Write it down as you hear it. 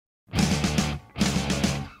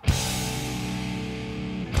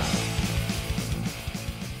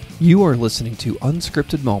You are listening to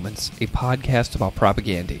Unscripted Moments, a podcast about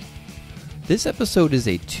propaganda. This episode is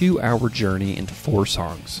a 2-hour journey into 4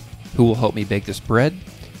 songs. Who Will Help Me Bake This Bread,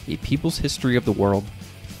 A People's History of the World,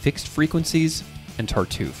 Fixed Frequencies, and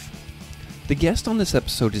Tartuffe. The guest on this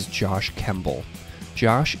episode is Josh Kemble.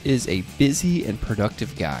 Josh is a busy and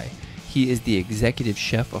productive guy. He is the executive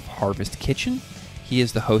chef of Harvest Kitchen. He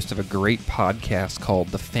is the host of a great podcast called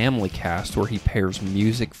The Family Cast, where he pairs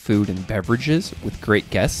music, food, and beverages with great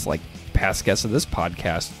guests like past guests of this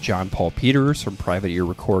podcast, John Paul Peters from Private Ear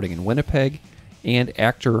Recording in Winnipeg, and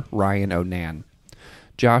actor Ryan O'Nan.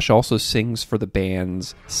 Josh also sings for the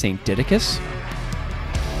bands St. Didicus,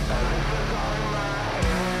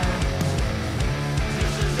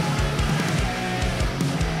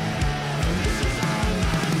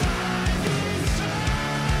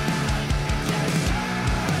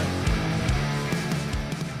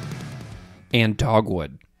 and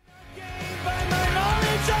Dogwood.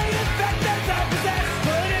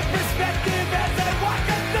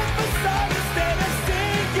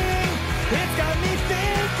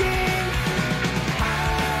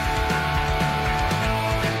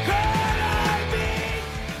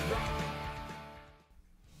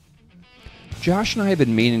 Josh and I have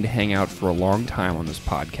been meaning to hang out for a long time on this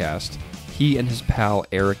podcast. He and his pal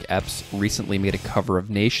Eric Epps recently made a cover of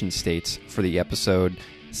Nation States for the episode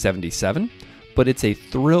 77, but it's a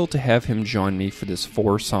thrill to have him join me for this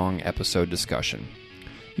 4-song episode discussion.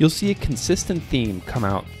 You'll see a consistent theme come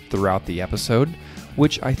out throughout the episode,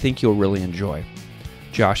 which I think you'll really enjoy.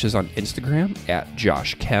 Josh is on Instagram at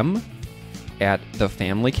JoshKem, at The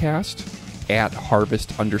Family Cast, at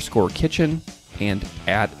Harvest_Kitchen, and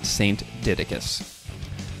at St. Didicus.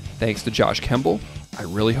 Thanks to Josh Kemble. I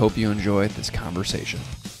really hope you enjoy this conversation.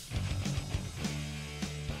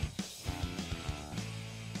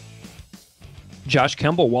 Josh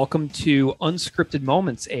Kemble, welcome to Unscripted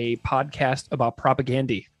Moments, a podcast about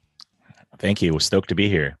propaganda. Thank you. We're stoked to be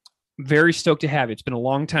here. Very stoked to have you. It's been a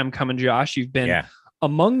long time coming, Josh. You've been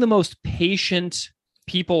among the most patient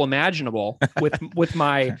people imaginable with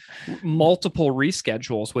my multiple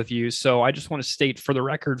reschedules with you. So I just want to state for the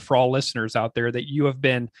record for all listeners out there that you have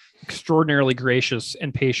been extraordinarily gracious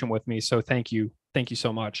and patient with me. So thank you. Thank you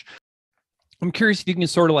so much. I'm curious if you can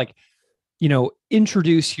sort of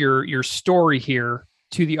introduce your story here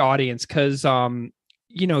to the audience. Cause,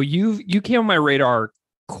 you came on my radar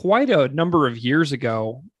quite a number of years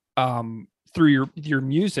ago, through your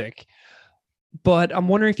music, but I'm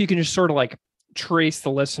wondering if you can just sort of trace the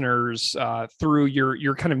listeners, through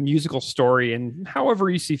your kind of musical story and however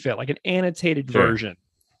you see fit, like an annotated version.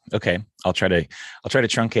 Okay. I'll try to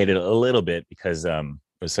truncate it a little bit because, it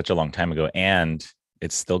was such a long time ago and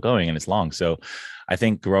it's still going and it's long. So I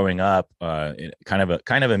think growing up, kind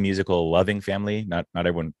of a musical loving family, not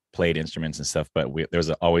everyone played instruments and stuff, but there was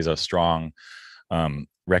always a strong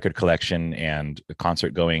record collection and a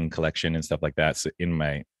concert going collection and stuff like that. So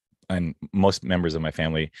and most members of my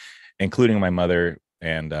family, including my mother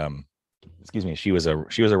and she was a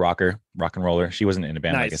rock and roller. She wasn't in a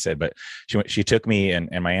band, nice, like I said, but she took me and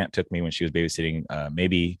my aunt took me when she was babysitting,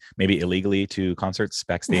 maybe illegally to concerts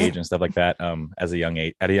backstage and stuff like that, at a young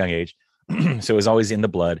age. So it was always in the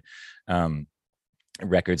blood.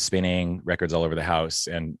 Records spinning, records all over the house.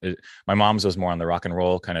 And my mom's was more on the rock and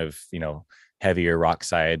roll kind of, heavier rock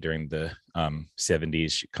side during the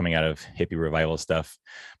 70s, coming out of hippie revival stuff,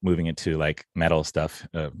 moving into like metal stuff,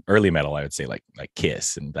 early metal, I would say like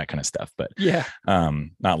Kiss and that kind of stuff. But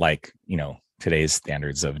not like, today's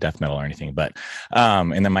standards of death metal or anything. But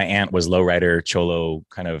and then my aunt was lowrider, cholo,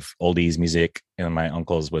 kind of oldies music. And my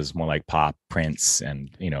uncle's was more like pop, Prince,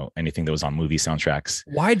 and anything that was on movie soundtracks.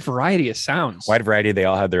 Wide variety of sounds. Wide variety. They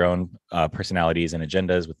all had their own personalities and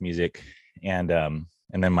agendas with music. And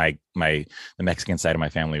then the Mexican side of my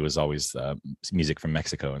family was always music from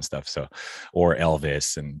Mexico and stuff. So, or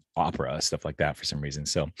Elvis and opera, stuff like that for some reason.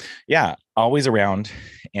 So yeah, always around.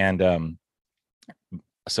 And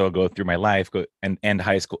so I'll go through my life, end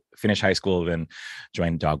high school, finish high school, then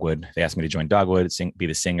join Dogwood. They asked me to join Dogwood, be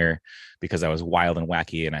the singer, because I was wild and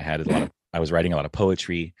wacky and I was writing a lot of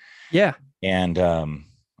poetry. Yeah. And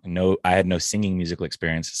I had no singing musical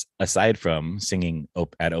experience aside from singing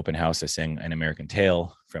at open house. I sang An American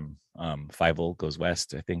Tale from Fievel Goes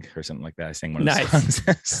West, I think, or something like that. I sang one of those songs.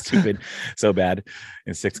 Stupid, so bad,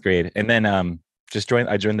 in 6th grade. And then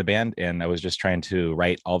I joined the band, and I was just trying to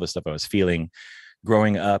write all the stuff I was feeling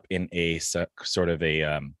growing up in a sort of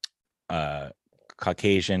a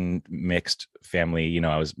Caucasian mixed family. You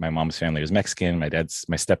know, my mom's family was Mexican. My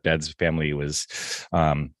stepdad's family was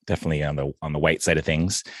definitely on the white side of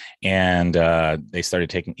things. And he started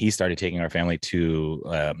taking our family to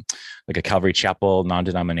like a Calvary Chapel,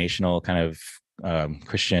 non-denominational kind of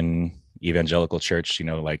Christian evangelical church, you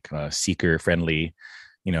know, like seeker friendly,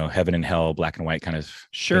 you know, heaven and hell, black and white kind of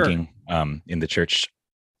thinking in the church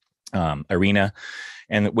arena.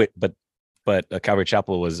 And but Calvary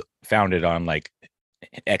Chapel was founded on like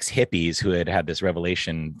ex-hippies who had this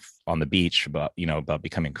revelation on the beach about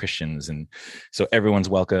becoming Christians. And so everyone's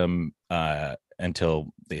welcome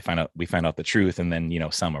until we find out the truth. And then, you know,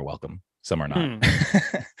 some are welcome, some are not.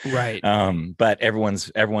 Right. But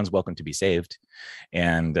everyone's welcome to be saved.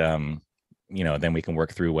 And, you know, then we can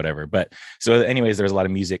work through whatever. But so anyways, there's a lot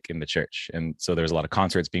of music in the church. And so there's a lot of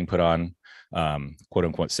concerts being put on, quote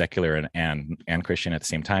unquote, secular and Christian at the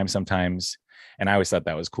same time sometimes. And I always thought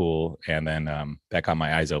that was cool. And then that got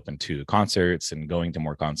my eyes open to concerts and going to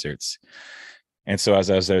more concerts. And so as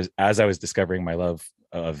I was discovering my love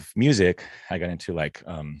of music, I got into like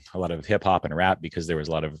a lot of hip hop and rap because there was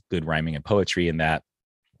a lot of good rhyming and poetry in that.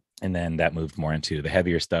 And then that moved more into the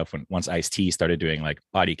heavier stuff once Ice-T started doing like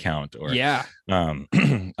Body Count or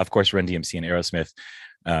of course Run DMC and Aerosmith.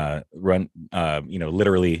 You know,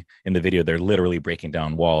 literally in the video, they're literally breaking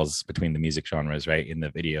down walls between the music genres, right, in the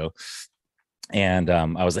video. And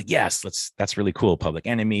I was like, yes, that's really cool. Public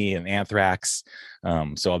Enemy and Anthrax.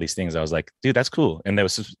 So all these things, I was like, dude, that's cool. And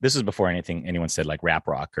this was before anyone said like rap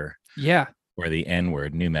rock or the N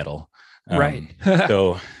word, new metal. Right.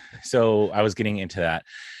 so I was getting into that.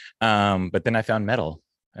 But then I found metal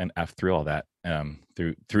and through all that,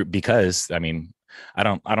 through because I mean, I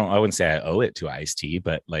wouldn't say I owe it to Ice-T,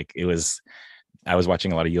 but like I was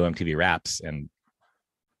watching a lot of MTV raps and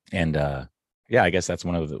yeah, I guess that's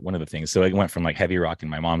one of the things. So it went from like heavy rock in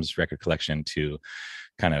my mom's record collection to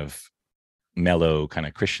kind of mellow, kind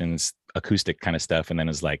of Christians acoustic kind of stuff. And then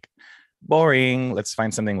it's like boring. Let's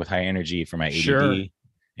find something with high energy for my ADD. Sure.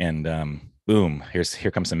 And boom,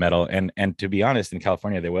 here comes some metal. And to be honest, in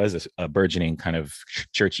California, there was a burgeoning kind of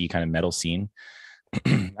churchy kind of metal scene.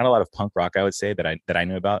 Not a lot of punk rock, I would say, that I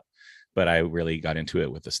knew about, but I really got into it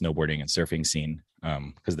with the snowboarding and surfing scene.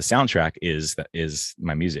 Because the soundtrack is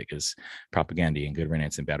my music is Propaganda and Good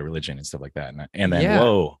Riddance and Bad Religion and stuff like that. And then,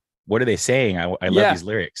 whoa, what are they saying? I love these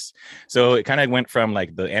lyrics. So it kind of went from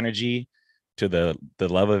like the energy to the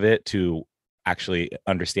love of it to actually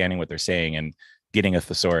understanding what they're saying and getting a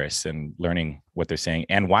thesaurus and learning what they're saying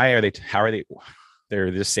and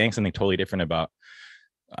they're just saying something totally different about,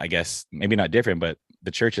 I guess, maybe not different, but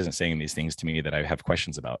the church isn't saying these things to me that I have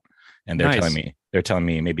questions about. And they're telling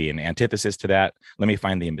me maybe an antithesis to that. Let me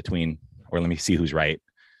find the in between, or let me see who's right.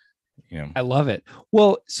 You know, I love it.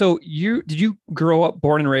 Well, so did you grow up,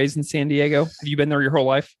 born and raised in San Diego? Have you been there your whole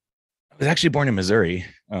life? I was actually born in Missouri.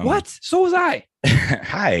 What? So was I.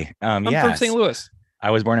 Hi. I'm from St. Louis. I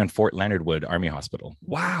was born in Fort Leonard Wood Army Hospital.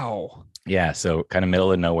 Wow. Yeah. So kind of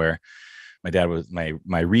middle of nowhere. My dad was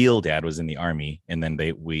my real dad was in the Army, and then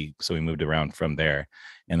we moved around from there,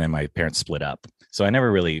 and then my parents split up. So I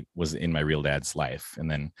never really was in my real dad's life.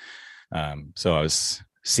 And then, so I was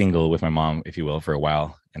single with my mom, if you will, for a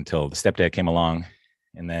while until the stepdad came along.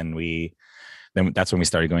 And then that's when we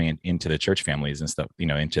started going into the church families and stuff, you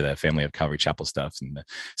know, into the family of Calvary Chapel stuff. And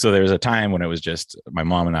so there was a time when it was just my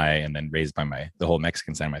mom and I, and then raised by the whole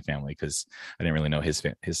Mexican side of my family, because I didn't really know his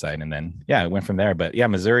side. And then, I went from there. But yeah,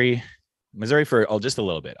 Missouri for just a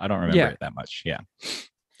little bit. I don't remember it that much. Yeah.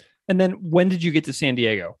 And then when did you get to San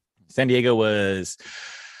Diego? San Diego was,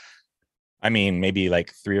 I mean, maybe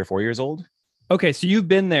like 3 or 4 years old. Okay. So you've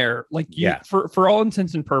been there, like for all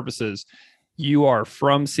intents and purposes, you are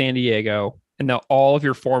from San Diego, and now all of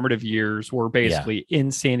your formative years were basically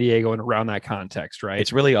in San Diego and around that context, right?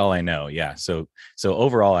 It's really all I know. Yeah. So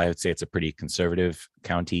overall, I would say it's a pretty conservative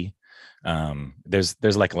county. There's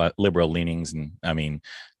like a lot of liberal leanings, and I mean,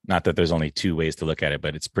 not that there's only two ways to look at it,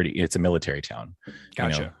 but it's a military town.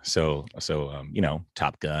 Gotcha. You know? So you know,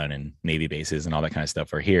 Top Gun and Navy bases and all that kind of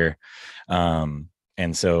stuff are here.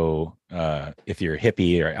 And so if you're a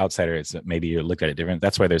hippie or outsider, it's maybe you're looked at it different.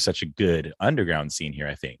 That's why there's such a good underground scene here,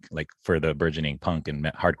 I think, like for the burgeoning punk and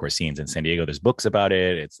hardcore scenes in San Diego. There's books about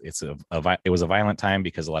it. It was a violent time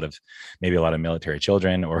because a lot of military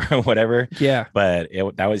children or whatever. Yeah. But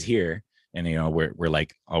that was here. And, you know, we're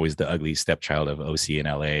like always the ugly stepchild of OC and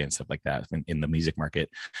LA and stuff like that in the music market.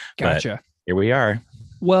 Gotcha. But here we are.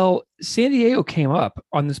 Well, San Diego came up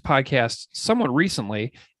on this podcast somewhat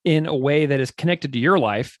recently in a way that is connected to your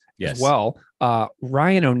life as well.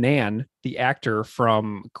 Ryan Onan, the actor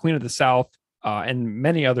from Queen of the South and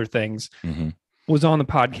many other things, was on the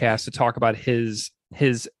podcast to talk about his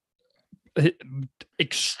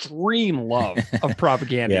extreme love of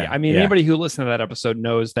propaganda. Yeah, I mean, anybody who listened to that episode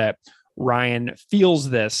knows that Ryan feels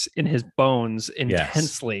this in his bones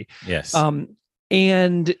intensely. Yes.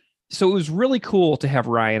 And so it was really cool to have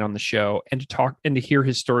Ryan on the show and to talk and to hear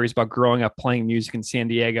his stories about growing up playing music in San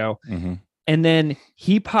Diego. Mm-hmm. And then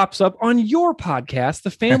he pops up on your podcast,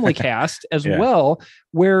 the Family Cast, as well,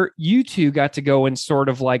 where you two got to go in sort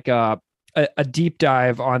of like a deep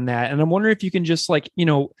dive on that. And I'm wondering if you can just like,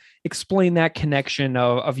 explain that connection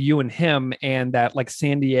of you and him and that like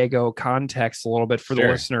San Diego context a little bit for the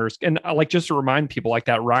listeners. And like, just to remind people, like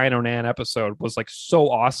that Ryan Onan episode was like so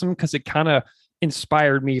awesome because it kind of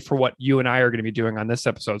inspired me for what you and I are going to be doing on this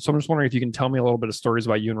episode. So I'm just wondering if you can tell me a little bit of stories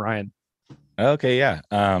about you and Ryan. Okay. Yeah.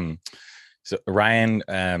 So Ryan,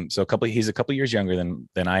 he's a couple years younger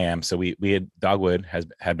than I am. So we had Dogwood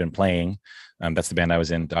had been playing. That's the band I was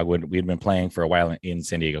in. Dogwood. We had been playing for a while in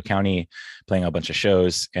San Diego County, playing a bunch of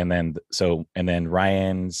shows. And then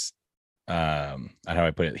Ryan's, I don't know how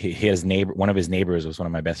I put it. One of his neighbors was one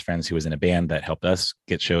of my best friends who was in a band that helped us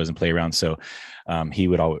get shows and play around. So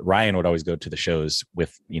Ryan would always go to the shows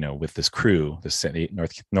with this crew, this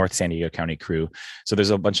North San Diego County crew. So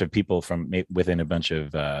there's a bunch of people from within a bunch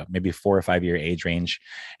of maybe 4 or 5 year age range.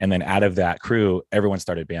 And then out of that crew, everyone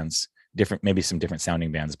started bands, maybe some different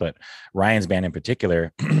sounding bands, but Ryan's band in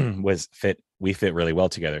particular we fit really well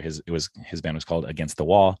together. His band was called Against the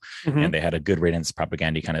Wall, and they had a good riddance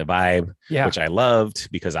propaganda kind of vibe, which I loved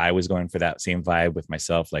because I was going for that same vibe with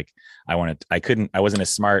myself. Like I wasn't as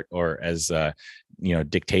smart or as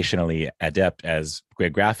dictationally adept as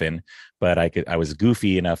Greg Graffin, but I was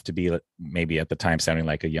goofy enough to be maybe at the time sounding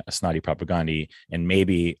like a snotty propaganda, and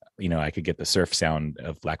maybe I could get the surf sound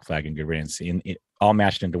of Black Flag and Good Riddance all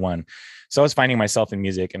matched into one. So I was finding myself in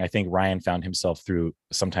music, and I think Ryan found himself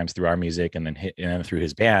sometimes through our music, and then through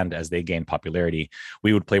his band as they gained popularity.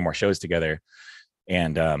 We would play more shows together,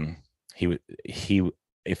 and I don't know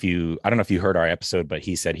if you heard our episode, but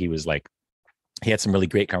he said he had some really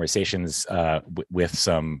great conversations with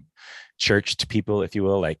some churched people, if you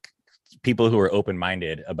will, like people who are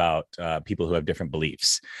open-minded about people who have different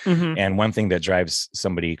beliefs. And one thing that drives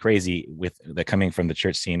somebody crazy with that coming from the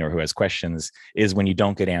church scene or who has questions is when you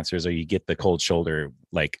don't get answers or you get the cold shoulder,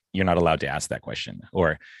 like you're not allowed to ask that question,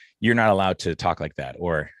 or you're not allowed to talk like that,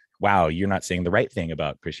 or wow, you're not saying the right thing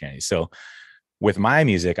about Christianity. So with my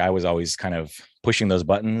music, I was always kind of pushing those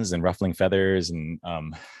buttons and ruffling feathers and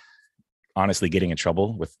honestly getting in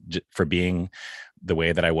trouble for being the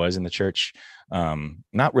way that I was in the church.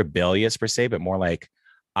 Not rebellious per se, but more like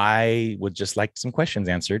I would just like some questions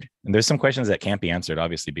answered. And there's some questions that can't be answered,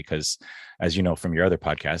 obviously, because as you know, from your other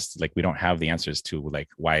podcasts, like we don't have the answers to like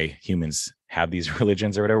why humans have these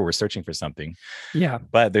religions or whatever. We're searching for something. Yeah.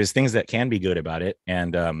 But there's things that can be good about it.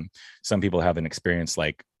 And some people have an experience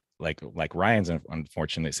like Ryan's,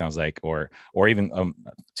 unfortunately, it sounds like, or even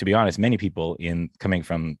to be honest, many people coming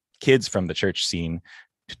from kids from the church scene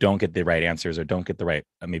don't get the right answers or don't get the right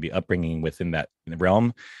maybe upbringing within that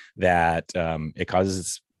realm, that it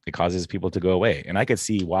causes people to go away. And I could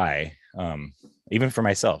see why, even for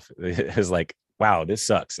myself, it was like, wow, this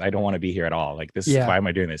sucks. I don't want to be here at all. Like why am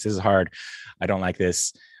I doing this? This is hard. I don't like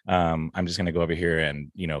this. I'm just going to go over here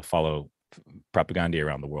and, follow propaganda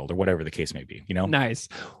around the world or whatever the case may be, Nice.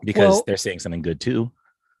 Because they're saying something good too.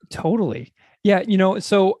 Totally. Yeah,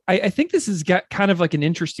 so I think this has got kind of like an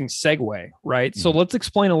interesting segue, right? So let's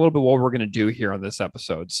explain a little bit what we're going to do here on this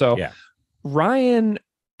episode. So Ryan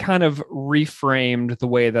kind of reframed the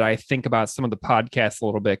way that I think about some of the podcasts a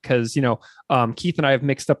little bit because, Keith and I have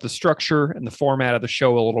mixed up the structure and the format of the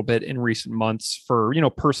show a little bit in recent months for,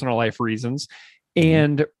 personal life reasons.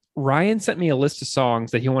 And Ryan sent me a list of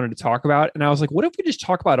songs that he wanted to talk about. And I was like, what if we just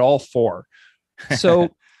talk about all 4? So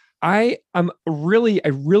I really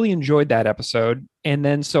enjoyed that episode. And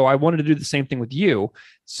then, so I wanted to do the same thing with you.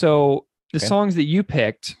 So the songs that you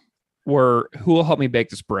picked were Who Will Help Me Bake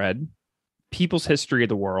This Bread, People's History of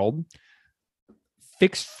the World,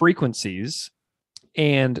 Fixed Frequencies,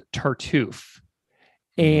 and Tartuffe.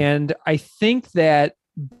 And I think that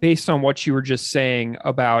based on what you were just saying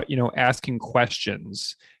about, asking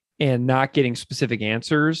questions and not getting specific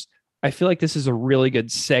answers, I feel like this is a really good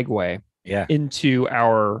segue into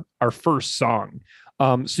our first song.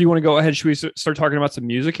 So you want to go ahead? Should we start talking about some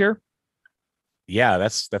music here? Yeah,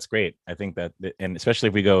 that's great. I think that, and especially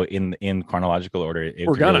if we go in chronological order, it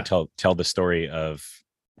can really tell the story of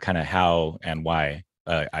kind of how and why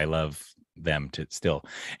I love them to still.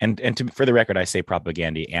 And for the record, I say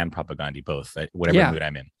propaganda and propaganda both, whatever mood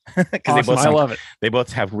I'm in. Awesome. I love it. They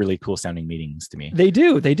both have really cool sounding meanings to me. They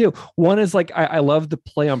do. One is like I love the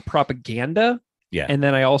play on propaganda, Yeah. And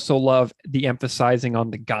then I also love the emphasizing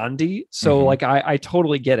on the Gandhi. So like I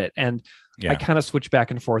totally get it. And I kind of switch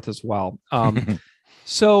back and forth as well.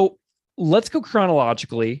 So let's go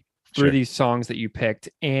chronologically through these songs that you picked.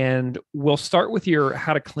 And we'll start with your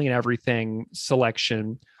How to Clean Everything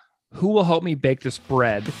selection. Who Will Help Me Bake This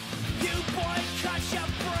Bread?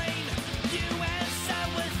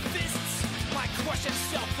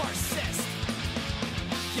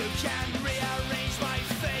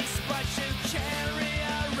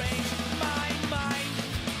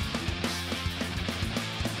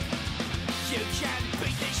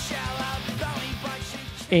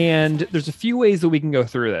 And there's a few ways that we can go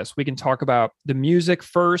through this. We can talk about the music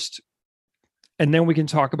first, and then we can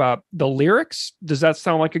talk about the lyrics. Does that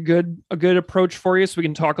sound like a good approach for you? So we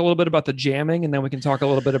can talk a little bit about the jamming, and then we can talk a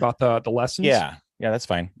little bit about the lessons. Yeah, that's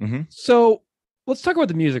fine. So let's talk about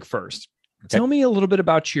the music first. Okay. Tell me a little bit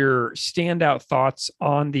about your standout thoughts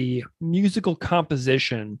on the musical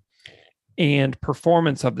composition and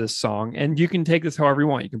performance of this song. And you can take this however you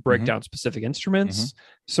want. You can break down specific instruments,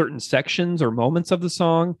 certain sections or moments of the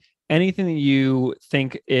song, anything that you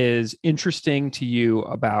think is interesting to you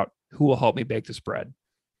about Who Will Help Me Bake This Bread.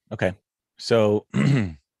 Okay. So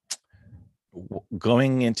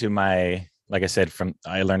going into like I said,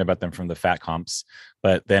 I learned about them from the Fat comps,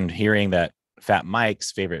 but then hearing that Fat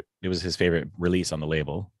Mike's it was his favorite release on the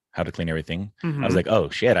label, How to Clean Everything. I was like, oh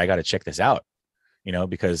shit, I got to check this out,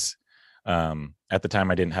 because at the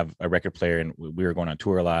time I didn't have a record player and we were going on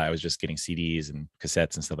tour a lot. I was just getting CDs and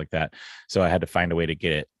cassettes and stuff like that. So I had to find a way to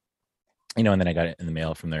get it, and then I got it in the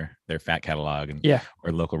mail from their Fat catalog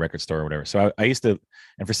or local record store or whatever. So I used to,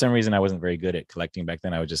 and for some reason I wasn't very good at collecting back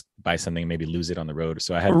then. I would just buy something and maybe lose it on the road.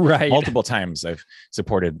 So I had multiple times I've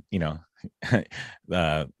supported,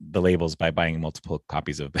 the labels by buying multiple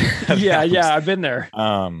copies of I've been there.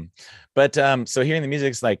 But so hearing the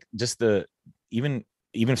music is like just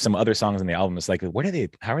even some other songs in the album, it's like,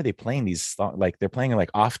 how are they playing these songs? Like they're playing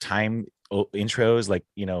like off time intros, like,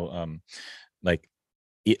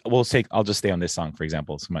 I'll just stay on this song, for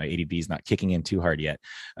example. So my ADD is not kicking in too hard yet.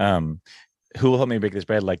 Who Will Help Me Bake This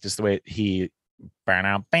Bread? Like just the way he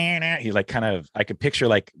like kind of, I could picture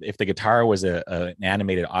like if the guitar was an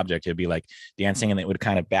animated object, it'd be like dancing and it would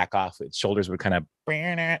kind of back off. Its shoulders would kind of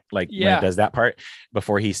when it does that part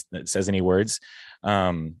before he says any words.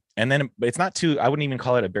 And then it's not too, I wouldn't even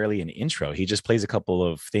call it barely an intro. He just plays a couple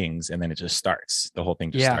of things and then it just starts. The whole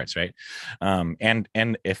thing just starts, right?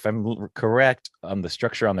 And if I'm correct on the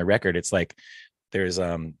structure on the record, it's like there's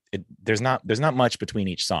not much between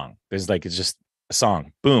each song. There's like, it's just a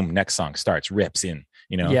song, boom, next song starts, rips in,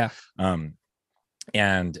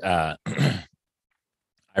 and I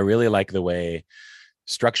really like the way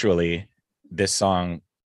structurally this song,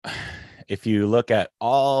 if you look at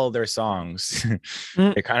all their songs,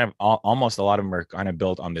 they're kind of almost a lot of them are kind of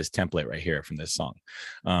built on this template right here from this song.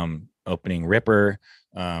 Opening ripper,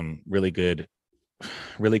 really good,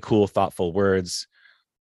 really cool, thoughtful words.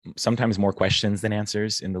 Sometimes more questions than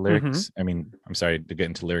answers in the lyrics. I mean, I'm sorry to get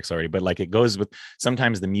into lyrics already, but like it goes with,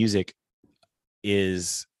 sometimes the music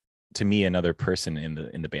is to me another person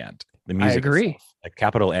in the band. The music, I agree. Like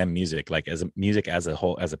capital M music, like as a music as a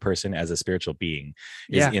whole, as a person, as a spiritual being,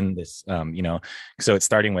 is in this. So it's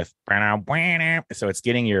starting with so it's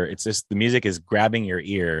getting it's just the music is grabbing your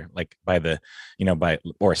ear like by the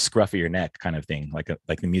or a scruff of your neck kind of thing, like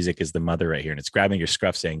the music is the mother right here, and it's grabbing your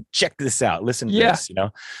scruff saying, check this out, listen to this,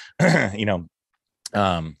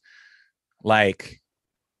 like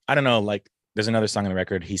I don't know, like there's another song on the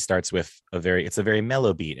record. He starts with it's a very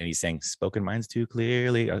mellow beat, and he's saying "spoken minds too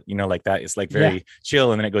clearly," like that. It's like very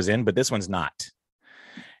chill, and then it goes in. But this one's not,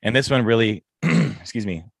 and this one really, excuse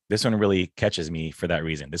me, this one really catches me for that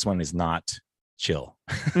reason. This one is not chill,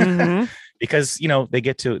 because they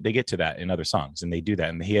get to that in other songs, and they do that.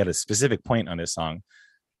 And he had a specific point on this song,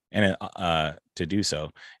 and to do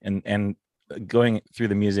so, and going through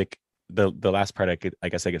the music, the last part I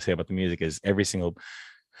guess I could say about the music is every single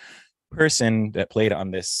person that played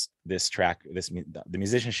on this track, the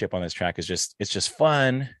musicianship on this track is just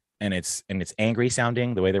fun, and it's angry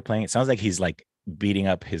sounding the way they're playing. It sounds like he's like beating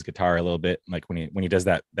up his guitar a little bit, like when he does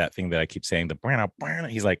that thing that I keep saying,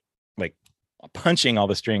 he's like punching all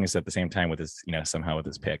the strings at the same time with his somehow with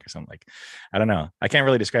his pick or something. Like I don't know, I can't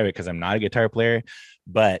really describe it because I'm not a guitar player,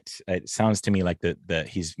 but it sounds to me like that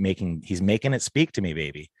he's making it speak to me,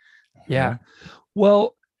 baby.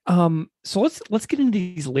 Well, so let's get into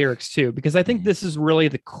these lyrics too, because I think this is really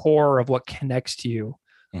the core of what connects to you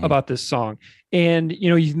about this song. And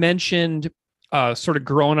you've mentioned sort of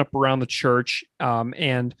growing up around the church,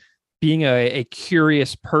 and being a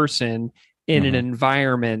curious person in an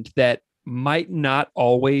environment that might not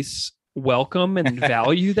always welcome and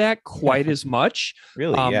value that quite as much.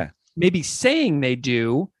 Really? Yeah. Maybe saying they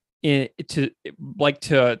do to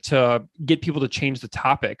get people to change the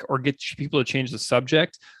topic or get people to change the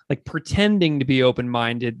subject, like pretending to be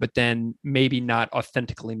open-minded, but then maybe not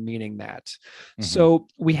authentically meaning that. Mm-hmm. So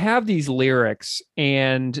we have these lyrics,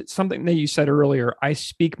 and something that you said earlier, I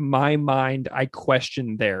speak my mind, I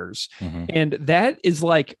question theirs. Mm-hmm. And that is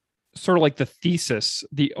like sort of like the thesis,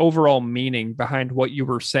 the overall meaning behind what you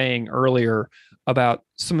were saying earlier about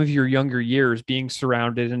some of your younger years being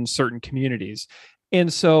surrounded in certain communities.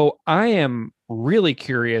 And so I am really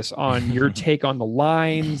curious on your take on the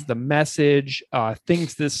lines, the message,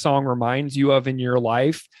 things this song reminds you of in your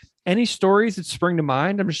life. Any stories that spring to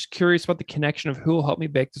mind? I'm just curious about the connection of Who Will Help Me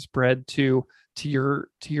Bake This Bread to your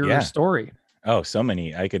story. Oh, so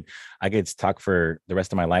many. I could talk for the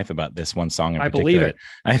rest of my life about this one song in particular.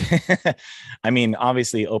 I believe it. I mean,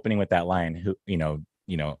 obviously opening with that line,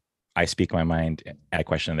 I speak my mind, I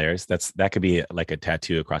question theirs. That could be like a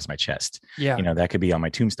tattoo across my chest. Yeah. That could be on my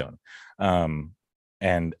tombstone.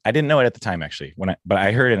 And I didn't know it at the time, actually, but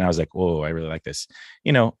I heard it and I was like, whoa, I really like this,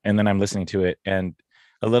 and then I'm listening to it. And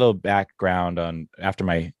a little background on after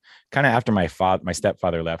my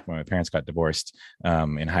stepfather left when my parents got divorced,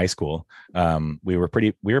 in high school. We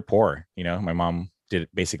were poor. My mom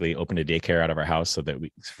basically opened a daycare out of our house so that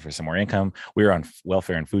for some more income. We were on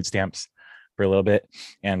welfare and food stamps for a little bit.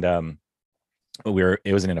 And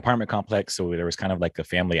it was in an apartment complex. So there was kind of like a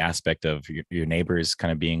family aspect of your neighbors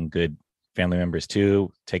kind of being good family members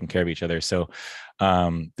too, taking care of each other. So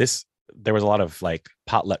there was a lot of like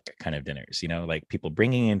potluck kind of dinners, like people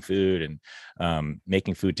bringing in food and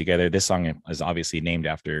making food together. This song is obviously named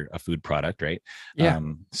after a food product, right? Yeah.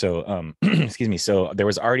 Excuse me. So there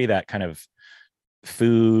was already that kind of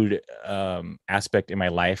food aspect in my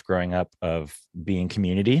life growing up of being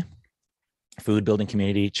community. Food building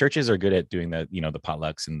community. Churches are good at doing the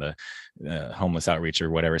potlucks and the homeless outreach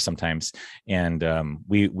or whatever sometimes. And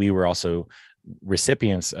we were also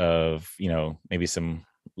recipients of, maybe some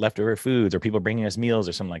leftover foods or people bringing us meals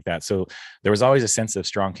or something like that. So there was always a sense of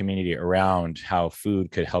strong community around how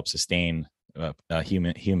food could help sustain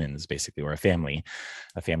humans, basically, or a family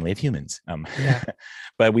of humans.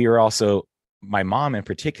 But we were also, my mom in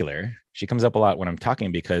particular, she comes up a lot when I'm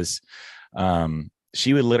talking because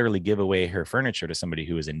she would literally give away her furniture to somebody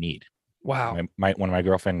who was in need. Wow. When my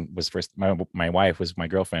girlfriend was first, my wife was my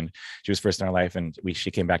girlfriend. She was first in our life, and she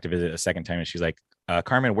came back to visit a second time, and she's like,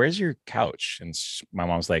 Carmen, where's your couch? And my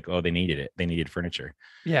mom's like, oh, they needed it. They needed furniture.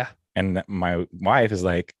 Yeah. And my wife is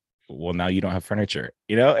like, well, now you don't have furniture,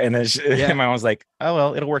 and then and my mom's like, oh,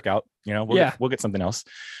 well, it'll work out. We'll get something else.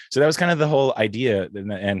 So that was kind of the whole idea,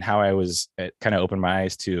 and how I was kind of opened my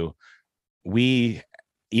eyes to,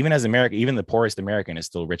 even as America, even the poorest American is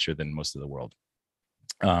still richer than most of the world.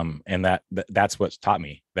 And that's what's taught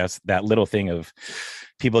me. That's that little thing of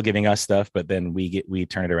people giving us stuff, but then we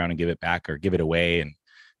turn it around and give it back or give it away. And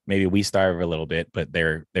maybe we starve a little bit, but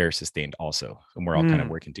they're sustained also. And we're all kind of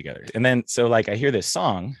working together. And then, so like, I hear this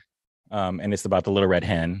song, and it's about the little red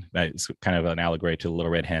hen. It's kind of an allegory to the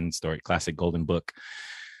little red hen story, classic golden book,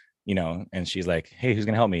 and she's like, hey, who's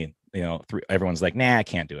going to help me? Everyone's like, nah, I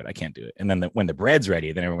can't do it. And then when the bread's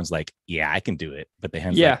ready, then everyone's like, yeah, I can do it. But the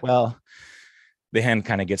hen's like, well, the hen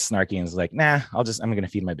kind of gets snarky and is like, nah, I'm going to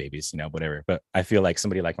feed my babies, whatever. But I feel like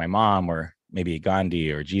somebody like my mom or maybe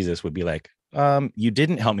Gandhi or Jesus would be like, you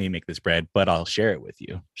didn't help me make this bread, but I'll share it with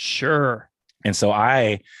you. Sure. And so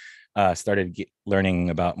I started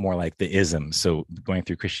learning about more like the isms. So going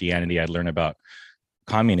through Christianity, I'd learn about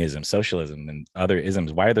communism, socialism, and other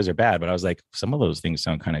isms, why those are bad. But I was like, some of those things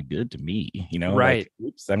sound kind of good to me, right? Like,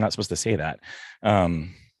 oops, I'm not supposed to say that.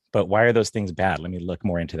 But why are those things bad? Let me look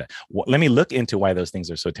more into that. Let me look into why those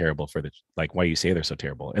things are so terrible why you say they're so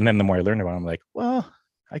terrible. And then the more I learned about it, I'm like, well,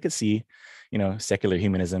 I could see, secular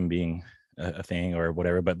humanism being a thing or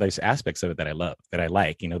whatever, but there's aspects of it that I love, that I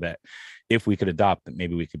like, that if we could adopt, that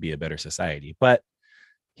maybe we could be a better society. But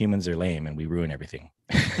humans are lame and we ruin everything.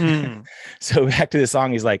 So back to the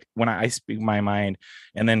song, he's like, when I speak my mind,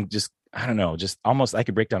 and then just, I don't know, just almost I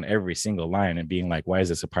could break down every single line and being like, why is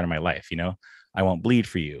this a part of my life? I won't bleed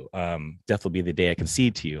for you. Death will be the day I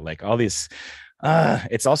concede to you. Like all these,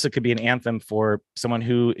 it's also could be an anthem for someone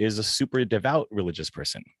who is a super devout religious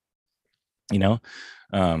person.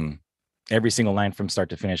 Every single line from start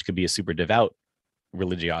to finish could be a super devout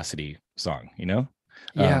religiosity song,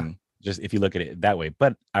 Yeah. Just if you look at it that way.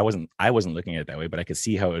 But I wasn't looking at it that way, but I could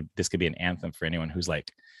see how this could be an anthem for anyone who's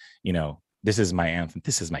like, this is my anthem.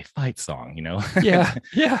 This is my fight song, Yeah.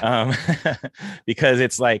 Yeah. Because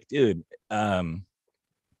it's like, dude,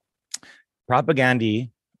 Propaganda,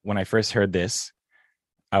 when I first heard this,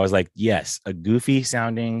 I was like, yes, a goofy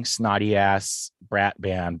sounding, snotty ass brat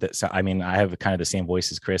band. I mean, I have kind of the same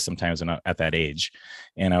voice as Chris sometimes when at that age.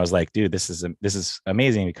 And I was like, dude, this is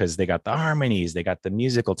amazing because they got the harmonies, they got the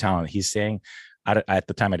musical talent. He's saying, at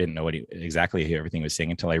the time, I didn't know exactly who everything was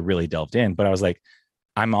saying until I really delved in. But I was like,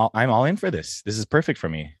 I'm all in for this. This is perfect for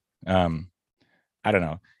me. I don't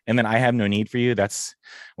know. And then I have no need for you. That's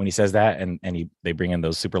when he says that, and they bring in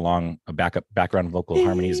those super long background vocal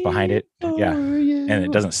harmonies behind it. Yeah, and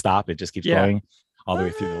it doesn't stop. It just keeps going all the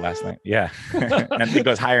way through the last line. Yeah, and it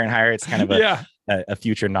goes higher and higher. It's kind of a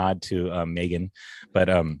future nod to Megan, but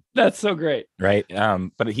that's so great, right?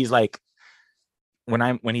 But he's like,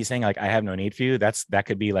 when he's saying like I have no need for you, that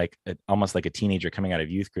could be like almost like a teenager coming out of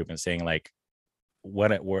youth group and saying like,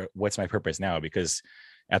 what's my purpose now? Because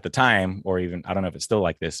at the time, or even I don't know if it's still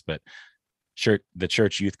like this, but the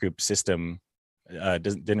church youth group system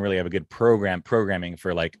didn't really have a good programming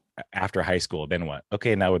for like after high school. Then what?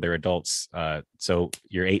 Okay, now they're adults. So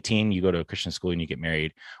you're 18, you go to a Christian school and you get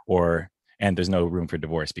married, and there's no room for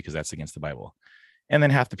divorce because that's against the Bible. And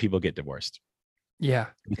then half the people get divorced. Yeah,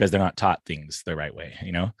 because they're not taught things the right way,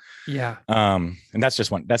 you know. Yeah. And that's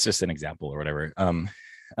just an example or whatever.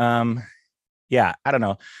 Yeah, I don't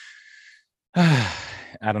know.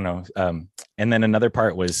 I don't know. And then another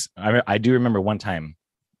part was I do remember one time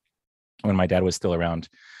when my dad was still around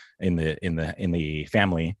in the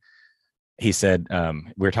family. He said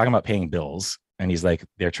we were talking about paying bills, and he's like,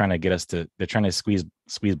 they're trying to squeeze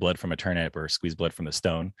blood from a turnip or squeeze blood from the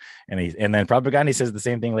stone. And then Prabhupada Gandhi says the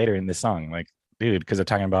same thing later in this song, like, dude, because they're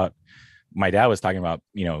talking about, my dad was talking about,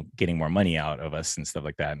 you know, getting more money out of us and stuff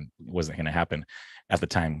like that, and it wasn't going to happen at the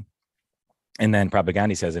time. And then Prabhupada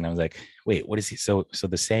Gandhi says, and I was like, wait, what is he? So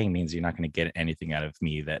the saying means you're not going to get anything out of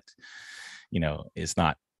me that, you know, is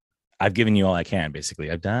not, I've given you all I can, basically.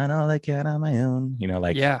 I've done all I can on my own, you know,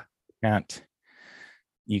 like, you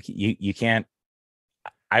can't.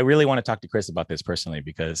 I really want to talk to Chris about this personally,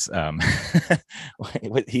 because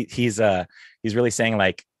he's really saying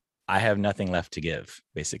like, I have nothing left to give,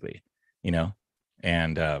 basically, you know,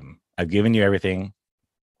 and I've given you everything.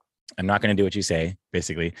 I'm not going to do what you say,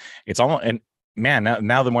 basically. It's almost, and man,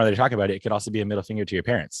 now the more they're talking about it, it could also be a middle finger to your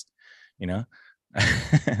parents, you know?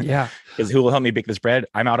 Yeah. Because who will help me bake this bread?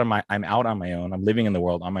 I'm out on my own. I'm living in the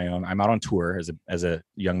world on my own. I'm out on tour as a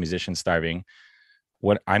young musician, starving.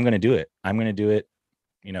 I'm going to do it.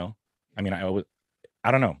 You know, I mean,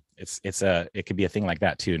 I don't know. It could be a thing like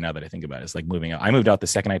that too. Now that I think about it, it's like moving out. I moved out the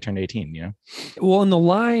second I turned 18, you know? Well, in the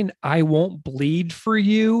line, I won't bleed for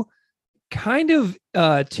you, kind of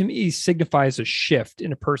to me signifies a shift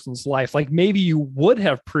in a person's life. Like maybe you would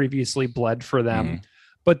have previously bled for them,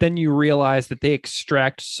 but then you realize that they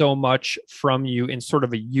extract so much from you in sort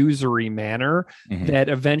of a usury manner that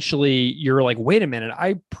eventually you're like, wait a minute,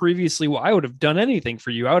 I would have done anything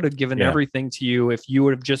for you. I would have given everything to you if you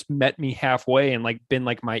would have just met me halfway and like been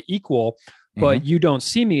like my equal, but you don't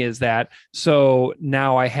see me as that. So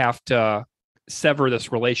now I have to sever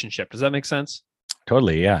this relationship. Does that make sense?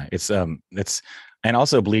 Totally. Yeah. It's and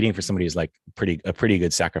also bleeding for somebody is like a pretty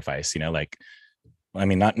good sacrifice, you know, like, I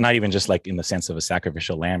mean, not even just like in the sense of a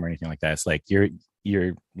sacrificial lamb or anything like that. It's like you're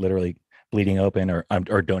literally bleeding open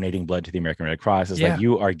or donating blood to the American Red Cross. It's like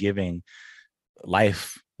you are giving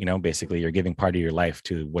life, you know, basically you're giving part of your life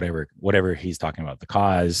to whatever he's talking about, the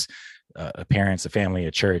cause, a parents, a family,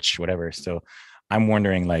 a church, whatever. So I'm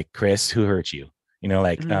wondering, like, Chris, who hurt you? You know,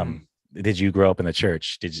 like, did you grow up in the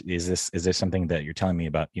church? Is there something that you're telling me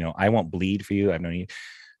about? You know, I won't bleed for you. I have no need.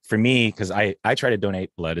 For me, because I try to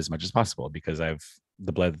donate blood as much as possible, because I've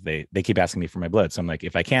the blood, they keep asking me for my blood. So I'm like,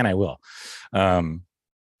 if I can, I will. And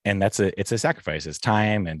it's a sacrifice. It's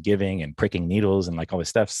time and giving and pricking needles and like all this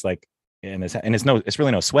stuff. It's like, it's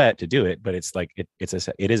really no sweat to do it, but it's like,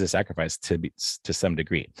 it is a sacrifice to some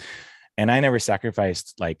degree. And I never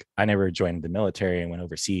sacrificed, like I never joined the military and went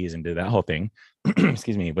overseas and did that whole thing.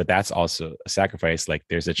 Excuse me. But that's also a sacrifice. Like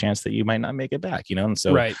there's a chance that you might not make it back, you know? And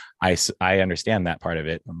so I understand that part of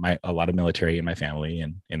it. A lot of military in my family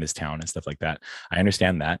and in this town and stuff like that. I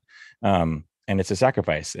understand that. And it's a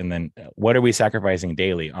sacrifice. And then what are we sacrificing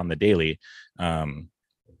on the daily?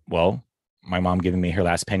 Well, my mom giving me her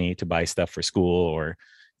last penny to buy stuff for school, or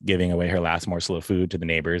giving away her last morsel of food to the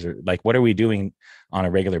neighbors, or like, what are we doing on a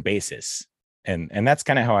regular basis? And that's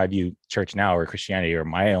kind of how I view church now, or Christianity, or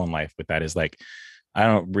my own life with that, is like, I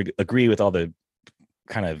don't agree with all the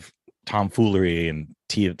kind of tomfoolery and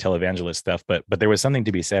televangelist stuff, but there was something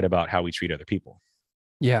to be said about how we treat other people.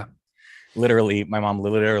 Yeah. Literally, my mom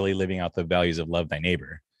literally living out the values of love thy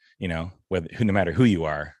neighbor, you know, no matter who you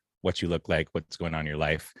are, what you look like, what's going on in your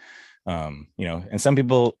life. You know, and some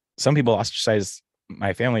people ostracize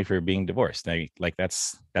my family for being divorced. Like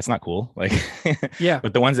that's not cool. Like, Yeah.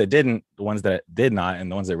 but the ones that didn't, the ones that did not,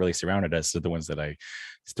 and the ones that really surrounded us are the ones that I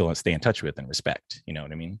still stay in touch with and respect. You know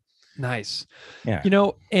what I mean? Nice. Yeah.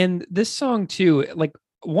 And this song too, like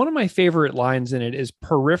one of my favorite lines in it is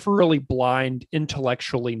peripherally blind,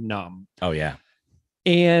 intellectually numb. Oh yeah.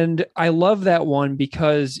 And I love that one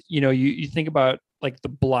because, you think about like the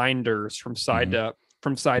blinders from side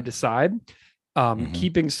to side,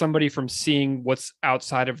 keeping somebody from seeing what's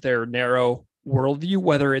outside of their narrow worldview,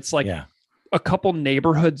 whether it's like a couple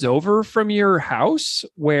neighborhoods over from your house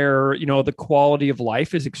where, the quality of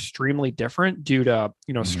life is extremely different due to,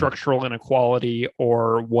 structural inequality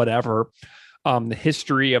or whatever. The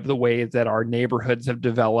history of the way that our neighborhoods have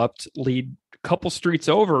developed lead a couple streets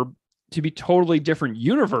over to be totally different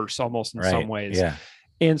universe almost in some ways. Yeah.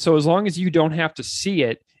 And so as long as you don't have to see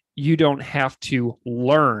it, you don't have to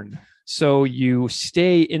learn. So you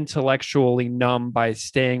stay intellectually numb by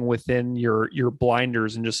staying within your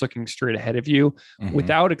blinders and just looking straight ahead of you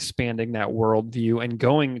without expanding that worldview and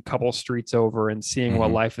going a couple streets over and seeing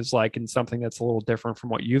what life is like in something that's a little different from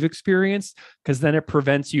what you've experienced, because then it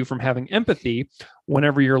prevents you from having empathy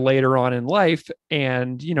whenever you're later on in life.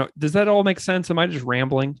 And, does that all make sense? Am I just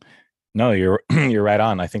rambling? No, you're right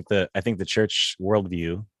on. I think the church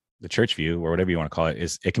worldview, the church view, or whatever you want to call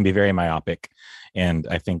it, it can be very myopic. And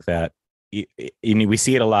I think that we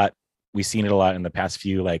see it a lot. We've seen it a lot in the past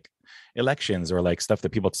few like elections or like stuff that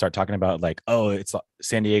people start talking about, like, oh, it's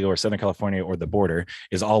San Diego or Southern California or the border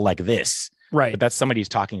is all like this. Right. But that's somebody who's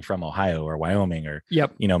talking from Ohio or Wyoming or,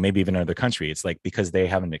 maybe even another country. It's like, because they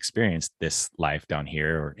haven't experienced this life down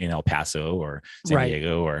here or in El Paso or San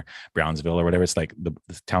Diego or Brownsville or whatever. It's like the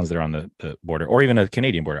towns that are on the border or even a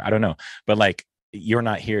Canadian border. I don't know. But like, you're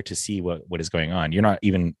not here to see what is going on. You're not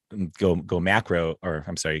even go macro, or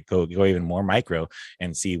I'm sorry, go even more micro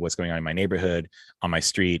and see what's going on in my neighborhood, on my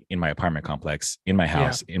street, in my apartment complex, in my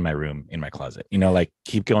house, in my room, in my closet, like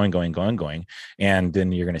keep going. And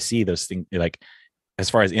then you're going to see those things. Like, as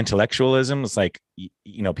far as intellectualism, it's like,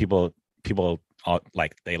 people all,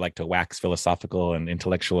 like, they like to wax philosophical and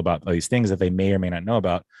intellectual about all these things that they may or may not know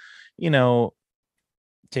about,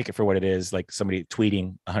 take it for what it is, like somebody tweeting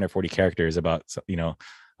 140 characters about,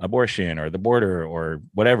 abortion or the border or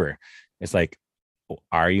whatever. It's like,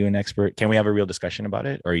 are you an expert? Can we have a real discussion about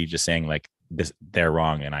it? Or are you just saying like this, they're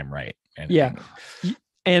wrong and I'm right?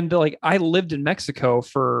 And like, I lived in Mexico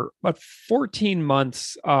for about 14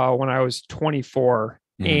 months when I was 24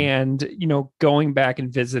 and, going back and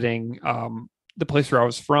visiting the place where I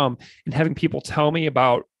was from and having people tell me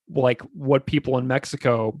about like what people in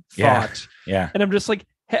Mexico thought. Yeah. And I'm just like,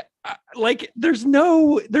 like there's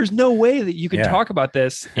no way that you can talk about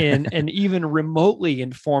this in an even remotely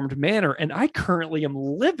informed manner. And I currently am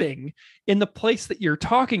living in the place that you're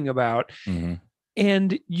talking about.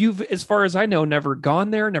 And you've, as far as I know, never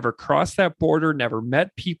gone there, never crossed that border, never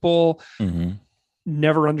met people,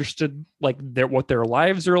 never understood like what their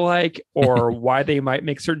lives are like or why they might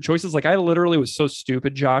make certain choices. Like, I literally was so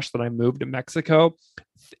stupid, Josh, that I moved to Mexico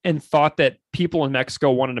and thought that people in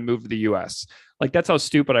Mexico wanted to move to the US. Like, that's how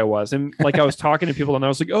stupid I was. And like, I was talking to people and I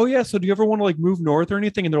was like, oh yeah, so do you ever want to like move north or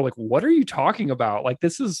anything? And they're like, what are you talking about? Like,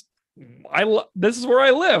 this is where I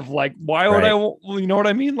live. Like, why would I, you know what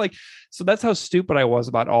I mean? Like, so that's how stupid I was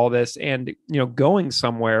about all this. And, going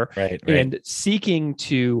somewhere and seeking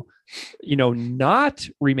to, not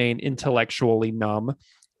remain intellectually numb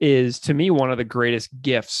is, to me, one of the greatest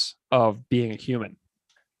gifts of being a human.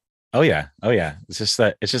 Oh yeah. It's just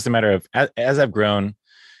a matter of, as I've grown,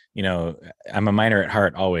 I'm a miner at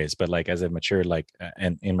heart always, but like, as I've matured, like,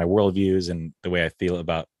 and in my worldviews and the way I feel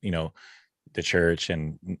about, the church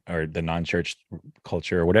or the non-church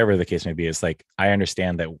culture or whatever the case may be, it's like, I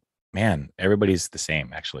understand that, man, everybody's the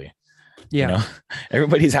same, actually.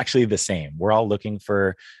 Everybody's actually the same. We're all looking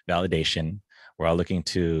for validation. We're all looking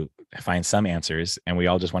to find some answers, and we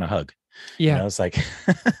all just want to hug. It's like,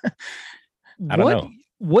 I don't know.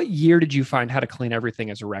 What year did you find How to Clean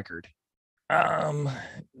Everything as a record?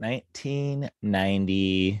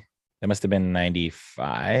 1990. That must have been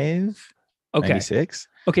 95. Okay. 96.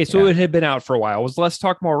 Okay, so it had been out for a while. Was Less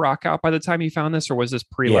Talk More Rock out by the time you found this, or was this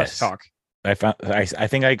pre-Less Talk? I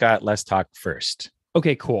think I got Less Talk first.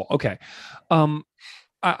 Okay, cool. Okay. I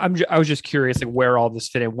was just curious, like, where all this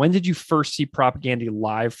fit in. When did you first see Propaganda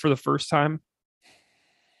live for the first time?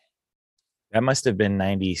 That must have been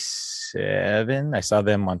 97. I saw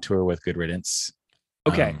them on tour with Good Riddance.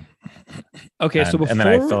 Okay. So before, and then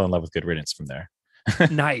I fell in love with Good Riddance from there.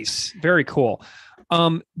 Nice. Very cool.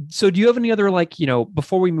 So do you have any other, like,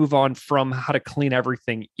 before we move on from How to Clean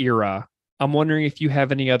Everything era, I'm wondering if you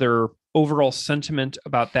have any other overall sentiment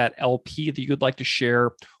about that LP that you'd like to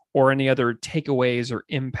share, or any other takeaways or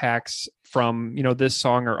impacts from, this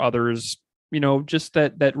song or others, just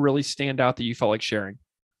that really stand out that you felt like sharing.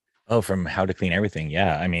 Oh, from How to Clean Everything.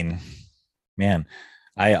 Yeah. I mean, man,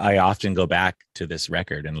 I often go back to this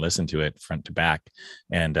record and listen to it front to back.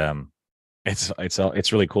 And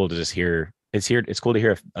it's really cool to just hear. It's cool to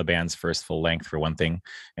hear a band's first full length, for one thing.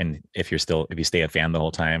 And if you stay a fan the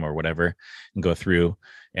whole time or whatever, and go through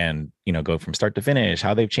and, go from start to finish,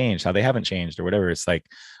 how they've changed, how they haven't changed or whatever. It's like,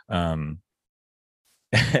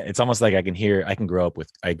 it's almost like I grew up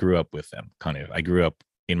with them kind of. I grew up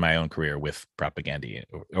in my own career with Propaganda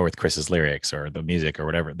or with Chris's lyrics or the music or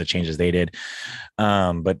whatever, the changes they did.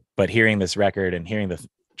 But hearing this record and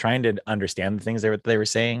trying to understand the things they were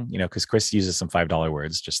saying, because Chris uses some $5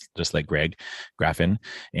 words, just like Greg Graffin.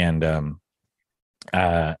 And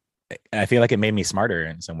I feel like it made me smarter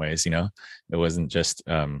in some ways. It wasn't just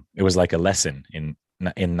it was like a lesson in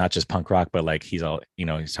not just punk rock, but like he's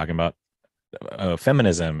talking about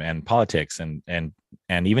feminism and politics and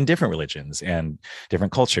even different religions and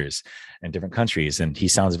different cultures and different countries. And he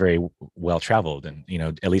sounds very well traveled. And,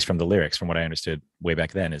 at least from the lyrics, from what I understood way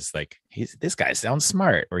back then, is like, this guy sounds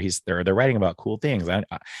smart, or they're writing about cool things.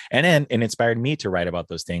 And inspired me to write about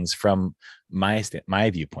those things from my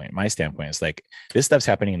viewpoint, my standpoint. It's like, this stuff's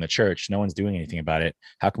happening in the church. No one's doing anything about it.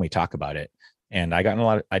 How can we talk about it? And I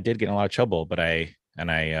did get in a lot of trouble, but I'm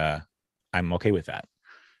okay with that.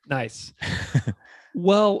 Nice.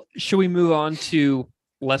 Well, should we move on to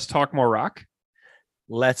Let's Talk More Rock?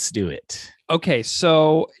 Let's do it. Okay,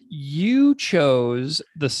 so you chose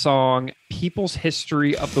the song People's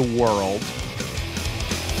History of the World.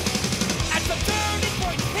 At the turning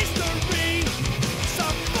point in history,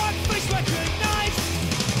 some face recognize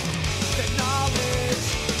that knowledge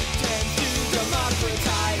tends to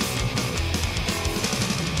democratize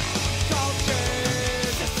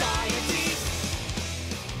culture, society.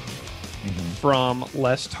 From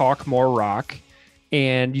Let's Talk More Rock.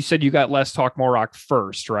 And you said you got Let's Talk More Rock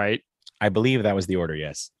first, right? I believe that was the order,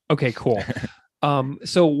 yes. Okay, cool.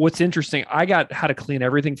 So what's interesting, I got How to Clean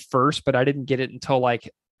Everything first, but I didn't get it until like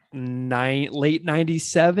late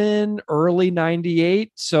 97, early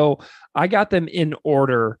 98. So I got them in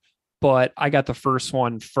order, but I got the first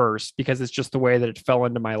one first because it's just the way that it fell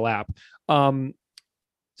into my lap.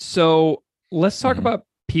 So let's talk about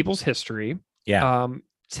People's History. Yeah.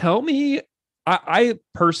 Tell me, I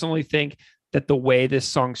personally think that the way this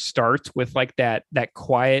song starts with like that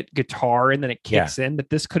quiet guitar and then it kicks in, that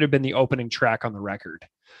this could have been the opening track on the record.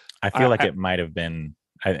 I feel like it might have been.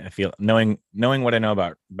 I feel knowing what I know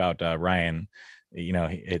about Ryan,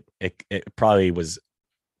 it probably was.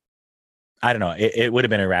 I don't know. It would have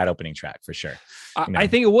been a rad opening track for sure. I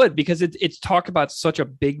think it would, because it's talk about such a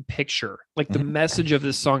big picture. Like the message of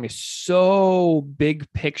this song is so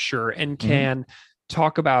big picture and can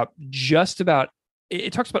talk about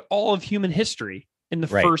it talks about all of human history in the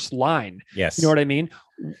first line. Yes. You know what I mean?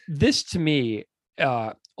 This to me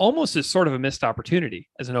almost is sort of a missed opportunity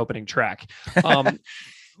as an opening track.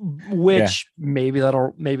 Which maybe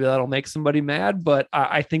that'll make somebody mad, but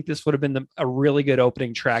I think this would have been a really good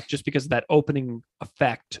opening track just because of that opening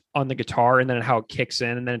effect on the guitar and then how it kicks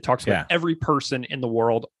in and then it talks about every person in the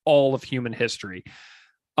world, all of human history.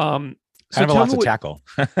 Kind of a lot to tackle.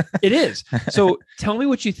 It is. So tell me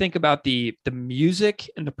what you think about the music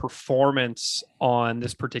and the performance on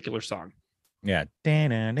this particular song. Yeah.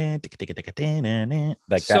 Like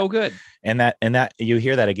so that. Good. And that you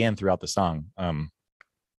hear that again throughout the song.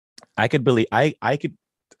 I could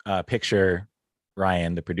picture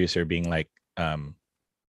Ryan, the producer, being like,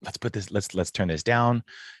 let's turn this down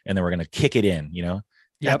and then we're going to kick it in,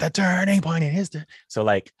 at the turning point in history. So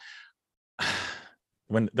like,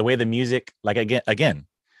 when the way the music, like again,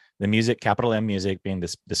 the music, capital M music being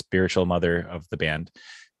the spiritual mother of the band.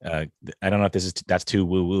 I don't know if that's too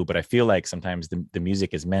woo woo, but I feel like sometimes the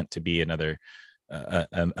music is meant to be another,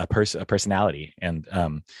 a personality. And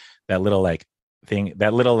that little like thing,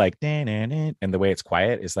 and the way it's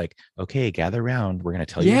quiet is like, okay, gather around. We're going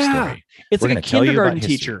to tell you a story. It's like a kindergarten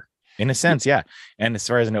teacher. In a sense. Yeah. And as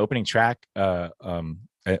far as an opening track,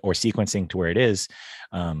 or sequencing to where it is,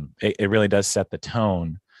 it really does set the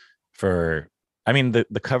tone for. I mean, the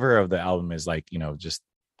cover of the album is like, just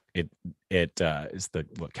it is the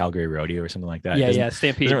Calgary Rodeo or something like that. Yeah,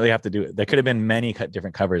 Stampede. Doesn't really have to do it. There could have been many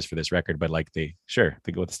different covers for this record, but like they go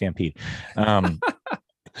with the Stampede.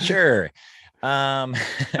 Sure. I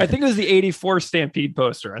think it was the 84 Stampede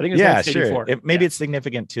poster. I think it was sure. Maybe it's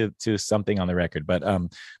significant to something on the record, but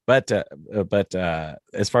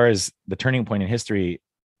as far as the turning point in history,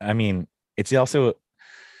 I mean, it's also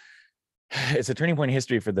it's a turning point in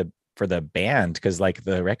history for the band, because like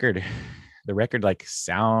the record like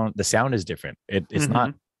the sound is different. It's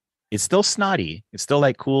not, it's still snotty, it's still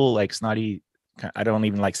like cool, like snotty. I don't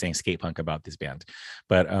even like saying skate punk about this band,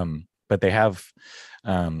 but they have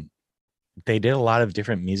they did a lot of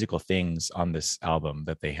different musical things on this album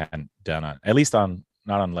that they hadn't done on, at least on,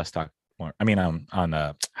 not on Let's Talk More, I mean on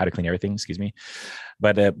How to Clean Everything, excuse me,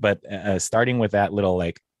 but starting with that little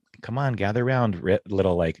like come on gather round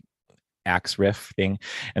little like axe riff thing,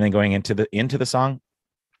 and then going into the song,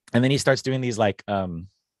 and then he starts doing these like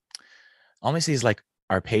almost these like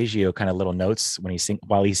arpeggio kind of little notes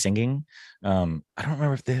while he's singing. I don't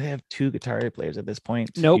remember if they have two guitar players at this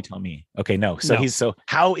point. Nope. You tell me. Okay, no. So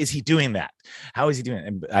how is he doing that? How is he doing it?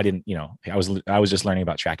 And I didn't, I was just learning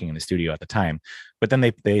about tracking in the studio at the time, but then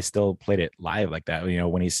they still played it live like that.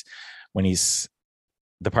 When he's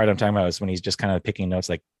the part I'm talking about is when he's just kind of picking notes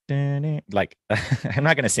like I'm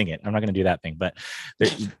not going to sing it. I'm not going to do that thing. But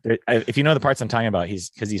if you know the parts I'm talking about,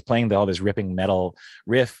 he's playing all this ripping metal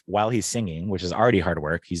riff while he's singing, which is already hard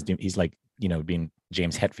work. He's like, being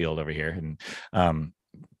James Hetfield over here and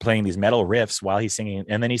playing these metal riffs while he's singing.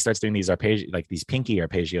 And then he starts doing these like these pinky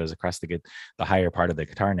arpeggios across the higher part of the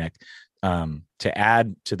guitar neck to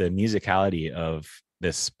add to the musicality of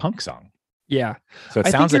this punk song. Yeah. So it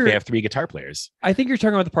sounds like they have three guitar players. I think you're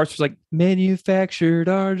talking about the parts where it's like manufactured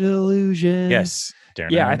our delusion. Yes.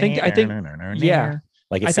 Yeah. I think, yeah.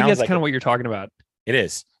 Like, I think that's kind of what you're talking about. It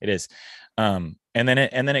is. And then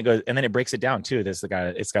it goes, and then it breaks it down too. It's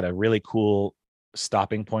got a really cool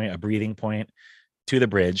stopping point, a breathing point to the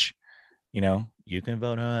bridge, you can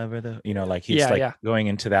vote however like he's going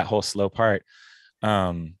into that whole slow part.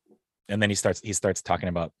 And then he starts talking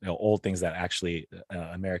about old things that actually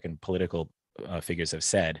American political figures have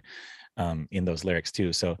said in those lyrics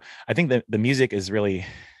too. So I think that the music is really,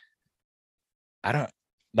 I don't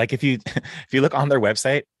like, if you look on their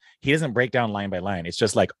website, he doesn't break down line by line. It's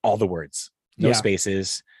just like all the words, no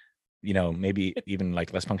spaces, maybe even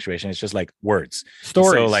like less punctuation. It's just like words,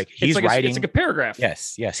 stories. So like he's writing, it's like a paragraph.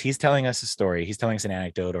 Yes. He's telling us a story. He's telling us an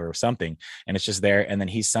anecdote or something, and it's just there. And then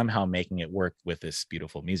he's somehow making it work with this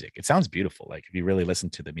beautiful music. It sounds beautiful. Like if you really listen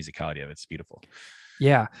to the musicality of it, it's beautiful.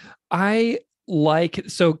 Yeah.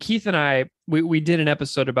 So Keith and I, we did an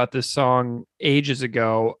episode about this song ages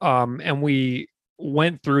ago. And we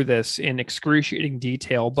went through this in excruciating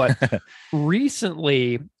detail, but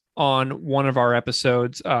recently on one of our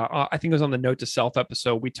episodes, I think it was on the Note to Self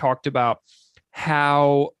episode, we talked about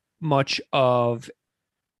how much of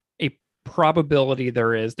a probability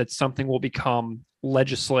there is that something will become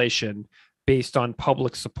legislation based on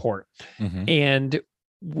public support. Mm-hmm. And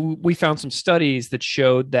we found some studies that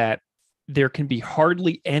showed that there can be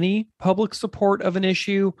hardly any public support of an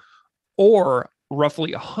issue or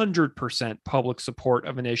roughly 100% public support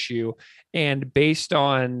of an issue. And based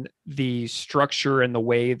on the structure and the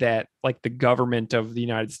way that like the government of the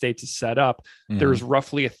United States is set up, mm-hmm. there's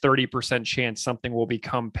roughly a 30% chance something will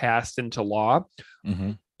become passed into law.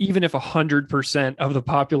 Mm-hmm. Even if 100% of the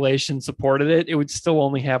population supported it, it would still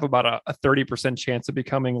only have about a 30% chance of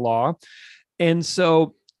becoming law. And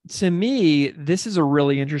so to me, this is a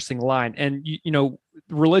really interesting line. And,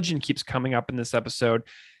 religion keeps coming up in this episode.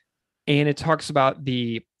 And it talks about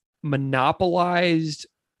the monopolized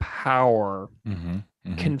power mm-hmm,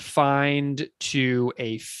 mm-hmm. confined to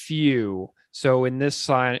a few. So in this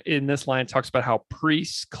line, it talks about how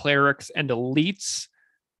priests, clerics, and elites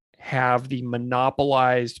have the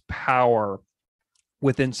monopolized power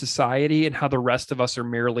within society, and how the rest of us are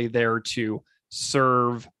merely there to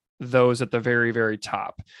serve those at the very, very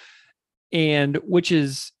top. And which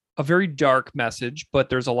is a very dark message, but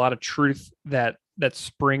there's a lot of truth that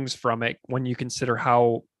springs from it when you consider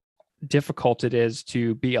how difficult it is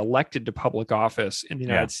to be elected to public office in the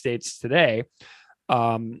United States today.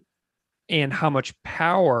 And how much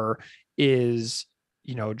power is,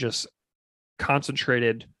 just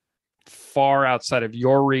concentrated far outside of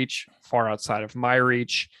your reach, far outside of my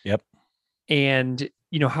reach. Yep. And,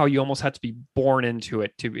 how you almost have to be born into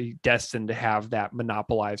it to be destined to have that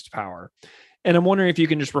monopolized power. And I'm wondering if you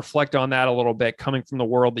can just reflect on that a little bit, coming from the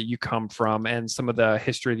world that you come from and some of the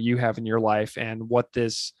history that you have in your life, and what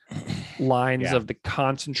this lines of the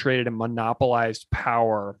concentrated and monopolized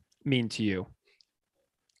power mean to you.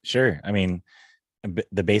 Sure. I mean,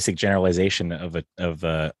 the basic generalization of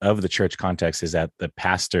the church context is that the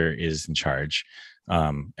pastor is in charge.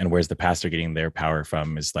 And where's the pastor getting their power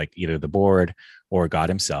from is like either the board or God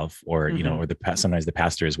himself, or, mm-hmm. or sometimes the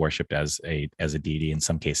pastor is worshiped as a deity in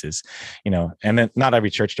some cases, and then not every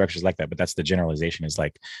church structure is like that, but that's the generalization, is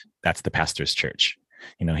like, that's the pastor's church.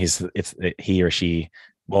 It's he or she.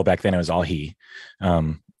 Well, back then it was all he.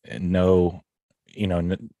 no, you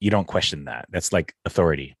don't question that. That's like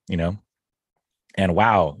authority, and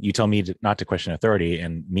wow, you tell me not to question authority,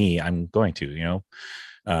 and me, I'm going to,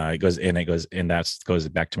 it goes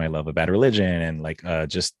back to my love of bad religion, and like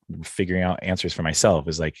just figuring out answers for myself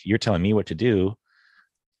is like, you're telling me what to do.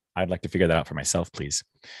 I'd like to figure that out for myself, please.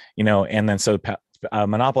 And then so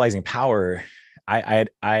monopolizing power, I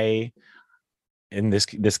and this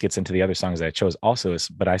gets into the other songs that I chose also,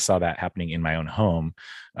 but I saw that happening in my own home.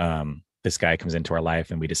 This guy comes into our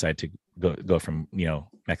life, and we decide to go from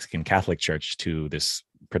Mexican Catholic church to this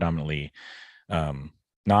predominantly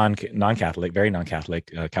non-Catholic, very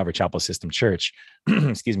non-Catholic Calvary Chapel system church.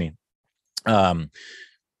 Excuse me.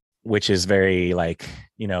 Which is very like,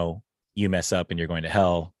 you mess up and you're going to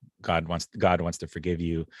hell. God wants to forgive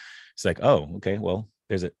you. It's like, oh, okay, well,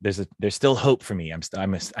 there's still hope for me.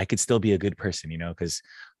 I could still be a good person,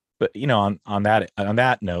 but on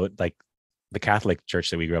that note, like the Catholic church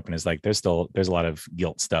that we grew up in is like, there's a lot of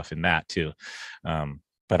guilt stuff in that too.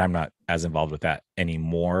 But I'm not as involved with that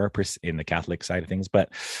anymore in the Catholic side of things. But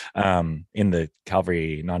in the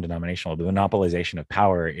Calvary non-denominational, the monopolization of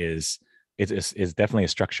power is definitely a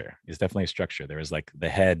structure. It's definitely a structure. There is like the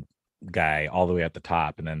head guy all the way at the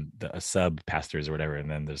top, and then the sub pastors or whatever, and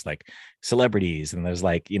then there's like celebrities, and there's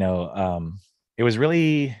like, it was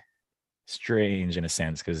really strange in a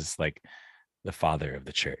sense, because it's like the father of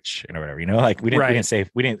the church or whatever, like we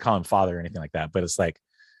didn't call him father or anything like that, but it's like,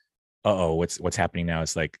 what's happening now?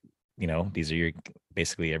 It's like, these are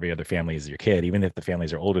basically every other family is your kid, even if the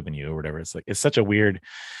families are older than you or whatever. It's like, it's such a weird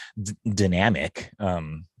dynamic,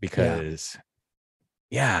 because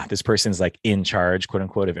this person's like in charge, quote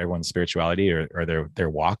unquote, of everyone's spirituality or their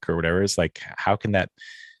walk or whatever. It's like,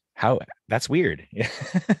 that's weird.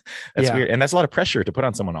 That's weird. And that's a lot of pressure to put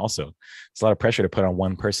on someone. Also, it's a lot of pressure to put on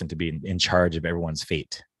one person to be in charge of everyone's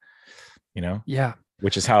fate, Yeah.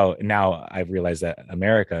 Which is how now I've realized that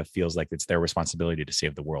America feels like it's their responsibility to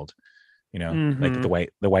save the world, like the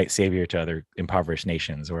white savior to other impoverished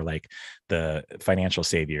nations, or like the financial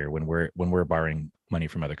savior when we're borrowing money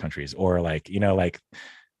from other countries, or like, like,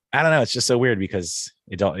 I don't know. It's just so weird, because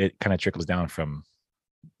it kind of trickles down from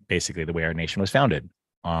basically the way our nation was founded,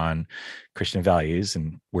 on Christian values,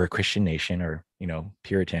 and we're a Christian nation, or,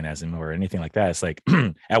 Puritanism or anything like that. It's like,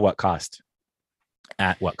 at what cost?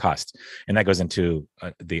 At what cost? And that goes into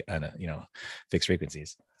the fixed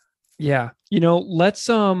frequencies. Yeah. Let's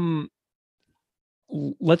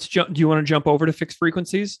jump. Do you want to jump over to fixed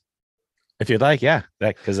frequencies? If you'd like, yeah.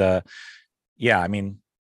 Because I mean,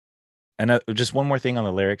 and just one more thing on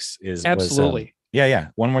the lyrics is absolutely.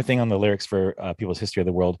 One more thing on the lyrics for People's History of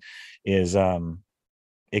the World is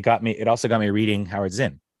it also got me reading Howard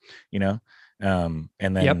Zinn, and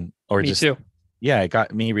then or me just too. Yeah, it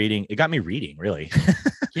got me reading really.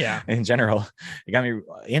 Yeah. In general, it got me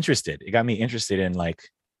interested. It got me interested in like,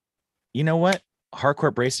 what?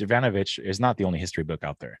 Harcourt Brace Ivanovich is not the only history book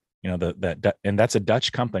out there. And that's a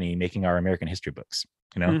Dutch company making our American history books,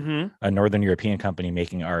 a Northern European company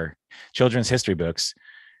making our children's history books.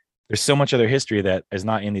 There's so much other history that is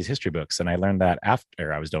not in these history books. And I learned that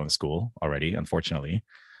after I was done with school already, unfortunately.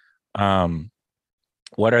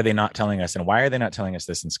 What are they not telling us? And why are they not telling us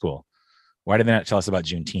this in school? Why did they not tell us about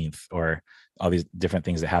Juneteenth or all these different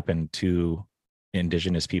things that happen to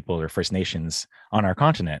indigenous people or First Nations on our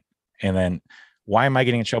continent? And then why am I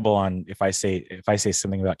getting in trouble on if I say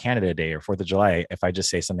something about Canada Day or 4th of July, if I just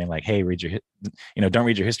say something like, hey, don't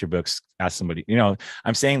read your history books, ask somebody,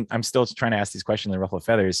 I'm still trying to ask these questions and ruffle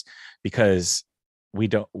feathers, because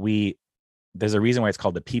there's a reason why it's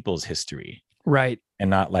called the people's history. Right. And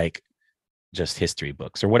not like just history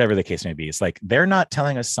books or whatever the case may be. It's like, they're not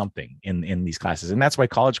telling us something in these classes. And that's why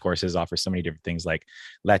college courses offer so many different things, like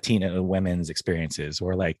Latina women's experiences,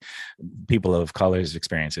 or like people of color's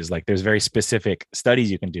experiences. Like there's very specific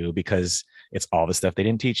studies you can do, because it's all the stuff they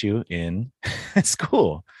didn't teach you in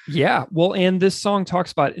school. Yeah. Well, and this song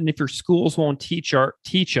talks about, and if your schools won't teach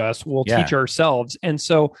us, we'll teach ourselves. And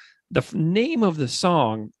so the name of the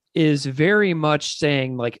song is very much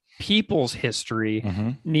saying like people's history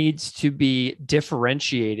needs to be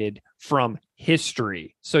differentiated from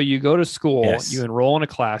history. So you go to school, you enroll in a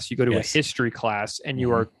class, you go to a history class, and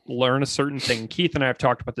you learn a certain thing. Keith and I have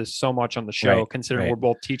talked about this so much on the show, considering we're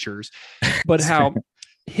both teachers, but how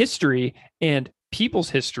history and people's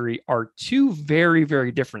history are two very,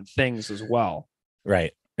 very different things as well.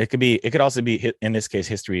 Right. It could also be, in this case,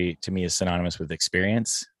 history to me is synonymous with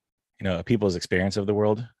experience. People's experience of the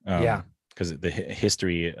world. Because the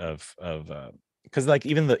history of because like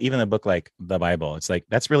even the book like the Bible, it's like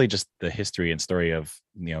that's really just the history and story of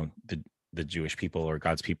the Jewish people or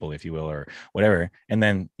God's people, if you will, or whatever. And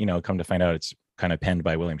then come to find out it's kind of penned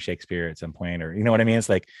by William Shakespeare at some point, or you know what I mean? It's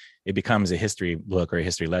like it becomes a history book or a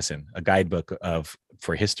history lesson, a guidebook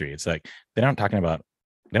for history. It's like they don't talk about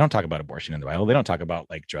abortion in the Bible. They don't talk about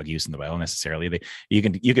like drug use in the Bible necessarily.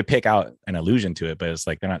 You could pick out an allusion to it, but it's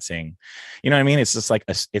like they're not saying, you know what I mean? It's just like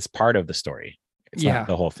it's part of the story. It's not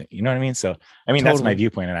the whole thing. You know what I mean? So I mean, that's my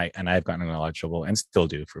viewpoint, and I've gotten in a lot of trouble and still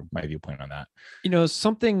do for my viewpoint on that. You know,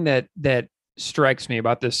 something that strikes me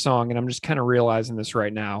about this song, and I'm just kind of realizing this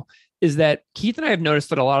right now, is that Keith and I have noticed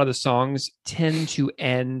that a lot of the songs tend to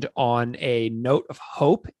end on a note of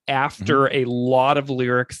hope after a lot of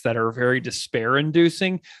lyrics that are very despair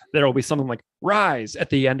inducing. There will be something like rise at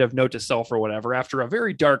the end of Note to Self or whatever. After a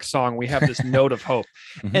very dark song, we have this note of hope.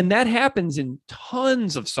 And that happens in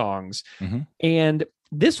tons of songs. And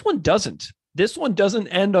this one doesn't. This one doesn't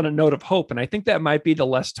end on a note of hope. And I think that might be the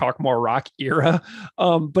Less Talk More Rock era.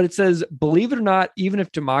 But it says, believe it or not, even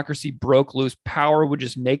if democracy broke loose, power would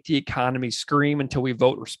just make the economy scream until we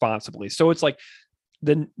vote responsibly. So it's like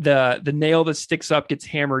the nail that sticks up gets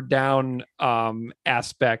hammered down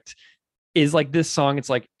aspect is like this song. It's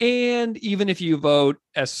like, and even if you vote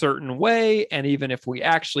a certain way, and even if we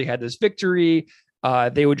actually had this victory,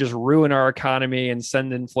 they would just ruin our economy and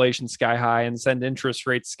send inflation sky high and send interest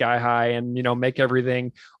rates sky high and, you know, make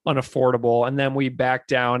everything unaffordable. And then we back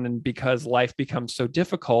down. And because life becomes so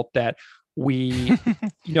difficult that we,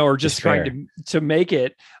 you know, are just trying to make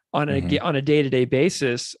it on a day-to-day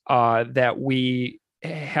basis, that we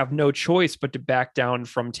have no choice but to back down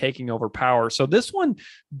from taking over power. So this one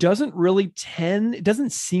doesn't really it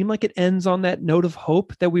doesn't seem like it ends on that note of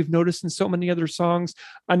hope that we've noticed in so many other songs.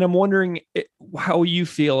 And I'm wondering how you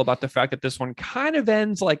feel about the fact that this one kind of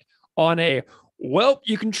ends like on a, well,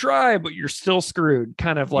 you can try, but you're still screwed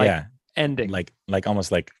kind of like ending. Like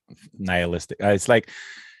almost like nihilistic. It's like,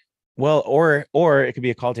 well, or it could be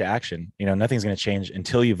a call to action. You know, nothing's going to change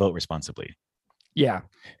until you vote responsibly. Yeah.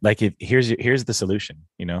 Like here's the solution,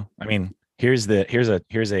 you know, I mean, here's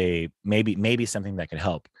a maybe something that could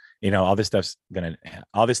help, you know, all this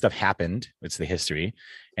stuff happened. It's the history.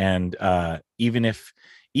 And even if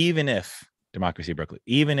democracy broke,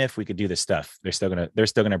 even if we could do this stuff, they're still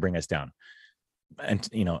going to bring us down. And,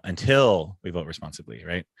 you know, until we vote responsibly.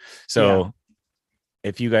 Right. So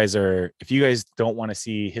if you guys don't want to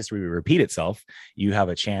see history repeat itself, you have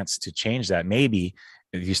a chance to change that. Maybe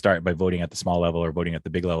if you start by voting at the small level or voting at the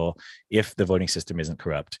big level, if the voting system isn't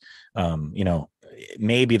corrupt, you know,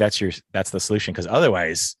 maybe that's the solution. Because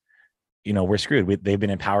otherwise, you know, we're screwed. They've been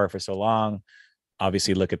in power for so long.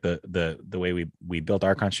 Obviously, look at the way we built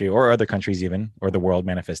our country or other countries, even, or the world,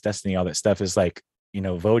 Manifest Destiny. All that stuff is like, you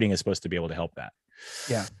know, voting is supposed to be able to help that.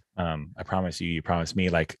 Yeah. I promise you promise me,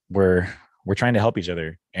 like we're trying to help each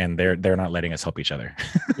other, and they're not letting us help each other.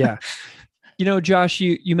 Yeah. You know, Josh,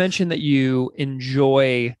 you mentioned that you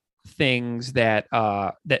enjoy things that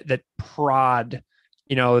prod,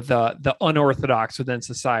 you know, the unorthodox within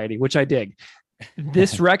society, which I dig.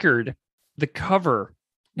 This record, the cover,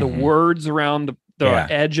 the words around the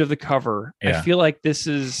edge of the cover, I feel like this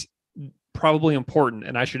is probably important,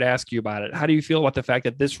 and I should ask you about it. How do you feel about the fact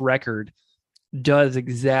that this record does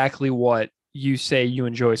exactly what you say you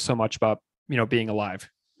enjoy so much about, you know, being alive?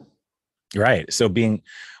 Right. So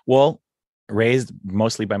raised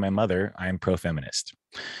mostly by my mother, I'm pro-feminist,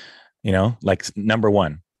 you know, like number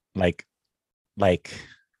one, like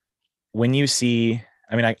when you see,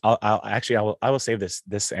 I mean, I will save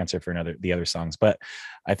this answer for the other songs, but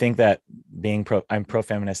I think that I'm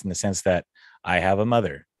pro-feminist in the sense that I have a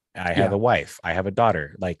mother, I have a wife, I have a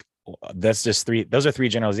daughter. Like those are three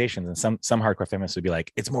generalizations. And some hardcore feminists would be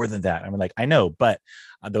like, it's more than that. I'm like, I know, but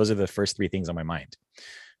those are the first three things on my mind.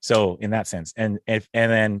 So in that sense, and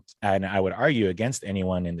I would argue against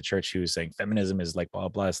anyone in the church who's saying feminism is like blah,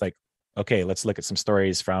 blah. It's like, okay, let's look at some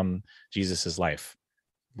stories from Jesus's life.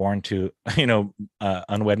 Born to, you know,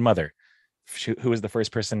 unwed mother. Who was the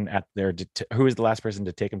first person who was the last person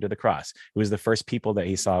to take him to the cross? Who was the first people that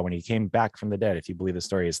he saw when he came back from the dead? If you believe the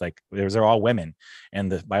story, it's like, they're all women.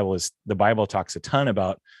 And the Bible talks a ton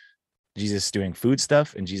about Jesus doing food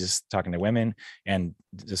stuff and Jesus talking to women and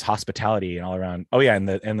just hospitality and all around. Oh yeah. And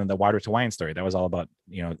then the water to wine story, that was all about,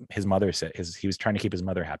 you know, his mother said he was trying to keep his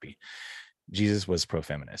mother happy. Jesus was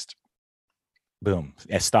pro-feminist. Boom.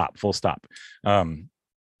 Full stop. And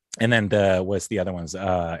then what's the other ones?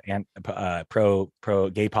 Pro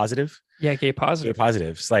gay positive. Yeah. Gay positive. Gay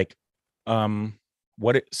positive. It's like, so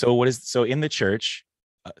in the church,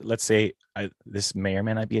 let's say this may or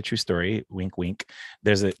may not be a true story. Wink, wink.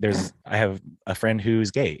 I have a friend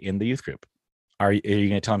who's gay in the youth group. Are you going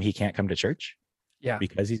to tell him he can't come to church? Yeah.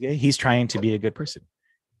 Because he's gay? He's trying to be a good person.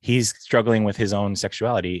 He's struggling with his own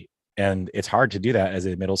sexuality And it's hard to do that as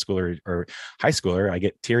a middle schooler or high schooler. I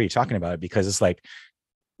get teary talking about it because it's like,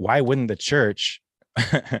 why wouldn't the church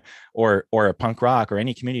or a punk rock or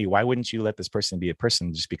any community, why wouldn't you let this person be a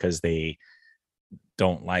person just because they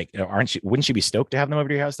don't like, wouldn't you be stoked to have them over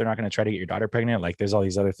to your house? They're not going to try to get your daughter pregnant. Like there's all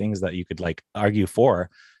these other things that you could like argue for.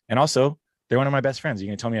 And also they're one of my best friends. You're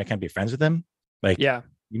going to tell me I can't be friends with them? Like, yeah,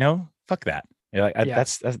 fuck that. Like,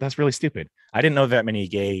 that's really stupid. I didn't know that many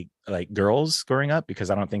gay like girls growing up because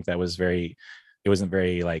I don't think that was it wasn't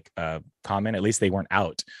very like common. At least they weren't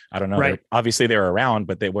out. I don't know. Right. Obviously they were around,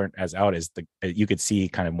 but they weren't as out as you could see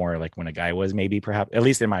kind of more like when a guy was, maybe, perhaps, at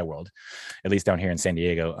least in my world, at least down here in San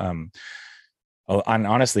Diego. And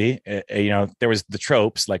honestly, there was the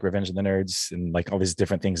tropes like Revenge of the Nerds and like all these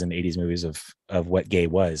different things in the 80s movies of what gay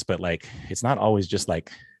was, but like it's not always just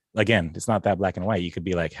like, again, it's not that black and white. You could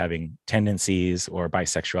be like having tendencies or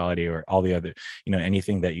bisexuality or all the other,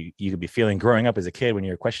 anything that you could be feeling growing up as a kid when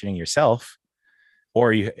you're questioning yourself,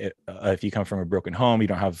 or if you come from a broken home, you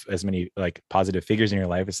don't have as many like positive figures in your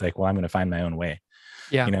life. It's like, well, I'm going to find my own way.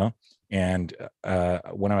 Yeah. And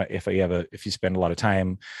if you spend a lot of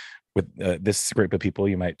time with this group of people,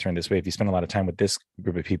 you might turn this way. If you spend a lot of time with this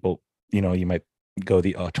group of people, you might go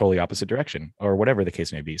the totally opposite direction, or whatever the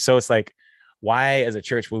case may be. So it's like, why as a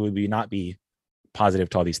church would we not be positive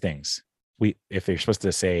to all these things? If they're supposed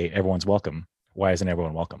to say everyone's welcome, why isn't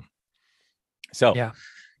everyone welcome? So yeah,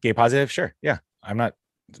 gay positive, sure. Yeah. I'm not,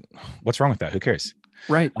 what's wrong with that? Who cares?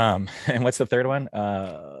 Right. And what's the third one?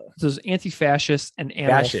 So there's anti-fascist and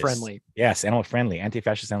animal friendly. Yes, animal friendly,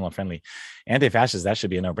 anti-fascist, animal friendly. Anti-fascist, that should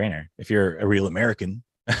be a no-brainer. If you're a real American,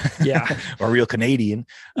 yeah, or a real Canadian,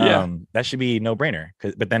 that should be no-brainer.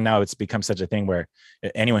 But then now it's become such a thing where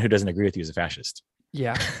anyone who doesn't agree with you is a fascist.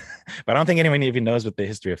 Yeah. But I don't think anyone even knows what the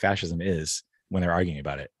history of fascism is when they're arguing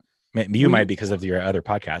about it. You might because of your other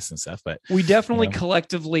podcasts and stuff, but we definitely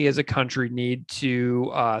collectively as a country need to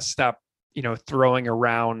stop, throwing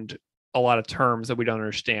around a lot of terms that we don't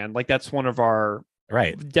understand. Like that's one of our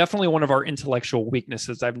definitely one of our intellectual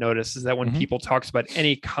weaknesses. I've noticed is that when people talks about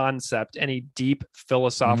any concept, any deep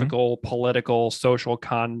philosophical, political, social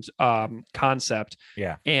concept,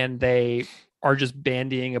 and they are just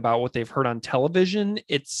bandying about what they've heard on television,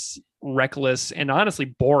 it's reckless and honestly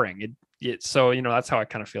boring. So that's how I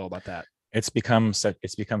kind of feel about that. It's become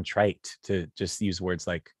trite to just use words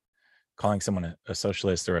like calling someone a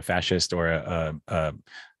socialist or a fascist or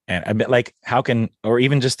and I mean, like how can, or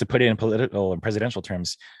even just to put it in political and presidential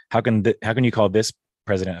terms, how can you call this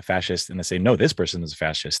president a fascist and then say no, this person is a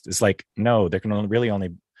fascist? It's like, no, there can really only,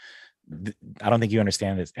 I don't think you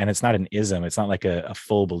understand this, and it's not an ism. It's not like a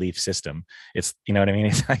full belief system. It's, you know what I mean?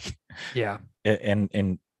 It's like, yeah,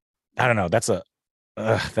 and I don't know. That's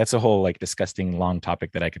a whole like disgusting long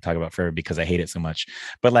topic that I could talk about forever because I hate it so much.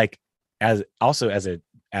 But like as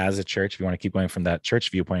a church, if you want to keep going from that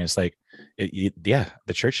church viewpoint, it's like,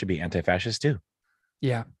 the church should be anti-fascist too.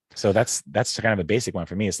 Yeah. So that's kind of a basic one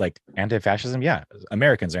for me. It's like anti-fascism. Yeah.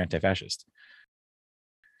 Americans are anti-fascist.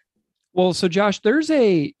 Well, so Josh, there's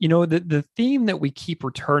the theme that we keep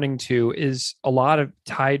returning to is a lot of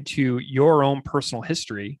tied to your own personal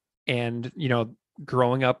history and,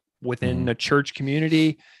 growing up within a church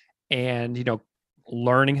community and,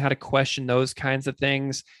 learning how to question those kinds of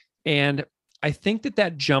things. And I think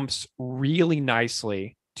that jumps really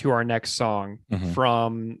nicely to our next song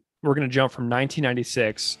we're going to jump from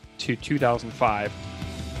 1996 to 2005.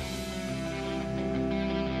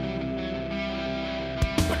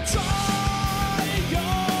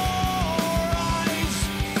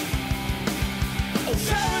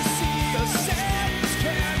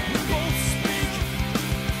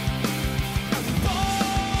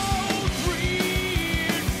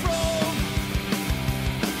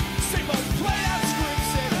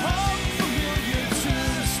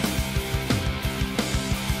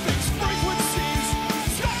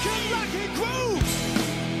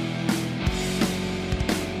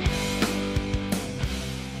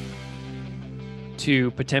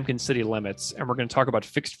 To Potemkin city limits, and we're going to talk about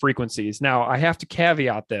fixed frequencies. Now, I have to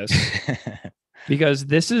caveat this because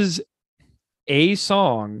this is a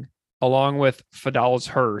song along with Fidala's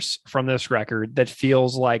Hearse from this record that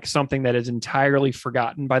feels like something that is entirely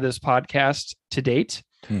forgotten by this podcast to date.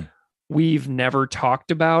 We've never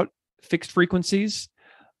talked about fixed frequencies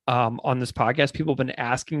on this podcast. People have been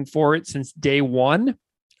asking for it since day one,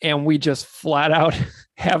 and we just flat out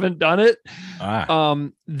haven't done it.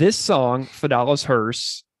 This song, Fidala's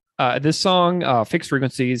Hearse, Fixed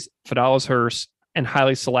Frequencies, Fidala's Hearse, and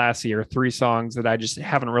Haile Selassie are three songs that I just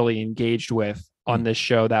haven't really engaged with on this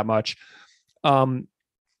show that much. And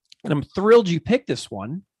I'm thrilled you picked this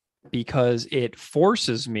one because it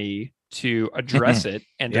forces me to address it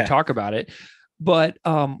and to Yeah. talk about it. But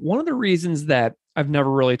one of the reasons that I've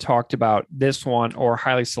never really talked about this one or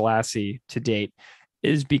Haile Selassie to date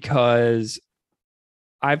is because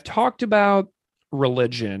I've talked about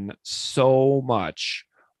religion so much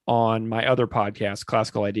on my other podcast,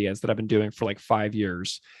 Classical Ideas, that I've been doing for like 5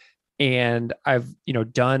 years. And I've,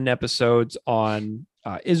 done episodes on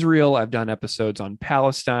Israel. I've done episodes on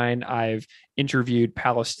Palestine. I've interviewed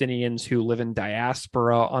Palestinians who live in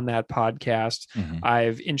diaspora on that podcast. Mm-hmm.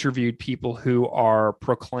 I've interviewed people who are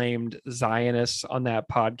proclaimed Zionists on that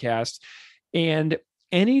podcast. And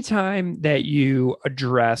anytime that you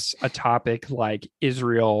address a topic like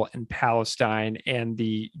Israel and Palestine and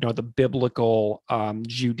the biblical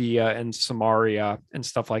Judea and Samaria and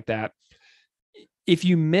stuff like that, if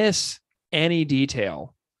you miss any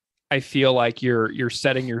detail, I feel like you're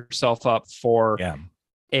setting yourself up for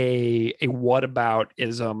a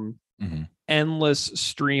whataboutism, endless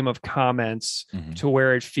stream of comments to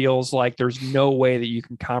where it feels like there's no way that you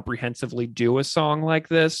can comprehensively do a song like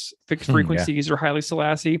this, Fixed Frequencies or Haile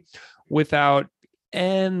Selassie, without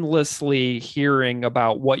endlessly hearing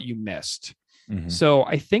about what you missed. So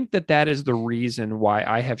I think that is the reason why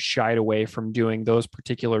I have shied away from doing those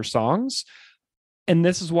particular songs. And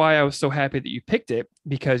this is why I was so happy that you picked it,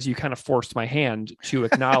 because you kind of forced my hand to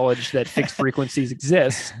acknowledge that Fixed Frequencies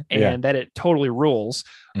exists and that it totally rules.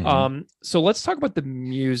 So let's talk about the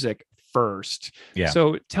music first.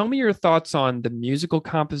 So tell me your thoughts on the musical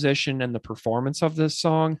composition and the performance of this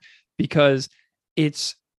song, because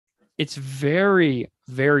it's very,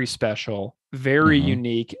 very special, very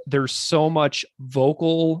unique. There's so much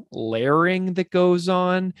vocal layering that goes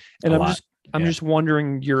on. And I'm just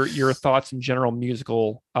wondering your thoughts and general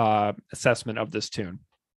musical assessment of this tune.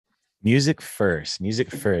 Music first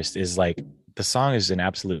is like, the song is an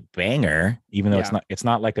absolute banger, even though it's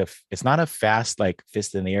not a fast, like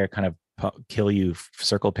fist in the air kind of kill you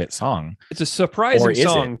circle pit song. It's a surprising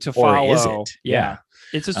song to follow. Or is it? Yeah.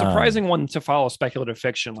 It's a surprising one to follow speculative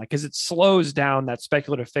fiction, like, because it slows down that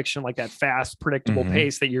speculative fiction, like that fast, predictable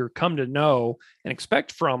pace that you're come to know and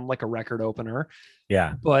expect from like a record opener.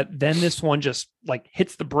 Yeah. But then this one just like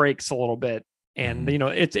hits the brakes a little bit. And,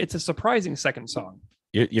 it's a surprising second song.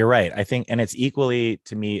 You're right. I think, and it's equally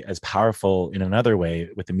to me as powerful in another way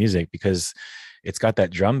with the music, because it's got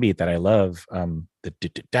that drum beat that I love.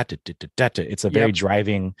 It's a very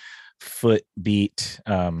driving foot beat.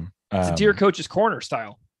 It's a Deer Coach's Corner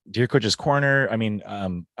style. Deer Coach's Corner. I mean,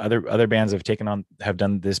 other bands have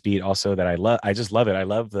done this beat also that I love. I just love it. I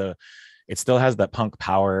love it still has that punk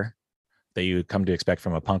power that you come to expect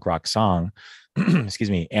from a punk rock song. Excuse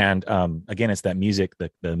me. And again, it's that music,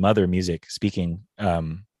 the mother music speaking.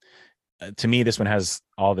 To me, this one has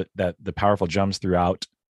all the powerful drums throughout.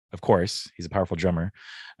 Of course, he's a powerful drummer.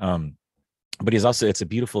 But it's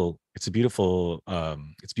beautiful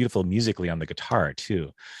musically on the guitar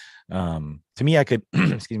too. To me, I could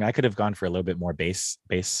I could have gone for a little bit more bass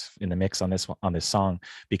in the mix on this song,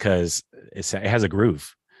 because it has a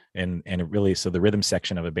groove, and it really, so the rhythm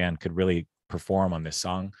section of a band could really perform on this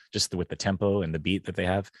song just with the tempo and the beat that they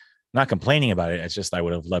have. Not complaining about it, it's just I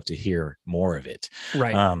would have loved to hear more of it.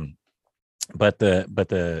 Right. But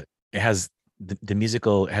the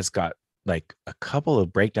musical has got like a couple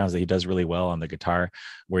of breakdowns that he does really well on the guitar,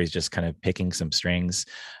 where he's just kind of picking some strings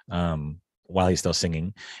while he's still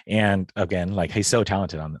singing. And again, like, he's so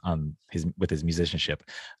talented with his musicianship.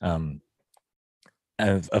 And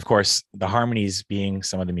of course, the harmonies being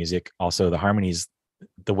some of the music, also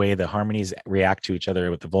the way the harmonies react to each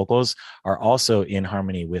other with the vocals are also in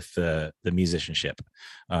harmony with the musicianship.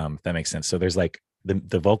 If that makes sense. So there's like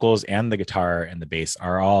the vocals and the guitar and the bass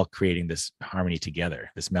are all creating this harmony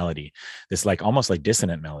together, this melody, this like almost like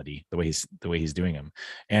dissonant melody, the way he's doing them.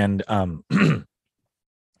 And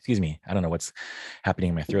excuse me, I don't know what's happening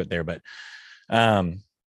in my throat there, but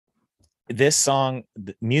this song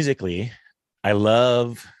musically, I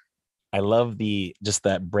love just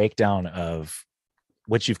that breakdown of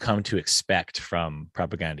what you've come to expect from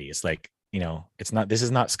Propaganda. It's like, this is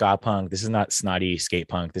not ska punk. This is not snotty skate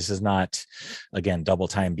punk. This is not, again, double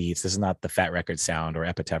time beats. This is not the Fat Record sound or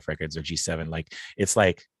Epitaph Records or G7. Like, it's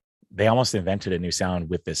like they almost invented a new sound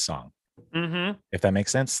with this song. If that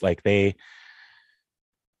makes sense. Like they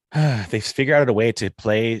figure out a way to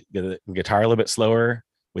play the guitar a little bit slower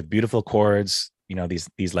with beautiful chords,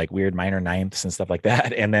 these like weird minor ninths and stuff like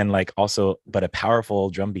that. And then like also, but a powerful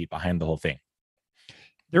drum beat behind the whole thing.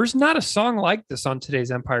 There's not a song like this on today's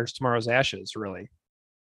Empires, Tomorrow's Ashes, really.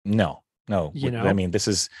 No. I mean, this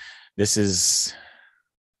is,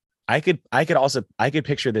 I could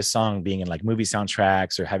picture this song being in like movie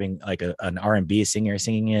soundtracks or having like an R&B singer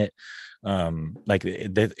singing it. Like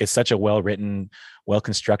it's such a well-written,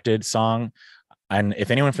 well-constructed song. And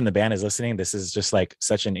if anyone from the band is listening, this is just like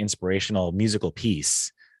such an inspirational musical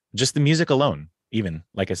piece. Just the music alone, even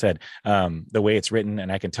like I said, the way it's written,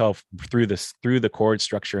 and I can tell through the chord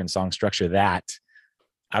structure and song structure that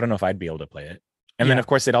I don't know if I'd be able to play it. And then of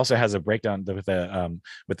course it also has a breakdown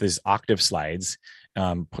with these octave slides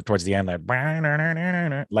towards the end,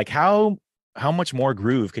 like how much more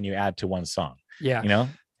groove can you add to one song? Yeah.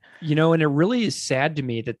 And it really is sad to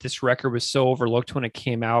me that this record was so overlooked when it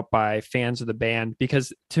came out by fans of the band,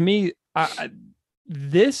 because to me,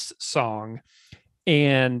 this song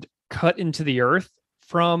and Cut Into the Earth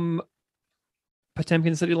from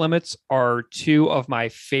Potemkin City Limits are two of my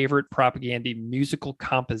favorite propaganda musical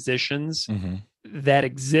compositions that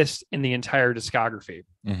exist in the entire discography.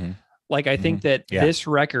 Like, I think that this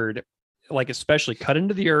record, like especially Cut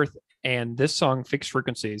Into the Earth and this song, Fixed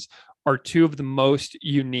Frequencies, are two of the most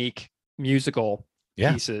unique musical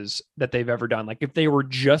pieces that they've ever done. Like, if they were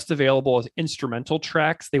just available as instrumental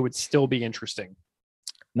tracks, they would still be interesting.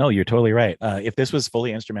 No, you're totally right. If this was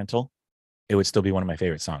fully instrumental, it would still be one of my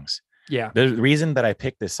favorite songs. Yeah. The reason that I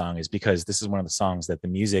picked this song is because this is one of the songs that the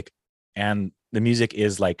music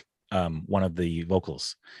is like one of the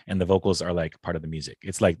vocals, and the vocals are like part of the music.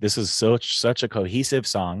 It's like, this is such a cohesive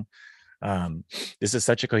song. This is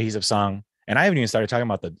such a cohesive song. And I haven't even started talking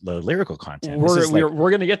about the lyrical content. We're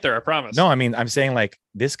going to get there, I promise. No, I mean, I'm saying like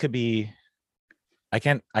this could be, I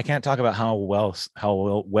can't talk about how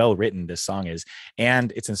well written this song is,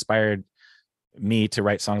 and it's inspired me to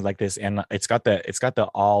write songs like this. And it's got the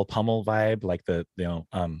all pummel vibe, like the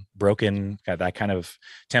broken, got that kind of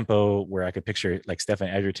tempo where I could picture like Stephen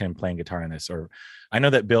Edgerton playing guitar in this. Or I know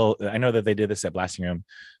that they did this at Blasting Room.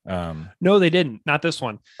 No, they didn't. Not this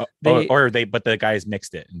one. But the guys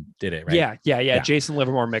mixed it and did it, right? Yeah. Jason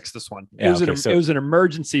Livermore mixed this one. It Yeah, was an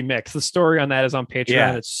emergency mix. The story on that is on Patreon.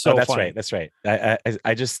 Yeah, it's so that's funny. right. That's right.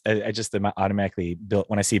 I just automatically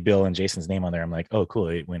when I see Bill and Jason's name on there, I'm like, oh, cool.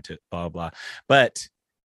 It went to blah blah. But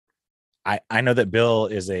I know that Bill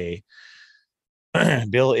is a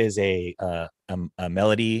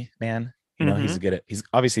melody man. You know, he's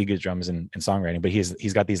obviously good at drums and songwriting, but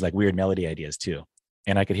he's got these like weird melody ideas too.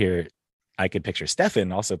 And I could picture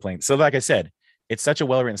Stefan also playing. So like I said, it's such a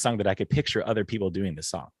well-written song that I could picture other people doing this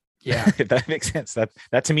song. Yeah. If that makes sense.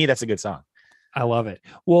 That to me, that's a good song. I love it.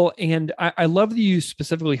 Well, and I love that you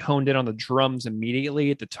specifically honed in on the drums immediately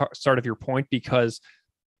at the start of your point, because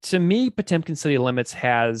to me, Potemkin City Limits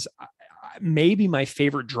has maybe my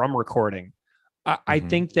favorite drum recording. I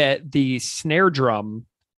think that the snare drum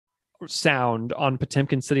sound on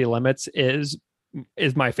Potemkin City Limits is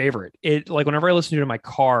my favorite. It, like, whenever I listen to it in my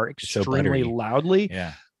car extremely loudly,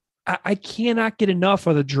 I cannot get enough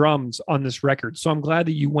of the drums on this record. So I'm glad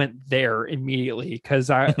that you went there immediately, because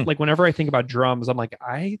I like, whenever I think about drums, I'm like,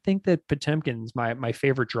 I think that Potemkin's my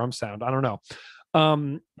favorite drum sound. I don't know.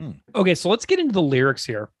 Okay, so let's get into the lyrics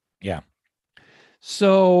here. Yeah.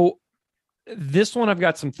 So this one I've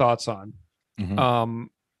got some thoughts on.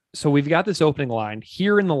 So we've got this opening line: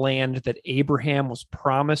 "Here in the land that Abraham was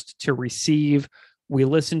promised to receive, we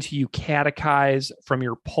listen to you catechize from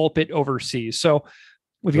your pulpit overseas." So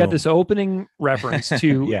we've got this opening reference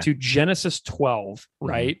to Genesis 12,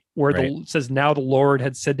 right? Where it says, "Now the Lord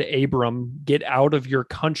had said to Abram, get out of your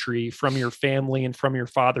country, from your family and from your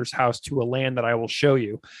father's house to a land that I will show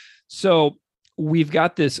you." So we've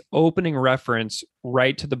got this opening reference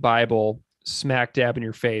right to the Bible, smack dab in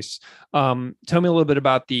your face. Tell me a little bit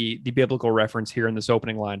about the biblical reference here in this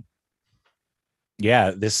opening line.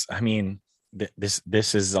 Yeah, this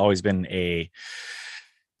has always been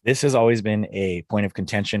a point of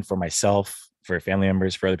contention for myself, for family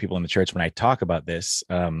members, for other people in the church when I talk about this,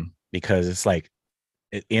 because it's like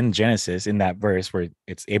in Genesis, in that verse where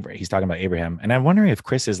it's Abraham, he's talking about Abraham, and I'm wondering if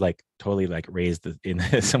Chris is like totally like raised in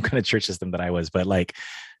some kind of church system that I was, but like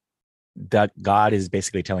that God is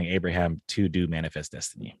basically telling Abraham to do manifest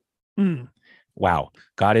destiny. Wow.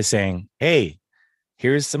 God is saying, hey,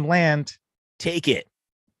 here's some land, take it.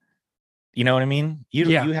 You know what I mean?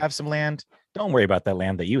 You have some land. Don't worry about that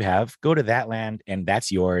land that you have. Go to that land, and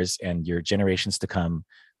that's yours, and your generations to come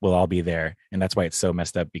will all be there. And that's why it's so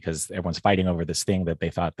messed up, because everyone's fighting over this thing that they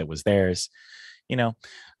thought that was theirs, you know?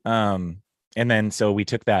 And then, so we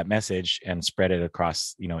took that message and spread it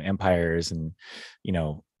across, empires and,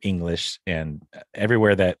 English and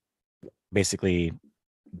everywhere that basically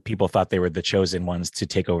people thought they were the chosen ones to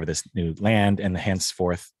take over this new land. And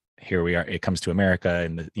henceforth, here we are, it comes to America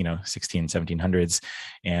in the 16 1700s,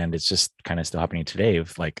 and it's just kind of still happening today.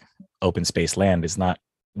 Of like, open space land is not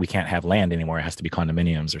we can't have land anymore. It has to be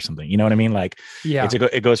condominiums or something. You know what I mean? Like, Yeah.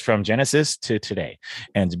 it goes from Genesis to today.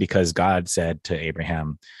 And because God said to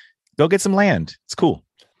Abraham, go get some land. It's cool.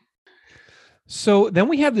 So then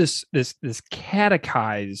we have this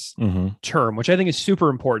catechize term, which I think is super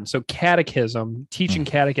important. So catechism, teaching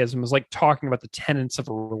catechism is like talking about the tenets of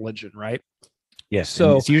a religion, right? Yes.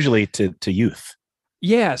 So it's usually to youth.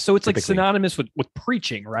 Yeah. So it's typically. Like synonymous with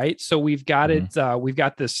preaching, right? So we've got it. We've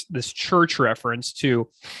got this church reference to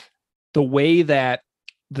the way that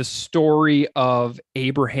the story of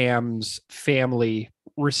Abraham's family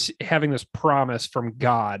having this promise from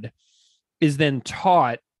God is then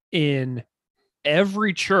taught in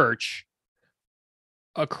every church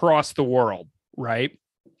across the world, right?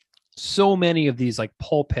 So many of these like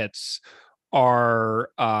pulpits are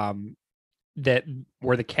that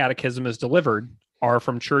where the catechism is delivered are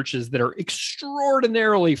from churches that are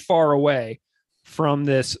extraordinarily far away from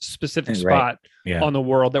this specific spot on the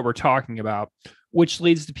world that we're talking about, which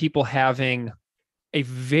leads to people having a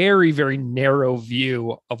very, very narrow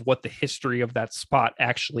view of what the history of that spot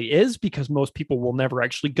actually is, because most people will never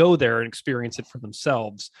actually go there and experience it for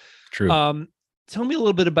themselves. True. Tell me a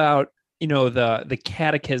little bit about, the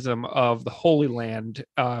catechism of the Holy Land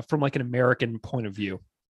from like an American point of view.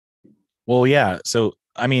 Well, yeah. So,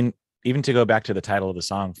 I mean, even to go back to the title of the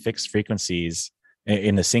song, fixed frequencies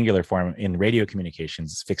in the singular form in radio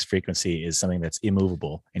communications, fixed frequency is something that's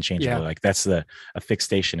immovable and changeable. Yeah. Like that's a fixed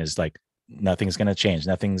station is like, nothing's going to change.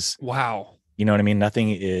 Nothing's wow. You know what I mean?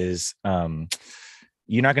 Nothing is,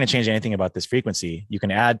 you're not going to change anything about this frequency. You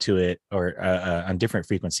can add to it or on different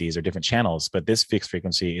frequencies or different channels, but this fixed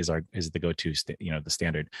frequency is the go-to, the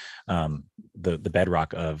standard, the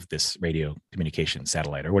bedrock of this radio communication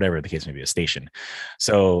satellite or whatever the case may be, a station.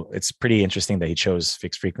 So it's pretty interesting that he chose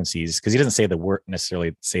fixed frequencies because he doesn't say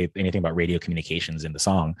necessarily say anything about radio communications in the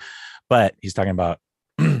song, but he's talking about,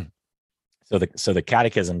 so the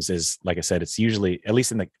catechisms is, like I said, it's usually, at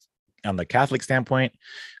least on the Catholic standpoint,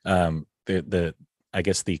 I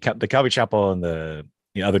guess the Calvary Chapel and the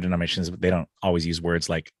other denominations, they don't always use words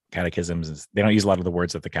like catechisms. They don't use a lot of the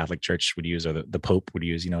words that the Catholic Church would use or the Pope would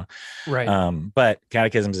use, Right. But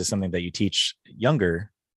catechisms is something that you teach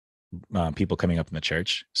younger people coming up in the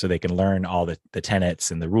church so they can learn all the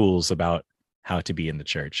tenets and the rules about how to be in the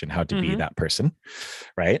church and how to be that person,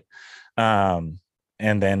 right?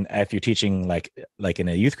 And then if you're teaching like in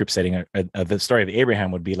a youth group setting, the story of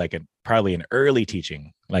Abraham would be like probably an early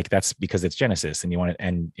teaching. Like that's because it's Genesis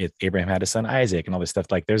and Abraham had a son Isaac and all this stuff.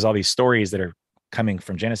 Like there's all these stories that are coming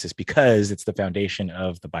from Genesis because it's the foundation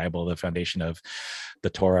of the Bible, the foundation of the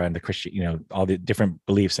Torah and the Christian, all the different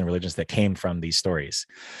beliefs and religions that came from these stories.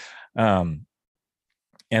 And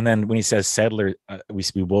then when he says settler,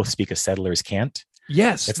 we both speak a settler's cant.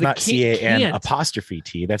 Yes, it's not CAN apostrophe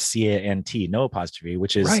T. That's CANT, no apostrophe,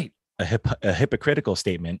 which is a hypocritical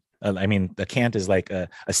statement. I mean, the cant is like a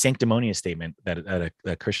sanctimonious statement that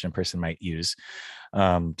a Christian person might use.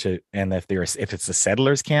 And if it's a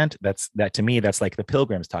settler's cant, that to me, that's like the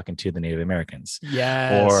Pilgrims talking to the Native Americans.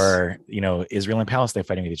 Yes. Or Israel and Palestine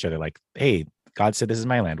fighting with each other. Like, hey, God said this is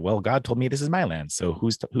my land. Well, God told me this is my land. So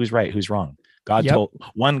who's right? Who's wrong? God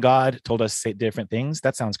told us say different things.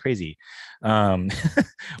 That sounds crazy.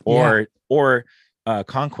 Or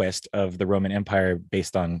conquest of the Roman Empire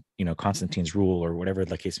based on Constantine's rule or whatever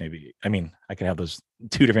the case may be. I mean, I could have those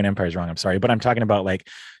two different empires wrong. I'm sorry, but I'm talking about like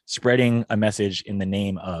spreading a message in the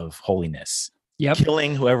name of holiness.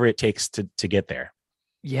 Killing whoever it takes to get there.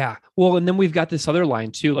 Yeah. Well, and then we've got this other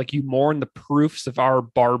line too, like you mourn the proofs of our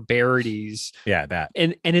barbarities. Yeah, that.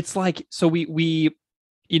 And it's like, so we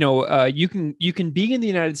you can be in the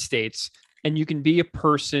United States and you can be a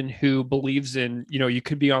person who believes in, you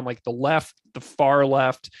could be on like the left, the far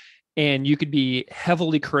left, and you could be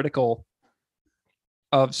heavily critical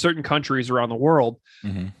of certain countries around the world,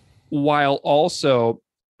 while also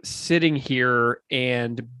sitting here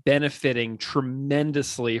and benefiting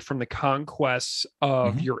tremendously from the conquests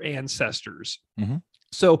of your ancestors.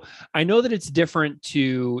 So I know that it's different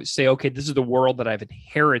to say, okay, this is the world that I've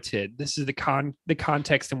inherited. This is the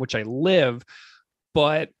context in which I live.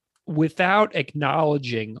 But without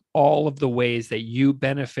acknowledging all of the ways that you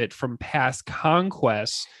benefit from past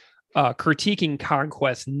conquests, critiquing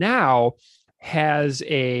conquest now has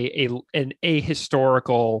an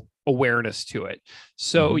ahistorical awareness to it.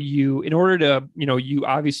 So you, in order to, you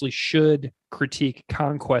obviously should critique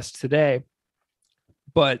conquest today,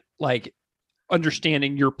 but like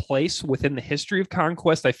understanding your place within the history of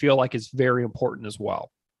conquest, I feel like is very important as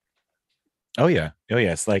well. Oh yeah.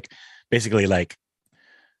 It's like basically like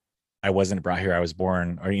I wasn't brought here, I was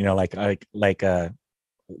born, or like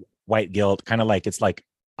white guilt, kind of like it's like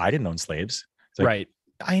I didn't own slaves. It's like, right.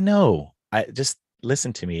 I know. I just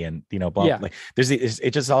listen to me, and blah, Yeah. like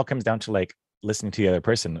it just all comes down to like listening to the other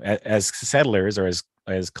person. As settlers or as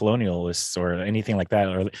colonialists or anything like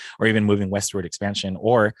that, or even moving westward expansion,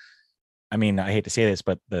 or I mean, I hate to say this,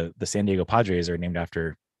 but the San Diego Padres are named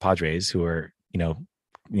after Padres who are,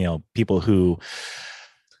 people who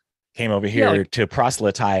came over Yeah, here to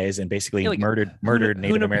proselytize and basically like murdered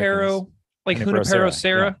Native Americans. Like Junipero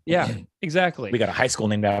Serra. Yeah, exactly. We got a high school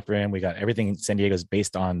named after him. We got everything in San Diego is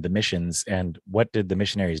based on the missions. And what did the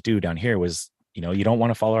missionaries do down here was, you don't want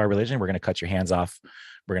to follow our religion. We're going to cut your hands off.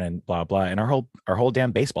 We're going to blah, blah. And our whole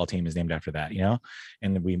damn baseball team is named after that,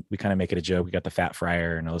 and we kind of make it a joke. We got the Fat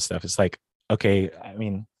Friar and all this stuff. It's like, okay. I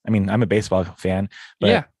mean, I'm a baseball fan, but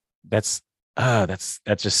yeah, that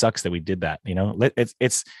just sucks that we did that.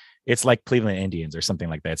 It's like Cleveland Indians or something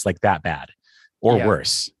like that. It's like that bad or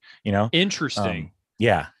worse, Interesting.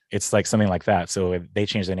 Yeah, it's like something like that. So if they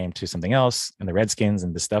change their name to something else and the Redskins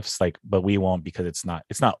and the stuff's like, but we won't, because it's not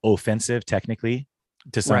offensive technically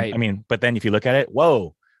to some, right. I mean, but then if you look at it,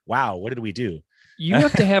 whoa, wow, what did we do? You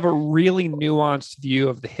have to have a really nuanced view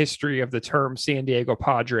of the history of the term San Diego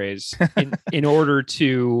Padres in order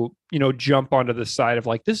to, jump onto the side of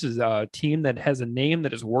like, this is a team that has a name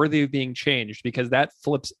that is worthy of being changed, because that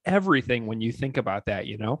flips everything when you think about that,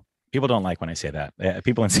 People don't like when I say that.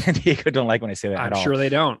 People in San Diego don't like when I say that at all. I'm sure they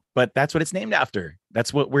don't. But that's what it's named after.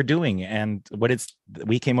 That's what we're doing. And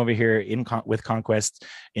we came over here with conquest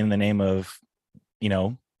in the name of,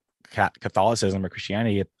 Catholicism or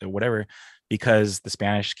Christianity or whatever, because the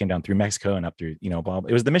Spanish came down through Mexico and up through, blah, blah.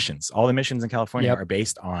 It was the missions. All the missions in California are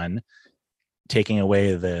based on taking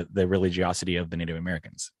away the religiosity of the Native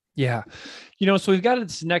Americans. Yeah. So we've got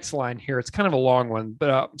this next line here. It's kind of a long one,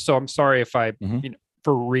 but so I'm sorry if I,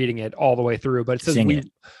 for reading it all the way through, but it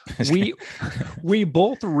says we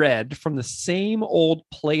both read from the same old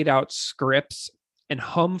played out scripts and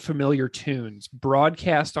hum familiar tunes,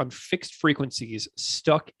 broadcast on fixed frequencies,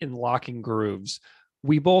 stuck in locking grooves.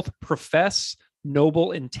 We both profess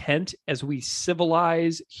noble intent as we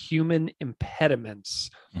civilize human impediments.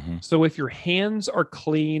 Mm-hmm. So if your hands are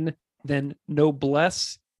clean, then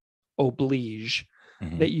noblesse oblige,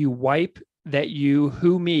 that you wipe, that you,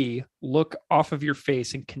 who me, look off of your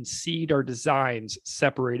face and concede our designs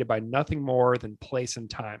separated by nothing more than place and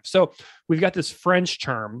time. So we've got this French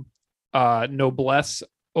term, noblesse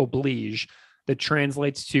oblige, that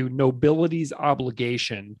translates to nobility's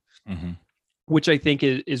obligation, which I think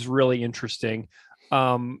is really interesting.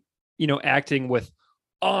 Acting with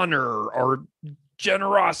honor or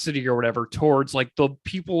generosity or whatever towards like the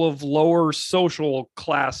people of lower social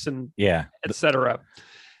class and etc.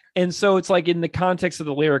 And so it's like in the context of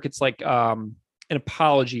the lyric, it's like an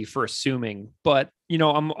apology for assuming. But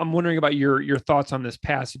I'm wondering about your thoughts on this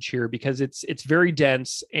passage here, because it's very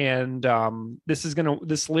dense, and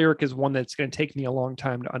this lyric is one that's going to take me a long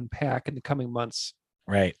time to unpack in the coming months.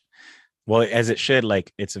 Right. Well, as it should.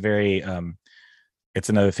 Like, it's a very it's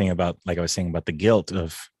another thing about, like I was saying, about the guilt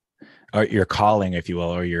of or your calling, if you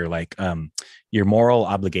will, or your like your moral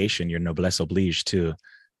obligation, your noblesse oblige to.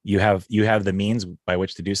 You have the means by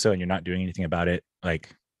which to do so, and you're not doing anything about it. Like,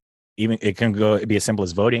 even it'd be as simple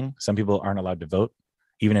as voting. Some people aren't allowed to vote,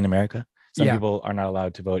 even in America. Some people are not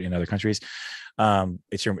allowed to vote in other countries.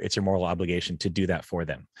 It's your moral obligation to do that for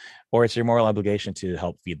them, or it's your moral obligation to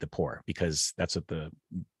help feed the poor, because that's what the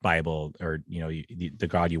Bible or the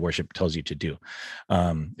God you worship tells you to do.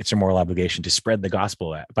 It's your moral obligation to spread the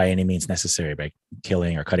gospel by any means necessary, by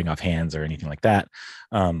killing or cutting off hands or anything like that.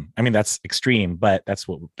 I mean, that's extreme, but that's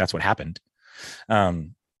what happened.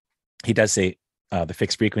 He does say the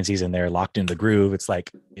fixed frequencies, and they're locked in the groove. It's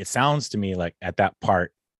like, it sounds to me like at that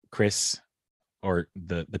part, Chris, or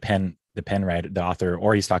the pen writer, the author,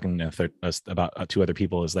 or he's talking about two other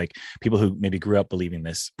people, is like people who maybe grew up believing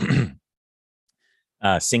this,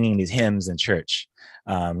 singing these hymns in church.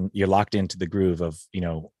 You're locked into the groove of,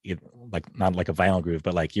 like not like a violent groove,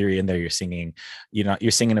 but like you're in there, you're singing,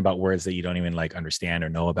 you're singing about words that you don't even like understand or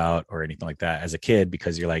know about or anything like that as a kid,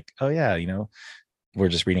 because you're like, oh yeah, we're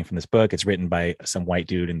just reading from this book. It's written by some white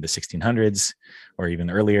dude in the 1600s or even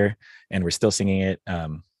earlier, and we're still singing it.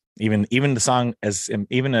 Even the song,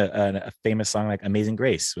 even a famous song like Amazing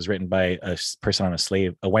Grace was written by a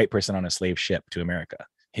white person on a slave ship to America.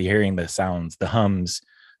 Hearing the sounds, the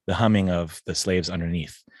humming of the slaves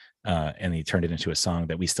underneath, and he turned it into a song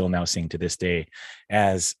that we still now sing to this day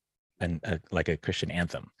as like a Christian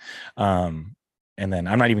anthem. And then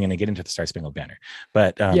I'm not even going to get into the Star Spangled Banner,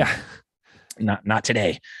 but not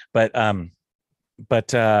today. But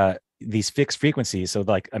these fixed frequencies. So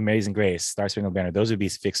like Amazing Grace, Star Spangled Banner, those would be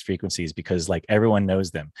fixed frequencies because like everyone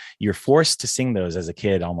knows them. You're forced to sing those as a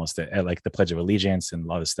kid, almost at like the Pledge of Allegiance and a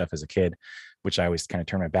lot of stuff as a kid, which I always kind of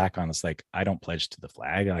turn my back on. It's like, I don't pledge to the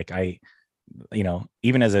flag. Like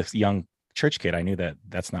even as a young church kid, I knew that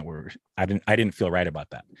that's not where I didn't feel right about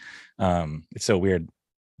that. It's so weird,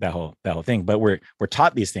 that whole thing, but we're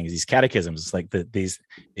taught these things, these catechisms. It's like these,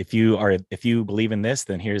 if you believe in this,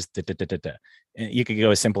 then here's da, da, da, da, da. And you could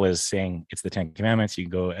go as simple as saying it's the 10 Commandments. You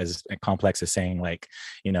can go as complex as saying like,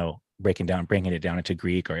 bringing it down into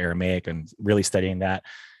Greek or Aramaic and really studying that.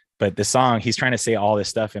 But the song, he's trying to say all this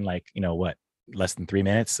stuff in like, less than 3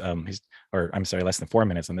 minutes. Less than 4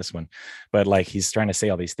 minutes on this one. But like, he's trying to say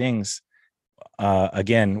all these things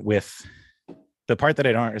again with the part that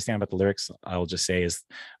I don't understand about the lyrics, I'll just say is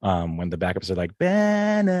when the backups are like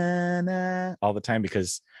banana all the time,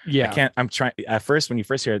 because I'm trying at first, when you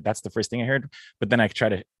first hear it, that's the first thing I heard, but then I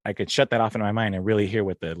could shut that off in my mind and really hear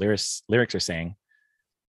what the lyrics are saying.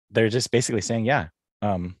 They're just basically saying,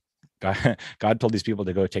 God told these people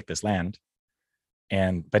to go take this land,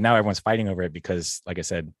 but now everyone's fighting over it because, like I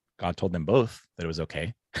said, God told them both that it was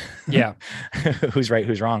okay. Yeah. Who's right,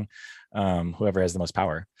 who's wrong? Whoever has the most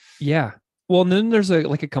power. Yeah. Well, and then there's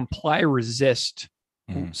a comply resist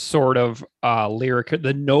sort of lyric,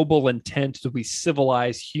 the noble intent to be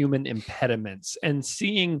civilize human impediments, and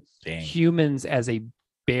seeing humans as a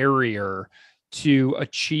barrier to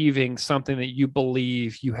achieving something that you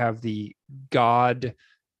believe you have the God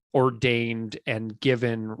ordained and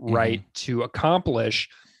given right to accomplish.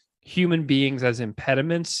 Human beings as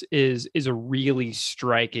impediments is a really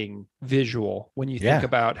striking visual when you think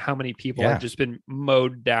about how many people have just been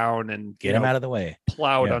mowed down and get them out of the way,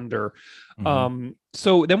 plowed under.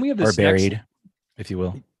 So then we have this, or buried, if you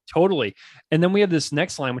will. Totally. And then we have this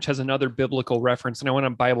next line, which has another biblical reference. And I went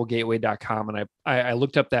on BibleGateway.com and I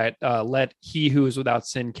looked up that let he who is without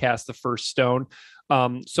sin cast the first stone.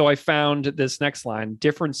 So I found this next line: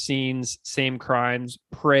 different scenes, same crimes,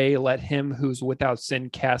 pray, let him who's without sin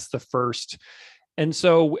cast the first. And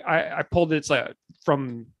so I pulled it, it's like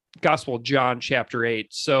from Gospel of John chapter 8.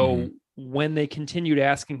 So when they continued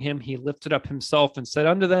asking him, he lifted up himself and said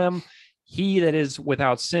unto them, he that is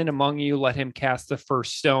without sin among you, let him cast the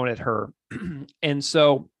first stone at her. And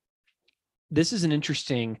so this is an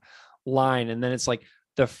interesting line. And then it's like,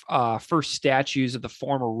 the first statues of the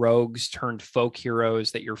former rogues turned folk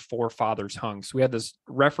heroes that your forefathers hung. So we have this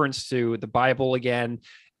reference to the Bible again,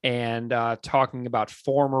 and talking about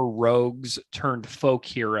former rogues turned folk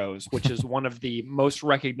heroes, which is one of the most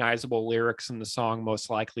recognizable lyrics in the song, most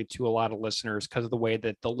likely to a lot of listeners, because of the way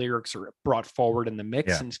that the lyrics are brought forward in the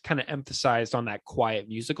mix and kind of emphasized on that quiet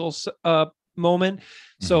musical moment.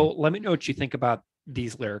 So let me know what you think about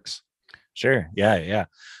these lyrics. Sure. Yeah.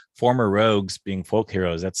 Former rogues being folk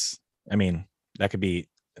heroes. That could be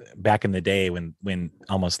back in the day when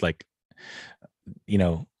almost like,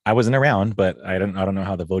 I wasn't around, but I don't know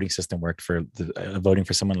how the voting system worked for voting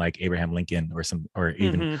for someone like Abraham Lincoln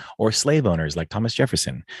or slave owners like Thomas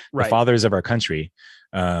Jefferson, the fathers of our country,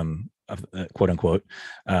 quote unquote,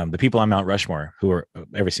 the people on Mount Rushmore, who are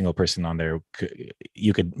every single person on there.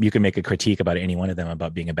 You could make a critique about any one of them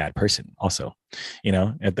about being a bad person also,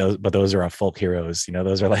 but those are our folk heroes.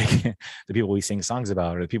 Those are like the people we sing songs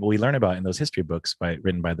about, or the people we learn about in those history books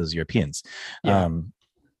written by those Europeans.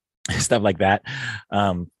 Stuff like that,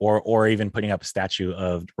 or even putting up a statue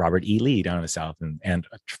of Robert E. Lee down in the South and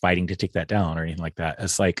fighting to take that down or anything like that.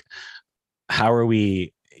 It's like, how do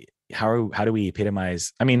we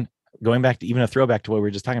epitomize? Going back to even a throwback to what we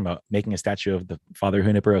were just talking about, making a statue of the Father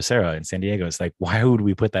Juniper Ocera in San Diego. It's like, why would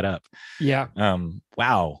we put that up? Yeah.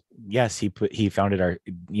 Wow. Yes, he founded our,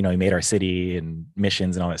 he made our city and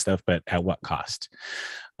missions and all that stuff, but at what cost?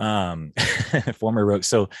 Former rogue.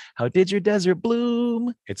 So how did your desert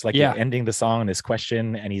bloom? It's like ending the song in this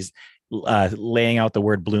question, and he's laying out the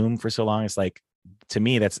word bloom for so long. It's like, to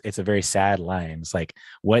me, it's a very sad line. It's like,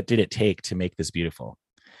 what did it take to make this beautiful?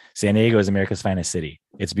 San Diego is America's finest city.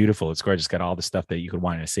 It's beautiful. It's gorgeous. Got all the stuff that you could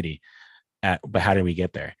want in a city. But how did we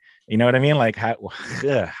get there? You know what I mean? Like, how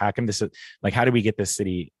come this, like, how did we get this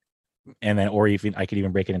city? And then, or even I could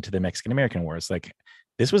even break it into the Mexican American Wars. Like,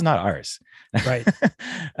 this was not ours. Right.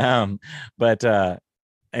 But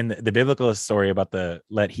and the biblical story about the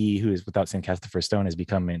let he who is without sin cast the first stone has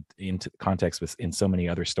become into context in so many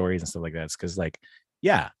other stories and stuff like that. It's because, like,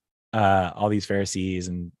 all these Pharisees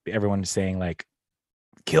and everyone saying, like,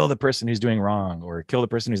 kill the person who's doing wrong, or kill the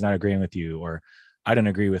person who's not agreeing with you, or I don't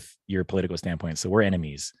agree with your political standpoint, so we're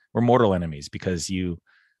enemies. We're mortal enemies because you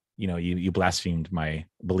blasphemed my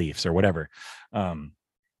beliefs or whatever.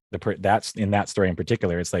 That's in that story in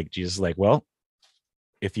particular. It's like Jesus is like, well,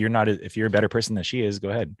 if you're a better person than she is, go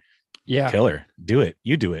ahead. Yeah. Kill her. Do it.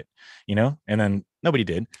 You do it, and then nobody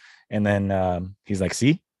did. And then he's like,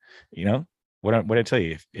 see, what I tell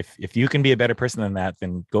you, if you can be a better person than that,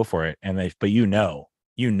 then go for it. But you know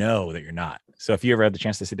that you're not. So if you ever had the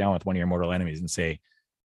chance to sit down with one of your mortal enemies and say,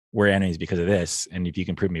 we're enemies because of this, and if you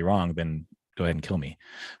can prove me wrong, then go ahead and kill me.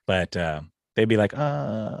 But they'd be like,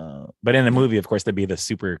 but in the movie, of course, there'd be the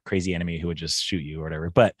super crazy enemy who would just shoot you or whatever.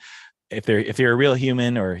 But if you're a real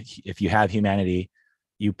human, or if you have humanity,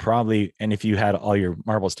 you probably, and if you had all your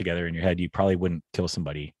marbles together in your head, you probably wouldn't kill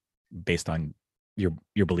somebody based on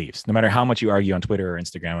your beliefs, no matter how much you argue on Twitter or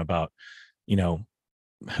Instagram about,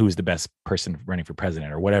 who's the best person running for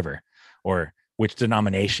president or whatever, or which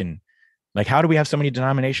denomination. Like, how do we have so many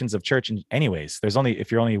denominations of church? And anyways,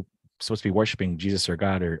 if you're only supposed to be worshiping Jesus or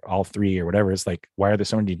God or all three or whatever, it's like, why are there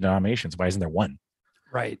so many denominations? Why isn't there one?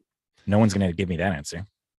 Right. No one's going to give me that answer.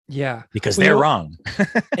 Yeah. Because they're wrong.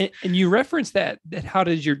 and you referenced that how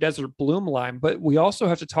does your desert bloom line, but we also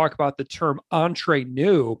have to talk about the term entre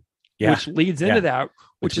nous, which leads into that,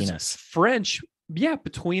 which between is us. French. Yeah.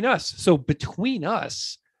 Between us. So between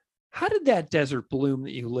us, how did that desert bloom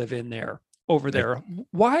that you live in there over there?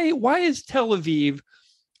 Why is Tel Aviv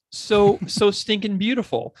so stinking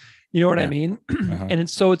beautiful? You know what I mean? Uh-huh. And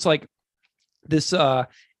it's like this,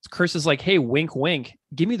 Chris is like, hey, wink, wink,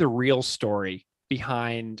 give me the real story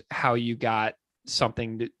behind how you got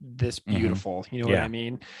something this beautiful. Mm-hmm. You know what I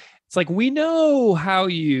mean? It's like, we know how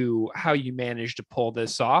you managed to pull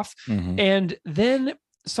this off. Mm-hmm. And then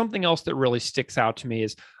something else that really sticks out to me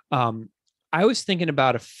is, I was thinking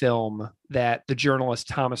about a film that the journalist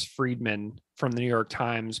Thomas Friedman from the New York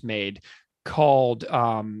Times made called,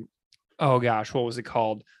 what was it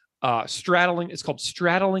called? It's called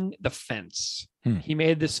Straddling the Fence. He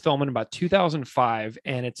made this film in about 2005,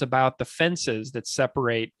 and it's about the fences that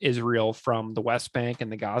separate Israel from the West Bank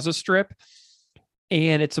and the Gaza Strip.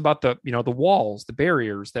 And it's about the walls, the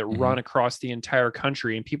barriers that run across the entire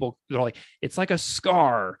country. And people are like, it's like a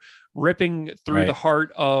scar ripping through the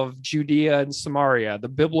heart of Judea and Samaria, the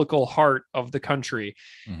biblical heart of the country.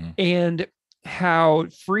 Mm-hmm. And how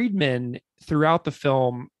Friedman throughout the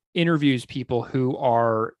film interviews people who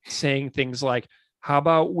are saying things like, how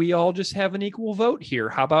about we all just have an equal vote here?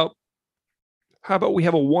 How about we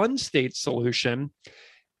have a one state solution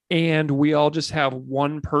and we all just have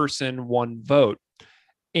one person, one vote.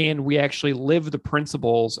 And we actually live the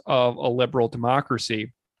principles of a liberal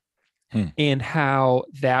democracy. And how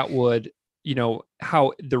that would,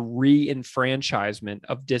 how the re-enfranchisement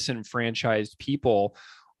of disenfranchised people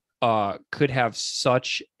could have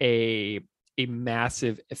such a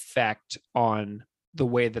massive effect on the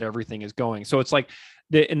way that everything is going. So it's like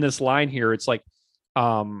in this line here, it's like,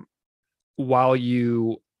 while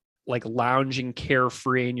you like lounging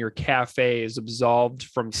carefree in your cafe is absolved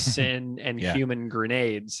from sin and human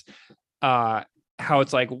grenades, how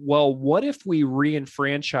it's like, well, what if we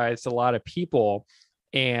re-enfranchised a lot of people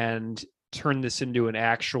and turn this into an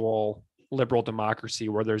actual liberal democracy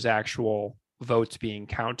where there's actual votes being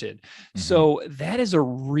counted? Mm-hmm. So that is a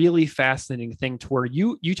really fascinating thing to where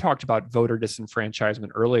you talked about voter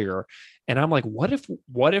disenfranchisement earlier. And I'm like, what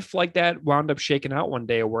if like that wound up shaking out one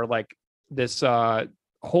day where like this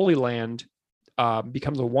Holy Land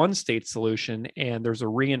becomes a one state solution and there's a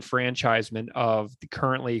re-enfranchisement of the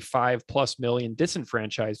currently 5+ million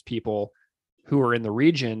disenfranchised people who are in the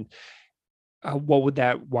region. What would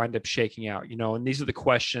that wind up shaking out? And these are the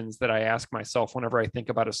questions that I ask myself whenever I think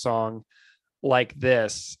about a song like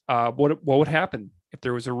this. What would happen if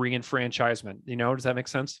there was a re-enfranchisement? Does that make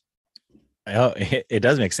sense? Oh, it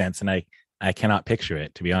does make sense. And I cannot picture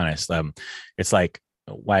it, to be honest. It's like,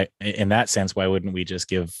 why, in that sense, why wouldn't we just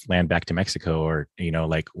give land back to Mexico? Or,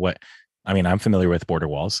 like what, I mean, I'm familiar with border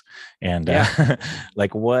walls and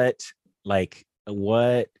like what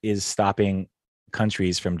is stopping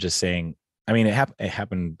countries from just saying, I mean, it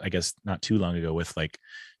happened, I guess, not too long ago with like,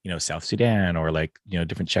 South Sudan or like,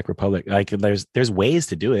 different Czech Republic. Like there's ways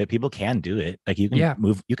to do it. People can do it. Like you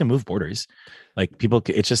can move borders. Like people,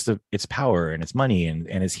 it's just it's power and it's money and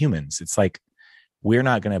it's humans. It's like, we're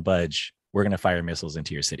not going to budge. We're going to fire missiles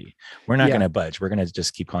into your city. We're not going to budge. We're going to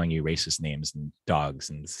just keep calling you racist names and dogs.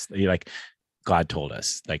 And you're like, God told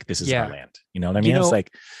us, like, this is our land. You know what I mean? It's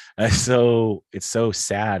like, so it's so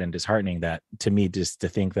sad and disheartening that to me, just to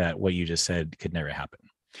think that what you just said could never happen.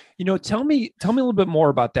 Tell me a little bit more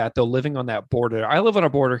about that though. Living on that border, I live on a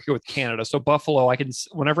border here with Canada. So Buffalo,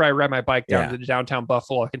 whenever I ride my bike down to downtown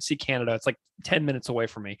Buffalo, I can see Canada. It's like 10 minutes away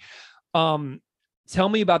from me. Tell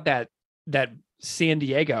me about that San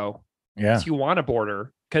Diego, Tijuana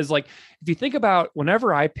border. Cause like, if you think about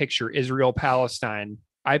whenever I picture Israel, Palestine,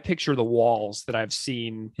 I picture the walls that I've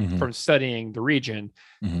seen from studying the region.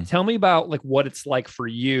 Mm-hmm. Tell me about like what it's like for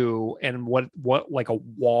you and what like a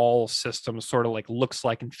wall system sort of like looks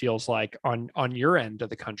like and feels like on your end of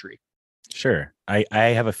the country. Sure. I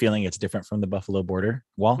have a feeling it's different from the Buffalo border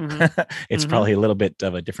wall. Mm-hmm. It's probably a little bit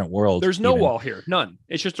of a different world. There's no wall here. None.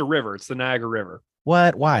 It's just a river. It's the Niagara River.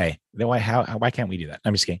 What? Why? Why can't we do that?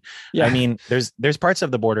 I'm just kidding. Yeah. I mean, there's parts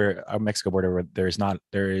of the border, Mexico border, where there is not,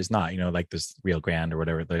 like this Rio Grande or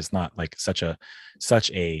whatever. There's not like such a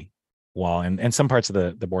wall, and some parts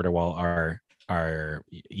of the border wall are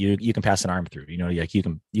you can pass an arm through, like you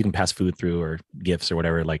can pass food through or gifts or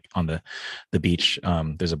whatever, like on the beach.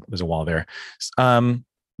 There's a wall there.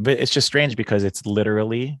 But it's just strange because it's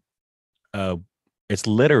literally a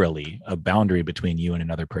boundary between you and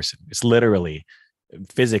another person. It's literally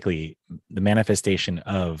physically the manifestation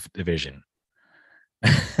of division.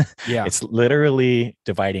 Yeah. It's literally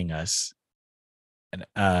dividing us. And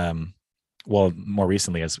well, more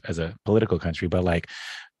recently as a political country, but like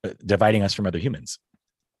dividing us from other humans,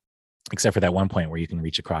 except for that one point where you can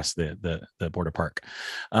reach across the border park.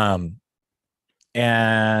 And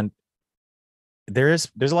there's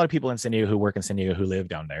a lot of people in San Diego who work in San Diego who live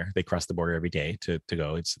down there. They cross the border every day to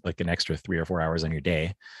go. It's like an extra 3 or 4 hours on your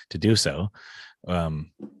day to do so.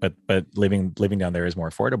 But living down there is more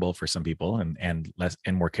affordable for some people and less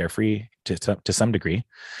and more carefree to some degree.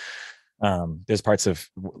 There's parts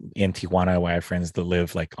in Tijuana where I have friends that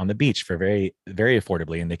live like on the beach for very, very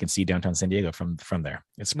affordably, and they can see downtown San Diego from there.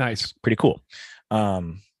 It's nice. It's pretty cool.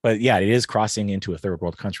 But yeah, it is crossing into a third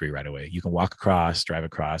world country right away. You can walk across, drive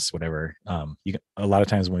across, whatever. A lot of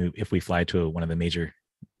times if we fly to one of the major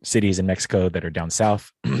cities in Mexico that are down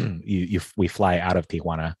south, we fly out of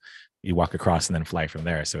Tijuana, you walk across and then fly from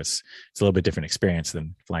there. So it's a little bit different experience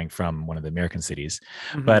than flying from one of the American cities.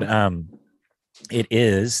 Mm-hmm. But it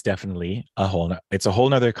is definitely it's a whole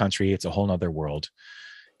nother country. It's a whole nother world.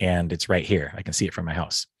 And it's right here. I can see it from my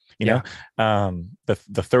house.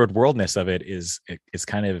 The third worldness of it is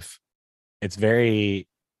it's very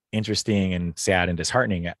interesting and sad and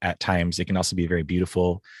disheartening at times. It can also be very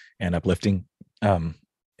beautiful and uplifting.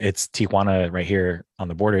 It's Tijuana right here on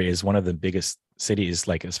the border is one of the biggest cities,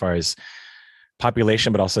 like as far as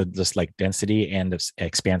population, but also just like density and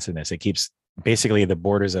expansiveness. It keeps basically the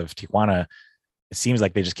borders of Tijuana. It seems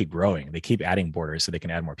like they just keep growing. They keep adding borders so they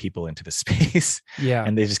can add more people into the space. Yeah.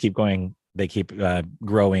 And they just keep going. They keep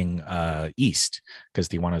growing east because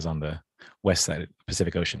Tijuana is on the west side of the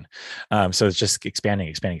Pacific Ocean. So it's just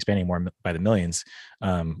expanding more by the millions,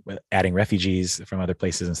 adding refugees from other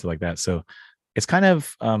places and stuff like that. So it's kind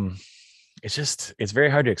of, it's very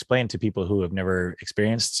hard to explain to people who have never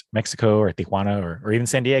experienced Mexico or Tijuana or even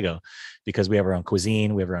San Diego, because we have our own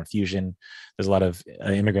cuisine, we have our own fusion. There's a lot of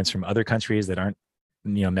immigrants from other countries that aren't,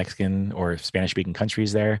 Mexican or Spanish speaking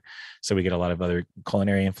countries there. So we get a lot of other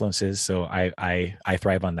culinary influences. So I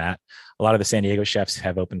thrive on that. A lot of the San Diego chefs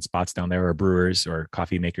have open spots down there, or brewers or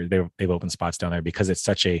coffee makers. They've opened spots down there because it's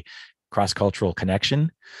such a cross-cultural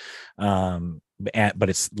connection. But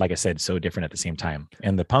it's, like I said, so different at the same time.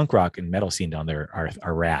 And the punk rock and metal scene down there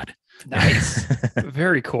are rad. Nice.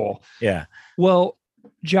 Very cool. Yeah. Well,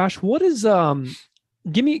 Josh, what is,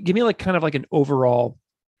 give me like kind of like an overall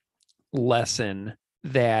lesson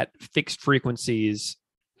that fixed frequencies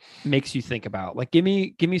makes you think about. Like, give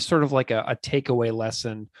me sort of like a takeaway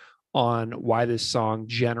lesson on why this song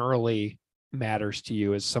generally matters to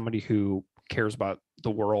you as somebody who cares about the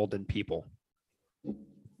world and people.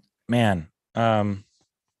 Man,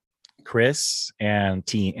 Chris and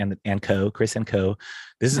Co. Chris and Co.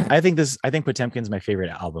 I think Potemkin's my favorite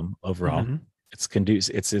album overall. Mm-hmm. It's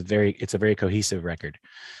conducive. It's a very cohesive record.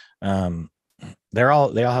 They're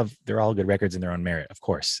all good records in their own merit, of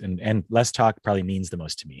course. And Less Talk probably means the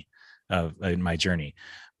most to me in my journey.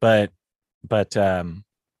 But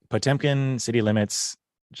Potemkin, City Limits,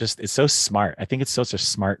 it's so smart. I think it's such a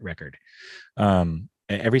smart record.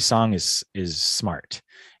 Every song is smart.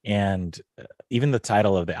 And even the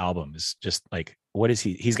title of the album is just like, what is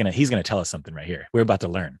he's gonna tell us something right here. We're about to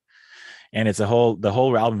learn. And the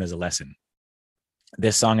whole album is a lesson.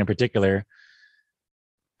 This song in particular,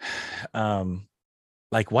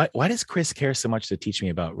 like why does Chris care so much to teach me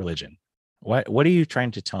about religion? What are you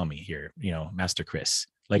trying to tell me here, Master Chris?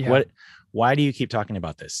 Like, yeah. Why do you keep talking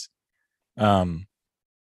about this?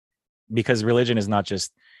 Because religion is not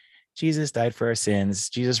just Jesus died for our sins,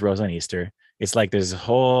 Jesus rose on Easter. It's like there's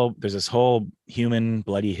this whole human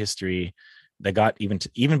bloody history that got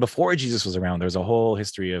even before Jesus was around. There's a whole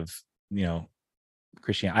history of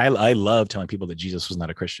Christianity. I love telling people that Jesus was not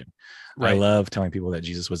a Christian. Right. I love telling people that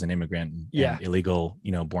Jesus was an immigrant and illegal,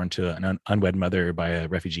 born to an unwed mother by a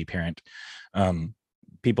refugee parent.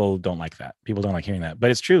 people don't like that. People don't like hearing that,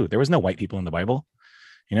 but it's true. There was no white people in the Bible.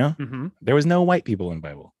 There was no white people in the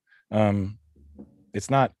Bible. It's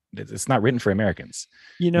not written for Americans.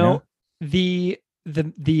 The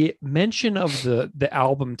mention of the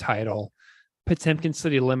album title, Potemkin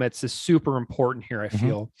City Limits, is super important here, I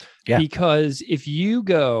feel. Because if you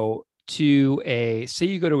go to a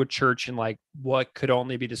church in like what could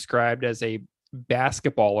only be described as a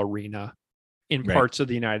basketball arena in parts of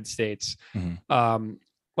the United States,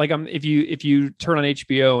 if you turn on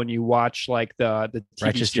HBO and you watch like the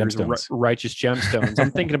TV series Righteous Gemstones,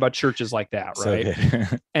 I'm thinking about churches like that, right?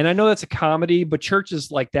 So and I know that's a comedy, but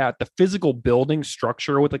churches like that, the physical building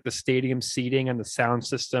structure with like the stadium seating and the sound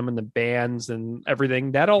system and the bands and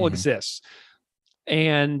everything, that all exists.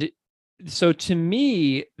 And so to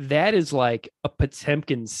me, that is like a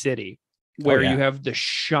Potemkin city where you have the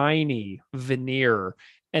shiny veneer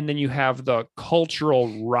and then you have the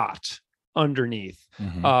cultural rot underneath,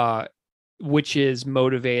 which is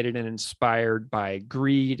motivated and inspired by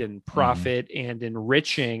greed and profit and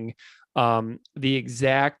enriching the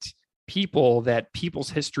exact people that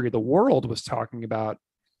People's History of the World was talking about,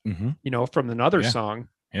 from another song.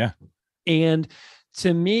 Yeah. And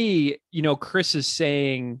to me, Chris is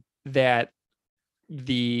saying that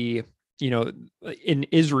in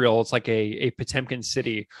Israel, it's like a Potemkin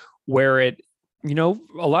city where it,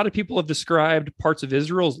 a lot of people have described parts of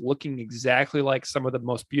Israel as looking exactly like some of the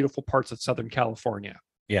most beautiful parts of Southern California.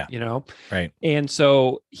 Yeah. Right. And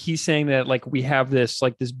so he's saying that like we have this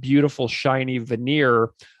beautiful shiny veneer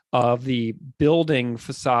of the building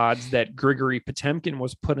facades that Grigory Potemkin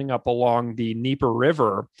was putting up along the Dnieper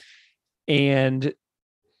River.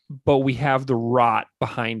 But we have the rot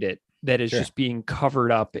behind it that is just being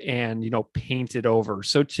covered up and, painted over.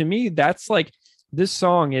 So to me, that's like, this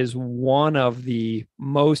song is one of the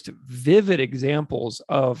most vivid examples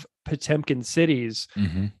of Potemkin cities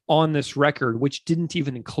on this record, which didn't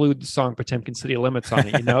even include the song Potemkin City Limits on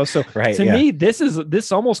it, So to me,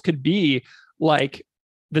 this almost could be like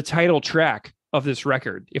the title track of this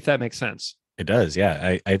record, if that makes sense. It does.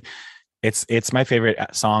 Yeah. It's my favorite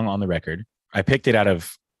song on the record. I picked it out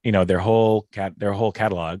of, their whole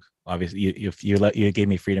catalog. Obviously you gave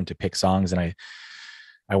me freedom to pick songs, and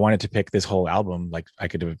I wanted to pick this whole album. Like I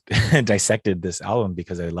could have dissected this album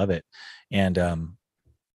because I love it. And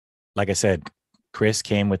like I said, Chris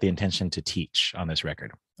came with the intention to teach on this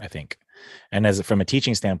record, I think. And from a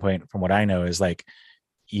teaching standpoint, from what I know, is like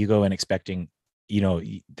you go in expecting,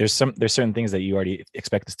 there's certain things that you already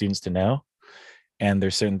expect the students to know. And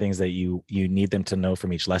there's certain things that you need them to know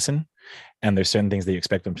from each lesson. And there's certain things that you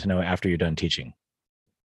expect them to know after you're done teaching.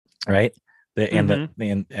 Right. And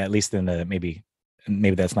at least in the, maybe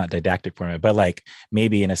that's not didactic for me, but like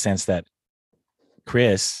maybe in a sense that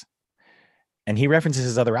Chris, and he references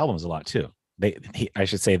his other albums a lot too. I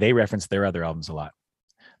should say they reference their other albums a lot.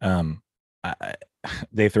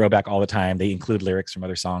 They throw back all the time. They include lyrics from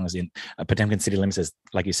other songs in Potemkin City Limits, is,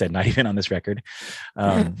 like you said, not even on this record.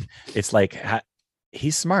 It's like,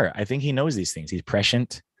 he's smart. I think he knows these things. He's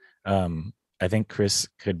prescient. I think Chris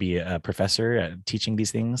could be a professor at teaching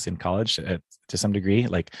these things in college to some degree.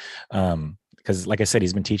 Like, because like I said,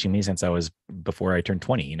 he's been teaching me since I was before I turned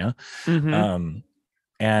 20,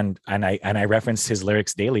 and I reference his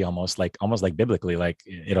lyrics daily, almost like biblically, like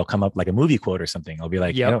it'll come up like a movie quote or something. I'll be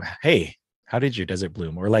like, hey, how did your desert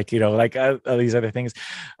bloom? Or like, all these other things.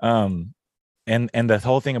 And the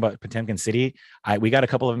whole thing about Potemkin City, we got a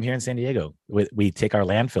couple of them here in San Diego. We take our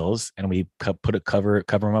landfills and we cover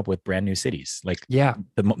them up with brand new cities. Like the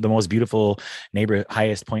most beautiful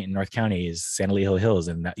highest point in North County is San Elijo Hills,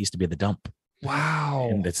 and that used to be the dump. Wow.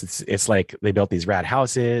 And it's like they built these rad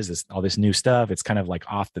houses, all this new stuff. It's kind of like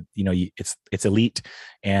off the, it's elite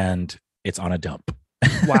and it's on a dump.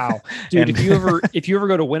 Wow. Dude, if you ever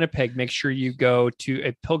go to Winnipeg, make sure you go to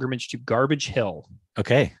a pilgrimage to Garbage Hill.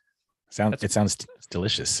 Okay. It sounds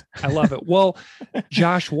delicious. I love it. Well,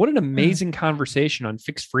 Josh, what an amazing conversation on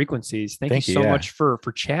Fixed Frequencies. Thank you so much for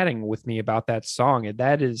chatting with me about that song.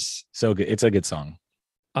 That is so good. It's a good song.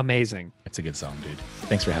 Amazing. It's a good song, dude.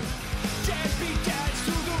 Thanks for having me.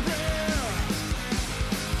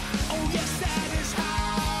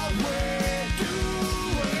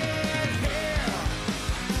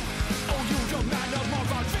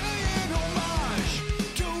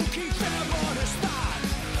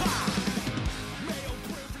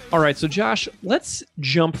 All right, so Josh, let's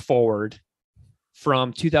jump forward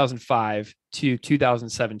from 2005 to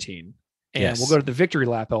 2017, and we'll go to the Victory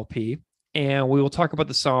Lap LP, and we will talk about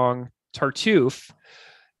the song Tartuffe.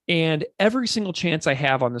 And every single chance I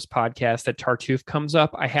have on this podcast that Tartuffe comes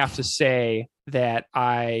up, I have to say that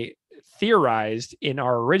I theorized in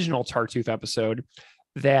our original Tartuffe episode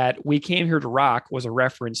that We Came Here to Rock was a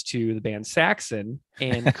reference to the band Saxon,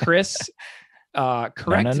 and Chris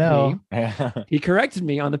corrected me. He corrected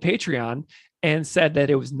me on the Patreon and said that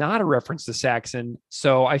it was not a reference to Saxon.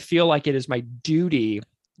 So I feel like it is my duty,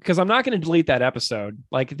 because I'm not going to delete that episode.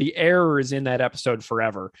 Like, the error is in that episode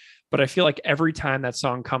forever. But I feel like every time that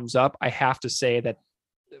song comes up, I have to say that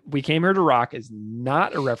We Came Here to Rock is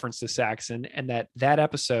not a reference to Saxon, and that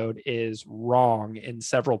episode is wrong in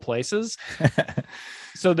several places.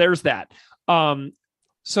 So there's that.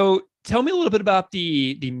 So tell me a little bit about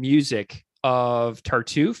the music of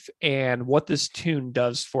Tartuffe and what this tune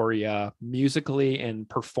does for you musically and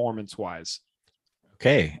performance wise.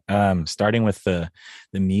 Okay. Starting with the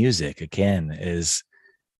music again is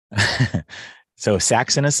so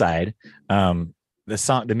Saxon aside,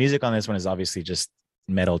 the music on this one is obviously just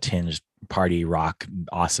metal tinged party rock,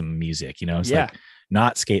 awesome music, it's like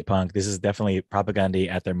not skate punk. This is definitely Propaganda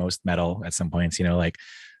at their most metal at some points,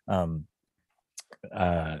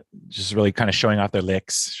 just really kind of showing off their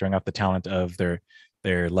licks, showing off the talent of their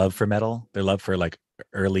love for metal, their love for like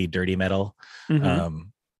early dirty metal. Mm-hmm.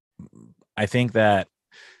 I think that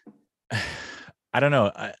I don't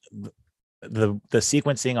know, the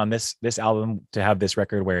sequencing on this album to have this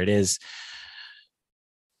record where it is,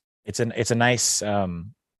 it's a nice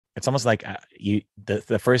it's almost like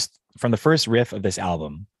the first riff of this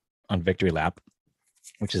album on Victory Lap,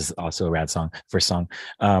 which is also a rad song, first song.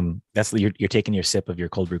 That's you're taking your sip of your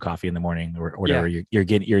cold brew coffee in the morning or whatever. You're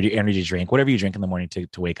getting your energy drink, whatever you drink in the morning to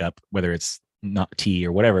wake up, whether it's not tea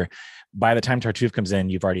or whatever. By the time Tartuffe comes in,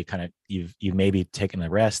 you've already you've maybe taken a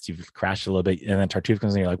rest, you've crashed a little bit, and then Tartuffe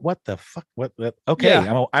comes in, you're like, what the fuck? What? Okay,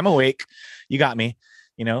 I'm awake. You got me.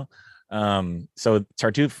 So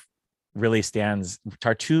Tartuffe really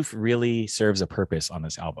serves a purpose on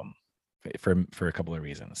this album for a couple of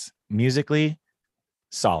reasons. Musically,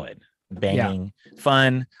 solid, banging,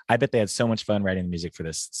 fun. I bet they had so much fun writing the music for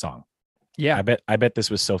this song. I bet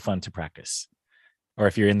this was so fun to practice. Or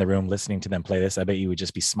if you're in the room listening to them play this, I bet you would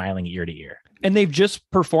just be smiling ear to ear. And they've just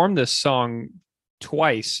performed this song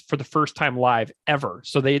twice for the first time live ever.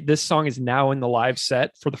 So this song is now in the live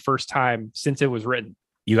set for the first time since it was written.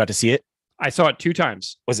 You got to see it? I saw it 2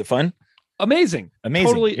 times. Was it fun? Amazing.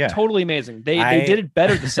 Totally amazing. They did it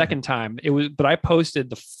better the second time. But I posted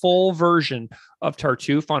the full version of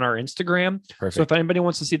Tartuffe on our Instagram. Perfect. So if anybody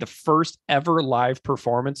wants to see the first ever live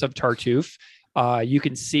performance of Tartuffe, you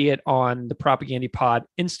can see it on the Propaganda Pod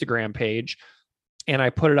Instagram page. And I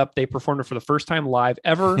put it up. They performed it for the first time live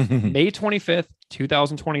ever, May 25th,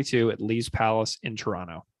 2022 at Lee's Palace in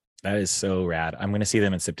Toronto. That is so rad. I'm going to see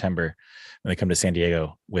them in September when they come to San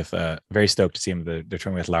Diego. With very stoked to see them. They're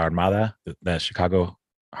touring with La Armada, the Chicago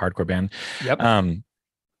hardcore band. Yep.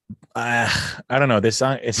 I don't know. This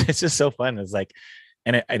song, it's just so fun. It's like,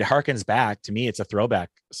 and it harkens back to me. It's a throwback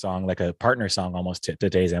song, like a partner song almost to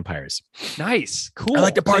Today's Empires. Nice, cool. I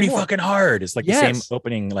like to party fucking hard. It's like the same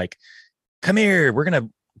opening. Like, come here, we're gonna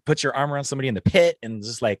put your arm around somebody in the pit, and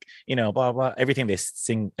just like, blah blah, everything they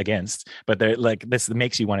sing against. But they're like, this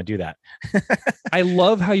makes you want to do that. I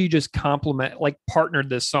love how you just partnered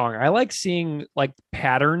this song. I like seeing like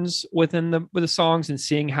patterns within the songs and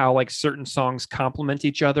seeing how like certain songs complement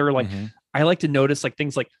each other. Like I like to notice like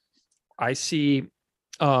things like I see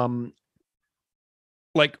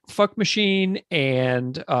like Fuck Machine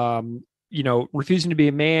and Refusing to Be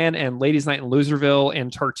a Man and Ladies Night in Loserville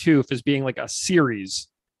and Tartuffe as being like a series.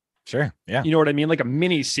 Sure. Yeah. You know what I mean? Like a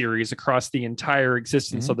mini series across the entire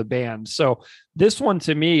existence of the band. So this one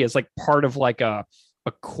to me is like part of like a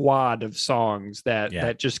quad of songs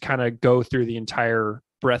that just kind of go through the entire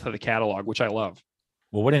breadth of the catalog, which I love.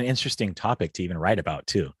 Well, what an interesting topic to even write about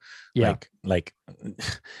too. Yeah. Like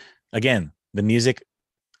again, the music,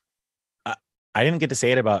 I didn't get to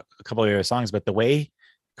say it about a couple of other songs, but the way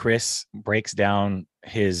Chris breaks down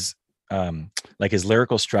his his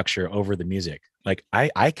lyrical structure over the music, like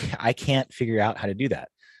I can't figure out how to do that.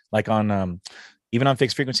 Like on even on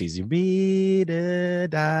Fixed Frequencies,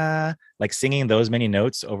 like singing those many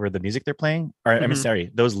notes over the music they're playing, or I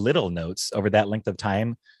mean, those little notes over that length of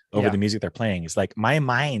time over the music they're playing. It's like my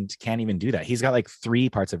mind can't even do that. He's got like 3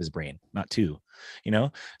 parts of his brain, not 2.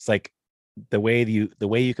 It's like the way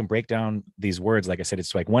you can break down these words. Like I said,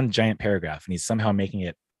 it's like one giant paragraph, and he's somehow making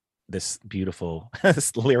it this beautiful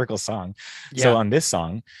this lyrical song. So on this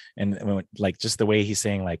song, and like just the way he's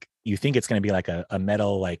saying, like you think it's going to be like a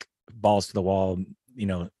metal, like balls to the wall,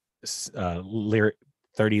 lyric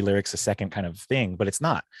 30 lyrics a second kind of thing, but it's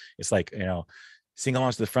not. It's like, sing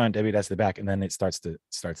along to the front, Debbie, that's the back, and then it starts the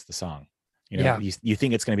song. You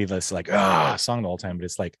think it's going to be this like song the whole time, but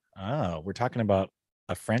it's like, we're talking about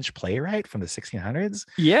a French playwright from the 1600s.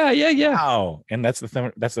 Yeah. Wow. And that's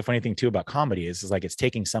the funny thing too about comedy is like it's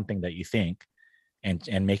taking something that you think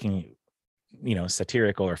and making,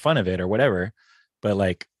 satirical or fun of it or whatever, but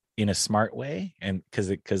like in a smart way. And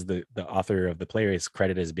because the author of the play is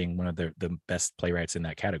credited as being one of the best playwrights in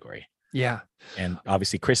that category. Yeah. And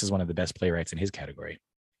obviously Chris is one of the best playwrights in his category.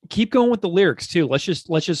 Keep going with the lyrics too. Let's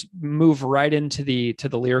just move right into the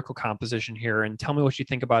lyrical composition here, and tell me what you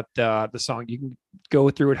think about the song. You can go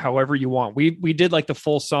through it however you want. We did like the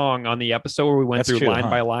full song on the episode where we went through line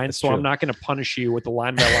by line. That's so true. I'm not going to punish you with the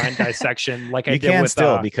line by line dissection like I did with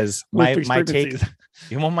still because my take.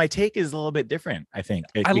 My take is a little bit different. I think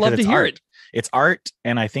I love to hear it. It's art,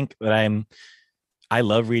 and I think that I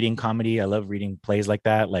love reading comedy. I love reading plays like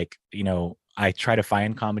that. Like I try to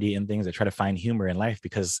find comedy in things. I try to find humor in life,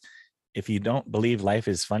 because if you don't believe life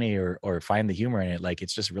is funny or find the humor in it, like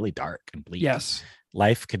it's just really dark and bleak. Yes.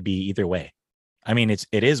 Life could be either way. I mean, it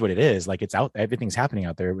is what it is. Like it's out, everything's happening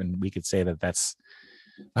out there, and we could say that that's,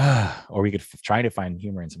 or we could try to find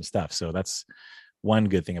humor in some stuff. So that's one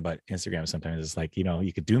good thing about Instagram. Sometimes it's like,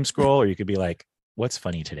 you could doom scroll, or you could be like, what's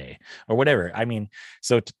funny today or whatever. I mean,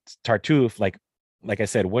 so Tartuffe, like I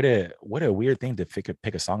said, what a weird thing to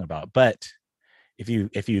pick a song about. But if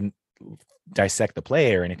you dissect the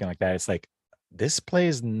play or anything like that, it's like, this play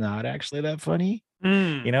is not actually that funny.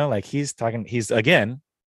 Like he's again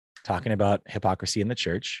talking about hypocrisy in the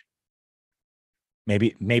church.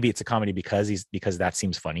 Maybe it's a comedy because that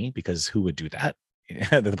seems funny, because who would do that?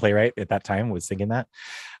 The playwright at that time was thinking that.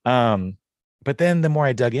 But then the more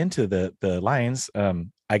I dug into the lines,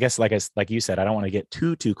 I guess like you said, I don't want to get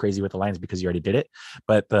too crazy with the lines because you already did it.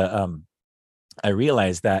 But I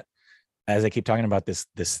realized that as I keep talking about this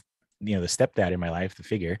the stepdad in my life, the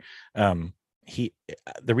figure, the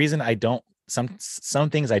reason I don't, some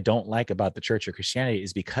things I don't like about the church or Christianity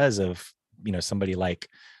is because of somebody like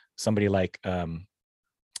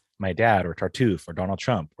my dad or Tartuffe or Donald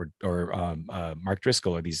Trump or Mark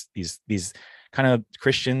Driscoll, or these kind of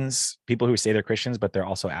Christians, people who say they're Christians but they're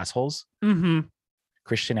also assholes.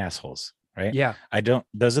 Christian assholes, right? Yeah.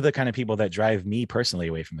 Those are the kind of people that drive me personally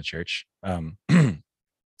away from the church.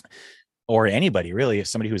 Or anybody really, if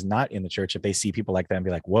somebody who's not in the church, if they see people like that and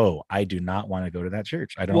be like, whoa, I do not want to go to that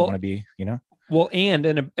church. I don't want to be, Well, and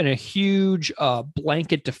in a huge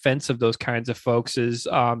blanket defense of those kinds of folks is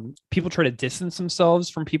people try to distance themselves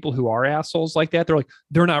from people who are assholes like that. They're like,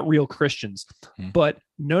 they're not real Christians. But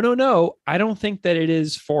no. I don't think that it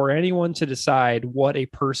is for anyone to decide what a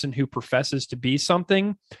person who professes to be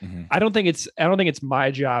something. I don't think it's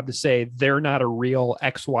my job to say they're not a real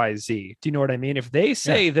XYZ. Do you know what I mean? If they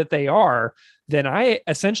say that they are, then I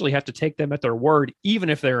essentially have to take them at their word, even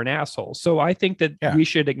if they're an asshole. So I think that we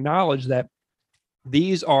should acknowledge that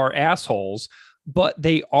these are assholes, but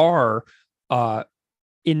they are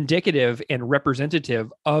indicative and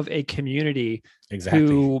representative of a community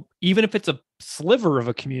who, even if it's a sliver of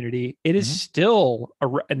a community, it is still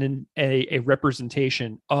a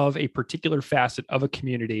representation of a particular facet of a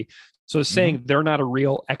community. So saying they're not a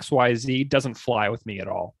real XYZ doesn't fly with me at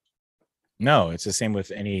all. No, it's the same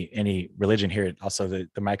with any religion here. Also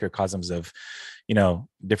the microcosms of,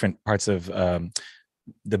 different parts of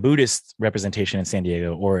the Buddhist representation in San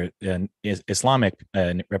Diego or an Islamic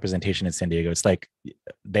representation in San Diego. It's like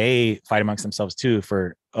they fight amongst themselves too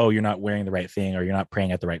for, oh, you're not wearing the right thing, or you're not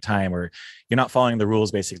praying at the right time, or you're not following the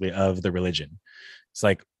rules basically of the religion. It's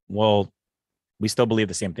like, well, we still believe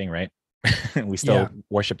the same thing, right? We still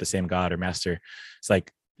worship the same God or master. It's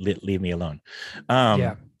like, leave me alone.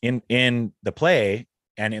 In the play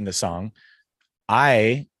and in the song,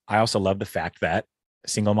 I also love the fact that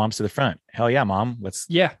single moms to the front. Hell yeah, mom. Let's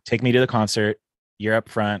take me to the concert. You're up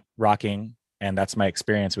front rocking. And that's my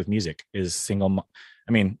experience with music is single.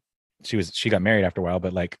 I mean, she got married after a while,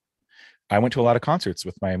 but like I went to a lot of concerts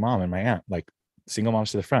with my mom and my aunt, like single moms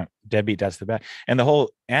to the front, deadbeat dads to the back. And the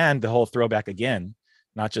whole throwback again,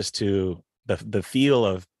 not just to the feel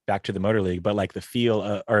of Back to the Motor League, but like the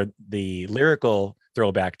feel or the lyrical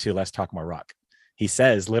throwback to Let's Talk More Rock. He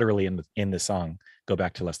says literally in the song, go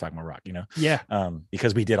back to Let's Talk More Rock,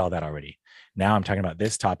 because we did all that already. Now I'm talking about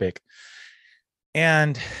this topic.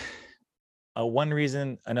 And another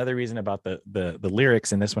reason about the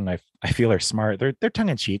lyrics in this one, I feel are smart. They're tongue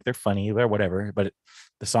in cheek. They're funny. They're whatever, but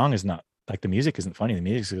the song is not, like, the music isn't funny. The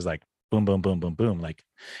music is like boom, boom, boom, boom, boom. Like,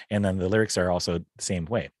 and then the lyrics are also the same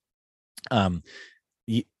way.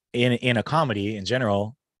 In a comedy in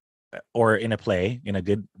general, or in a play, in a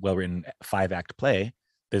good, well-written 5-act play,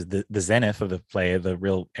 there's the zenith of the play, the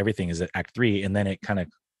real everything is at act 3, and then it kind of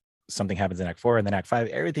something happens in act 4, and then act 5,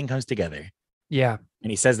 everything comes together. Yeah. And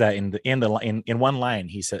he says that in one line.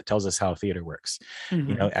 He tells us how theater works.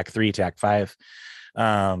 Mm-hmm. Act 3 to act 5.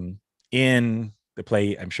 In the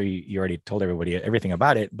play, I'm sure you already told everybody everything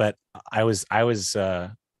about it, but I was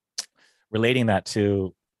relating that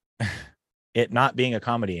to it not being a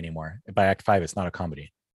comedy anymore. By act 5, it's not a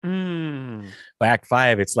comedy. By act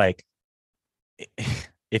 5, it's like,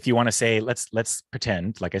 if you want to say, let's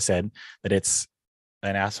pretend, like I said, that it's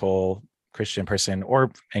an asshole Christian person or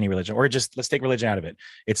any religion, or just let's take religion out of it.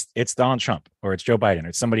 It's Donald Trump, or it's Joe Biden, or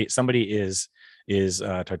it's somebody is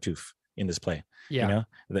Tartuffe in this play. Yeah.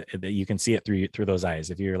 That you can see it through those eyes.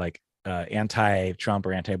 If you're like anti-Trump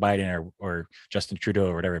or anti-Biden or Justin Trudeau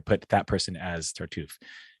or whatever, put that person as Tartuffe.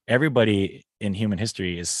 Everybody in human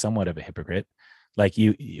history is somewhat of a hypocrite. Like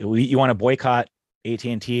you want to boycott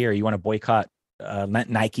AT&T, or you want to boycott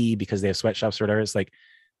Nike because they have sweatshops or whatever. It's like,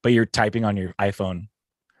 but you're typing on your iPhone.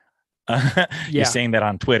 You're saying that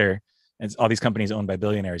on Twitter. And all these companies owned by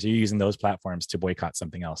billionaires. You're using those platforms to boycott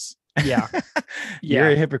something else. Yeah. You're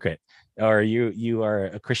a hypocrite. Or you are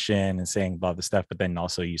a Christian and saying blah the stuff, but then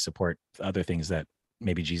also you support other things that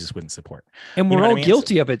maybe Jesus wouldn't support. And we're all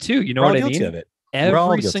guilty of it too. You know what I mean? Guilty of it.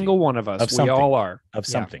 Every single one of us. We all are. Of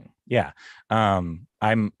something. Yeah.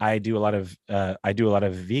 I do a lot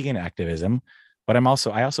of vegan activism, but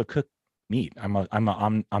I also cook meat. I'm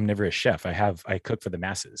an omnivorous chef. I cook for the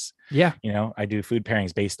masses. Yeah. I do food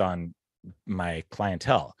pairings based on my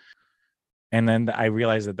clientele. And then I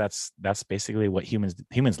realized that that's basically what humans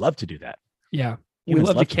love to do that. Yeah. We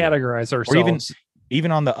love to categorize ourselves. Or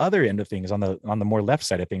even on the other end of things, on the more left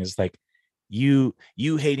side of things, it's like you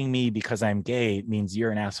hating me because I'm gay means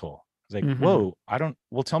you're an asshole. It's like, whoa,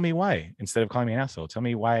 well, tell me why, instead of calling me an asshole. Tell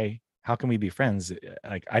me why. How can we be friends?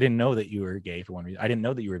 Like, I didn't know that you were gay for one reason. I didn't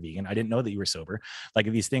know that you were vegan. I didn't know that you were sober.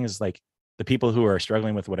 Like these things, like the people who are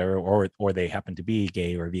struggling with whatever, or they happen to be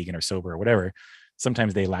gay or vegan or sober or whatever,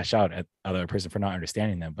 sometimes they lash out at other person for not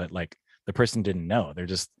understanding them. But like the person didn't know.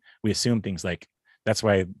 We assume things like, that's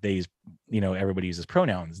why they use, everybody uses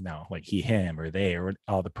pronouns now, like he, him, or they, or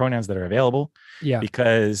all the pronouns that are available. Yeah.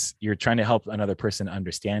 Because you're trying to help another person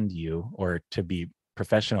understand you, or to be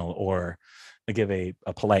professional, or to give a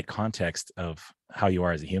polite context of how you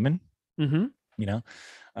are as a human. But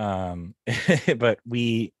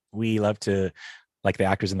we love to, like the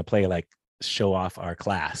actors in the play, like show off our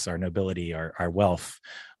class, our nobility, our wealth,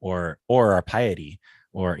 or our piety,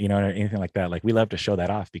 or anything like that. Like we love to show that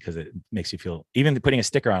off because it makes you feel, even putting a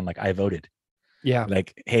sticker on like I voted. Yeah.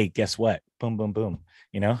 Like, hey, guess what? Boom, boom, boom.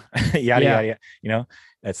 Yada, yada.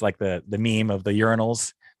 That's like the meme of the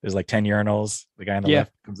urinals. There's like 10 urinals. The guy on the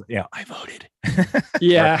left comes, I voted.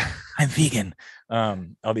 Yeah. I'm vegan.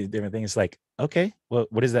 All these different things. Like, okay, well,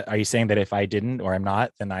 what is that? Are you saying that if I didn't, or I'm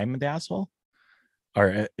not, then I'm the asshole?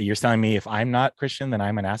 Or you're telling me if I'm not Christian, then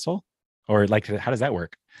I'm an asshole? Or like, how does that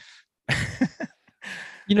work?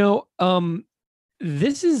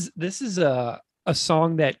 This is a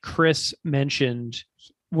song that Chris mentioned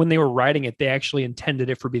when they were writing it. They actually intended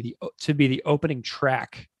it to be the opening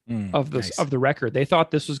track of the record. They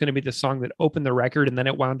thought this was going to be the song that opened the record, and then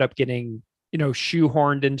it wound up getting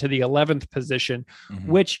shoehorned into the 11th position,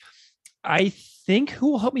 which I think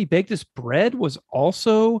Who Will Help Me Bake This Bread was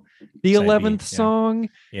also the 11th song.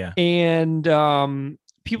 Yeah. And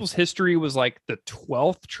People's History was like the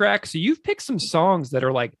 12th track. So you've picked some songs that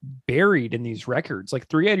are like buried in these records. Like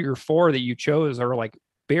 3 out of your 4 that you chose are like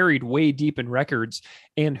buried way deep in records.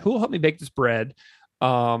 And Who Will Help Me Bake This Bread,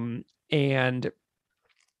 and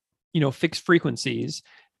Fixed Frequencies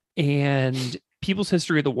and People's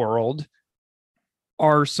History of the World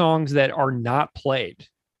are songs that are not played.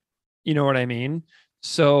 You know what I mean?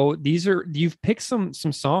 So you've picked some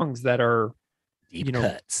songs that are deep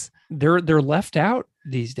cuts. They're left out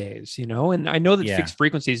these days, and I know that Fixed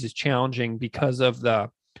Frequencies is challenging because of the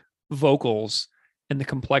vocals and the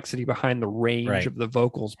complexity behind the range of the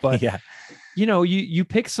vocals. But you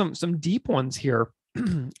pick some deep ones here.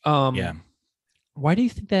 Why do you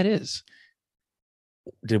think that is?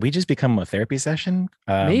 Did we just become a therapy session?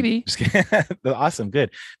 Maybe. Awesome. Good.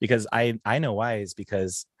 Because I know why. Is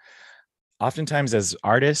because oftentimes as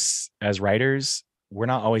artists, as writers, we're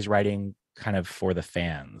not always writing kind of for the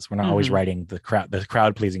fans. We're not always writing the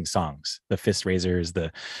crowd pleasing songs, the fist raisers,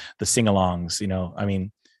 the sing-alongs. I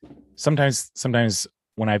mean, sometimes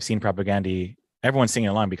when I've seen propaganda, everyone's singing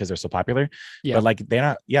along because they're so popular. But like they're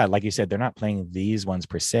not, like you said, they're not playing these ones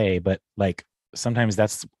per se, but like sometimes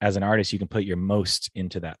that's, as an artist, you can put your most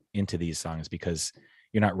into these songs because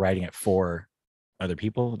you're not writing it for other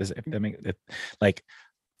people. Does that make it, like,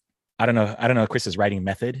 I don't know Chris's writing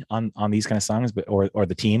method on these kind of songs, but or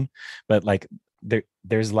the team, but like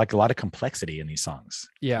there's like a lot of complexity in these songs.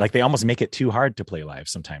 Yeah. Like they almost make it too hard to play live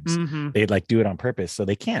sometimes. Mm-hmm. They like do it on purpose, so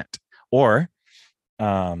they can't. Or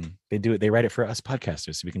they write it for us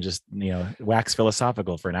podcasters, so we can just, wax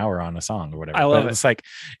philosophical for an hour on a song or whatever. I love it.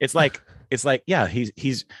 It's like, yeah,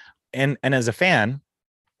 he's and as a fan,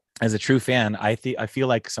 as a true fan, I feel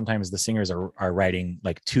like sometimes the singers are writing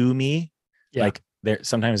like to me. Yeah. Like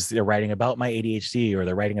sometimes they're writing about my ADHD, or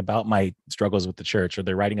they're writing about my struggles with the church, or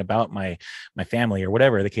they're writing about my family, or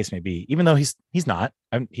whatever the case may be, even though he's not,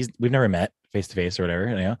 we've never met face to face or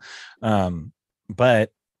whatever,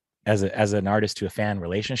 but as an artist to a fan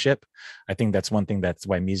relationship, I think that's one thing that's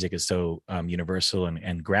why music is so universal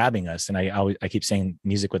and grabbing us. And I keep saying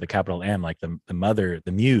music with a capital M, like the mother,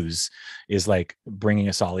 the muse is like bringing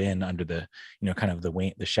us all in under the, kind of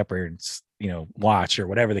the shepherd's, watch, or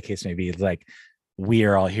whatever the case may be. It's like, we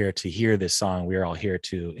are all here to hear this song. We are all here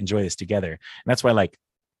to enjoy this together. And that's why, like,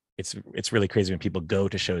 it's really crazy when people go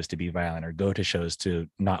to shows to be violent, or go to shows to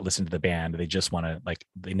not listen to the band. They just want to, like,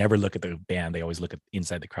 they never look at the band. They always look at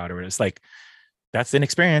inside the crowd. Or it's like, that's an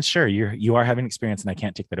experience. Sure. You are having an experience, and I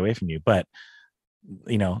can't take that away from you. But,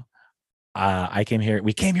 we came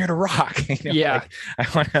here to rock. Yeah.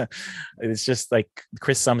 Like, it's just like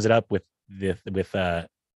Chris sums it up with the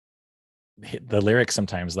lyrics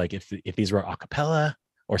sometimes, like if these were a cappella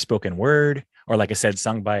or spoken word, or like I said,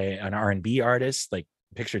 sung by an R&B artist, like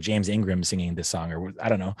picture James Ingram singing this song, or I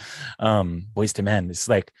don't know, Boys to Men. It's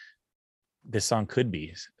like, this song could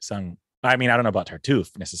be sung. I mean, I don't know about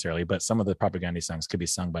Tartuffe necessarily, but some of the Propaganda songs could be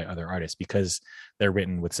sung by other artists because they're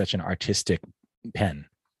written with such an artistic pen.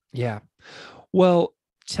 Yeah. Well,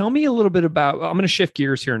 tell me a little bit about, I'm going to shift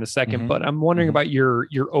gears here in a second, mm-hmm. but I'm wondering mm-hmm. about your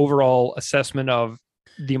overall assessment of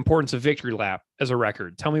the importance of Victory Lap as a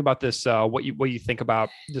record. Tell me about this, what you think about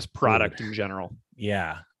this product in general.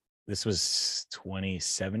 Yeah. This was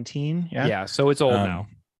 2017. Yeah. So it's old now.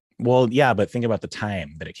 Well, yeah, but think about the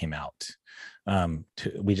time that it came out.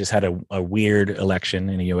 We just had a weird election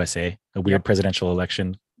in the USA, a weird presidential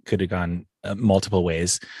election. Could have gone multiple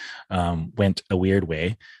ways. Went a weird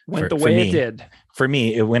way. Went the way it did. For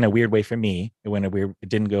me, it went a weird way for me. It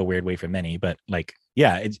didn't go a weird way for many, but like,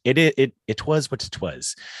 yeah, it was what it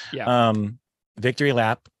was. Yeah. Victory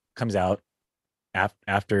Lap comes out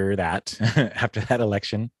after that, after that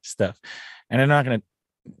election stuff. And I'm not going to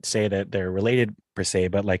say that they're related per se,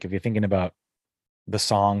 but like, if you're thinking about the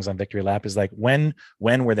songs on Victory Lap, is like, when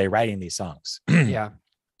were they writing these songs? Yeah.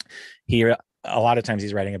 Here, a lot of times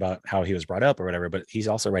he's writing about how he was brought up or whatever, but he's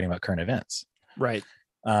also writing about current events. Right.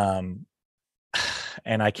 And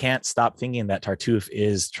I can't stop thinking that Tartuffe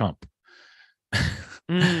is Trump.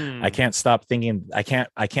 I can't stop thinking, I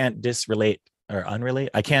can't disrelate or unrelate.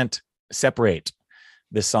 I can't separate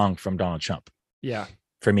this song from Donald Trump. Yeah.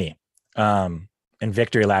 For me. And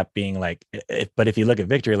Victory Lap being like, but if you look at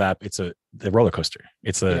Victory Lap, it's the roller coaster.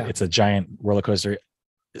 It's a giant roller coaster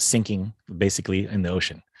sinking basically in the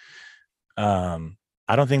ocean.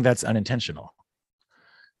 I don't think that's unintentional.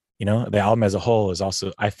 The album as a whole is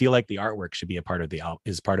also, I feel like the artwork should be a part of the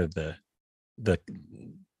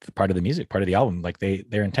part of the music, part of the album. Like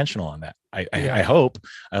they're intentional on that. I hope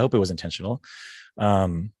it was intentional.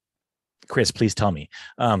 Chris, please tell me.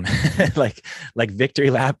 Like Victory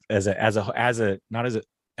Lap as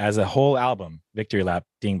a whole album, Victory Lap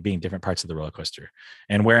being different parts of the roller coaster.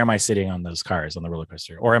 And where am I sitting on those cars on the roller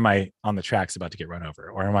coaster? Or am I on the tracks about to get run over?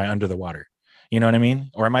 Or am I under the water? You know what I mean?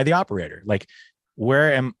 Or am I the operator? Like,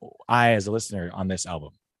 where am I as a listener on this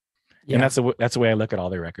album? Yeah. And that's the way I look at all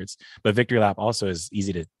their records. But Victory Lap also is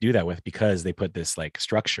easy to do that with, because they put this like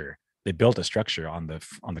structure. They built a structure on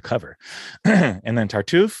the cover. And then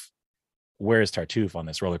Tartuffe, where is Tartuffe on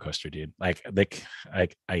this roller coaster, dude?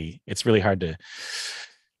 It's really hard to,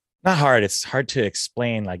 not hard. It's hard to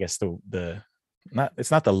explain. I guess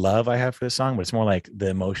it's not the love I have for the song, but it's more like the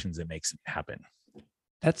emotions it makes happen.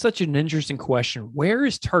 That's such an interesting question. Where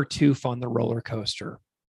is Tartuffe on the roller coaster?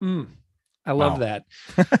 I love that.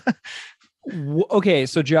 Okay,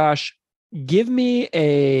 so Josh, give me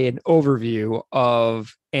an overview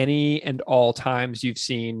of any and all times you've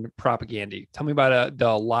seen Propaganda. Tell me about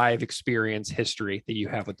the live experience history that you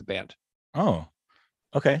have with the band. Oh,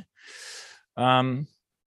 okay. Well,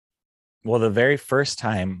 the very first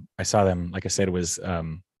time I saw them, like I said, was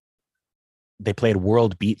they played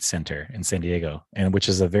World Beat Center in San Diego, and which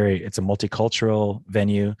is it's a multicultural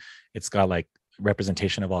venue. It's got like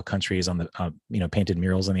representation of all countries on the painted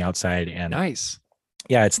murals on the outside. And nice.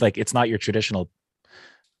 Yeah, it's like, it's not your traditional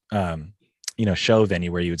show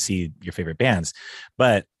venue where you would see your favorite bands,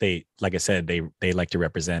 but they, like I said, they like to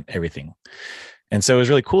represent everything. And so it was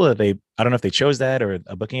really cool that I don't know if they chose that or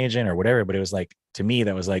a booking agent or whatever, but it was like, to me,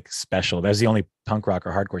 that was like special. That was the only punk rock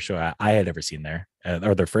or hardcore show I had ever seen there,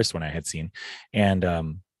 or the first one I had seen.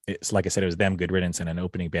 And it's like I said, it was them, Good Riddance, and an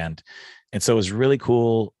opening band. And so it was really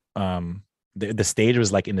cool. The stage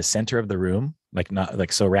was like in the center of the room, like not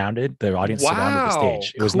like surrounded. The audience surrounded the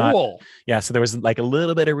stage. It was not, yeah. So there was like a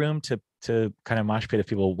little bit of room to kind of mosh pit if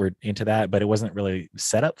people were into that, but it wasn't really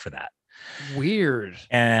set up for that. Weird.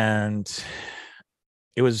 And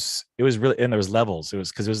it was really, and there was levels. It was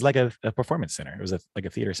because it was like a performance center. It was like a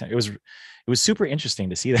theater center. It was super interesting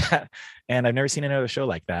to see that. And I've never seen another show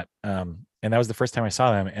like that. And that was the first time I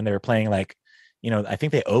saw them. And they were playing like, I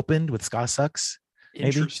think they opened with Ska Sucks. Maybe.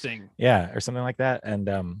 Interesting. Yeah, or something like that. And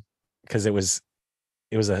because it was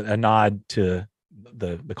a nod to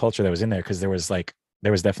the culture that was in there, because there was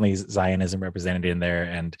definitely Zionism represented in there,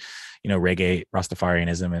 and reggae,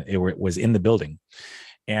 Rastafarianism, and it was in the building.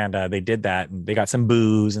 And they did that, and they got some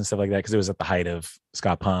booze and stuff like that because it was at the height of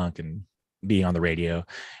ska punk and being on the radio.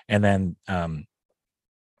 And then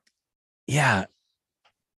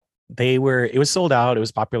it was sold out. It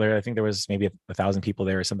was popular. I think there was maybe 1,000 people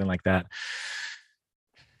there or something like that.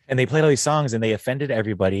 And they played all these songs, and they offended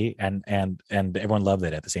everybody, and everyone loved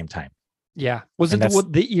it at the same time. Yeah. Was it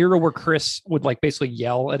the era where Chris would like basically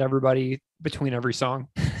yell at everybody between every song?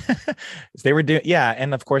 They were doing, yeah.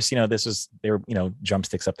 And of course, they were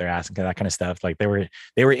drumsticks up their ass and that kind of stuff. Like they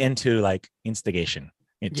were into like instigation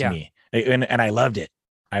to me. And I loved it.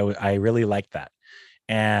 I really liked that.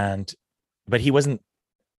 But he wasn't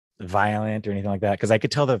violent or anything like that. Cause I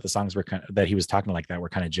could tell that the songs were that he was talking like that were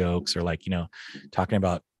kind of jokes, or like, talking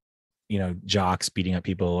about, jocks beating up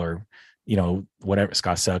people, or, whatever,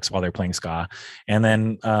 Ska Sucks, while they're playing ska. And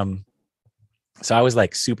then, so I was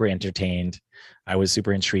like super entertained. I was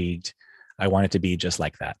super intrigued. I wanted to be just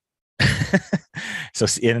like that. So,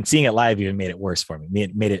 and seeing it live even made it worse for me.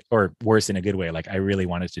 Made it, or worse in a good way. Like I really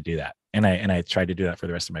wanted to do that. And I tried to do that for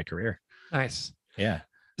the rest of my career. Nice. Yeah.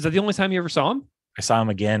 Is that the only time you ever saw him? I saw him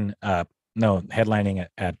again, headlining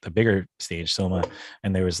at the bigger stage, Soma.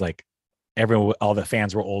 And there was like, all the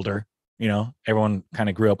fans were older, everyone kind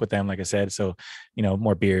of grew up with them, like I said. So,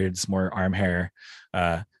 more beards, more arm hair,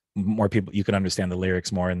 more people, you could understand the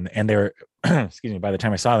lyrics more. And they were, excuse me, by the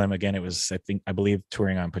time I saw them again, it was, I believe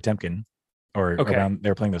touring on Potemkin, or around, they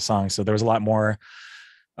were playing those songs. So there was a lot more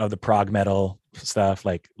of the prog metal stuff,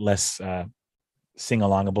 like less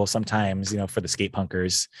sing-alongable sometimes, for the skate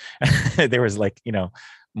punkers. There was like,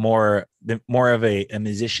 more of a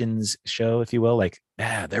musician's show, if you will. Like,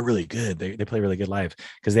 they're really good. They play really good live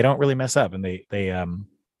because they don't really mess up, and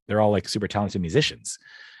they're all like super talented musicians,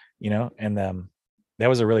 and that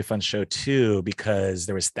was a really fun show too, because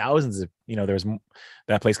there was thousands of,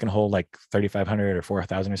 that place can hold like 3,500 or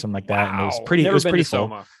 4,000 or something like that. Wow. And it was pretty full.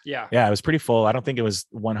 Soma. Yeah. Yeah. It was pretty full. I don't think it was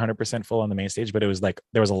 100% full on the main stage, but it was like,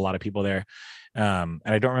 there was a lot of people there. And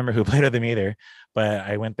I don't remember who played with them either, but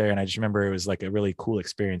I went there, and I just remember it was like a really cool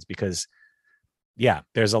experience because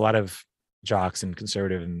there's a lot of jocks and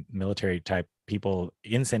conservative and military type people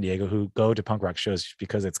in San Diego who go to punk rock shows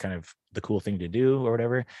because it's kind of the cool thing to do or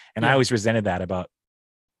whatever. And I always resented that about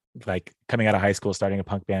like coming out of high school, starting a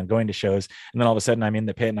punk band, going to shows, and then all of a sudden I'm in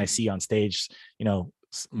the pit and I see on stage,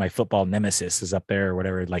 my football nemesis is up there or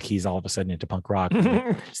whatever. Like he's all of a sudden into punk rock,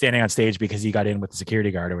 standing on stage because he got in with the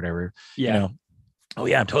security guard or whatever. Yeah. Oh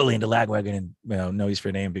yeah, I'm totally into Lagwagon, and know he's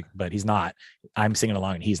for name, but he's not. I'm singing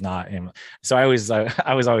along and he's not. And so I was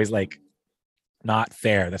always like, not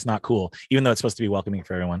fair. That's not cool, even though it's supposed to be welcoming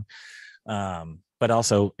for everyone. But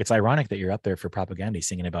also it's ironic that you're up there for propaganda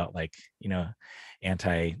singing about like,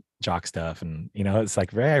 anti-jock stuff. And, it's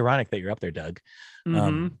like very ironic that you're up there, Doug.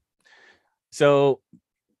 Mm-hmm. So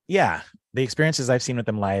yeah, the experiences I've seen with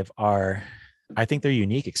them live I think they're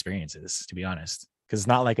unique experiences, to be honest, because it's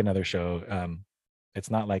not like another show. It's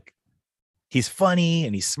not like he's funny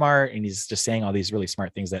and he's smart and he's just saying all these really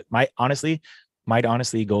smart things that might honestly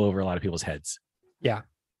go over a lot of people's heads. Yeah.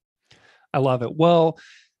 I love it. Well,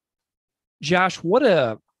 Josh, what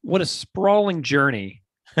a sprawling journey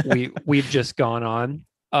we've just gone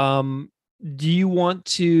on. Do you want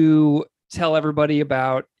to tell everybody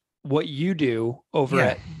about what you do over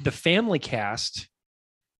at the Family Cast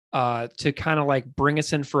to kind of like bring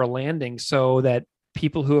us in for a landing, so that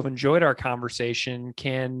people who have enjoyed our conversation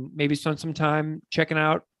can maybe spend some time checking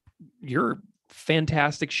out your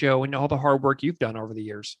fantastic show and all the hard work you've done over the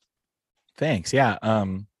years? Thanks. Yeah.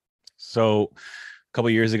 So a couple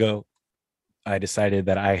of years ago, I decided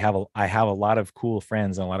that I have a lot of cool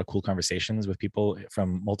friends and a lot of cool conversations with people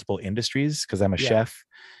from multiple industries, because I'm a chef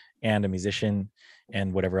and a musician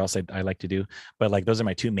and whatever else I like to do. But like, those are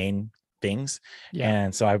my two main things. Yeah.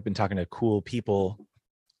 And so I've been talking to cool people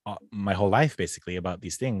my whole life basically about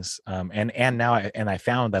these things. And now I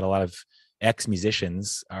found that a lot of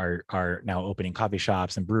ex-musicians are now opening coffee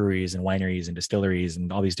shops and breweries and wineries and distilleries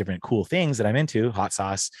and all these different cool things that I'm into, hot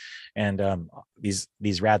sauce, and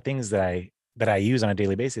these rad things that I use on a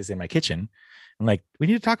daily basis in my kitchen. I'm like, we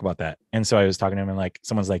need to talk about that. And so I was talking to him, and like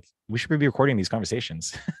someone's like, we should be recording these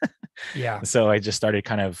conversations. Yeah. So I just started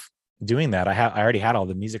kind of doing that. I already had all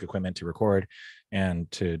the music equipment to record and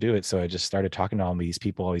to do it. So I just started talking to all these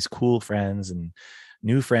people, all these cool friends and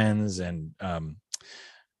new friends and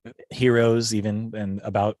heroes even, and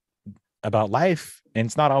about life. And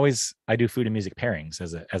it's not always, I do food and music pairings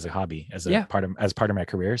as a hobby, as part of my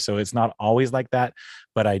career. So it's not always like that,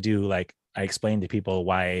 but I do, like, I explain to people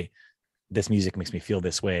why this music makes me feel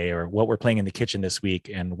this way, or what we're playing in the kitchen this week,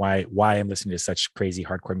 and why I'm listening to such crazy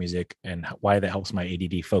hardcore music, and why that helps my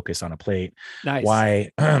ADD focus on a plate. Nice.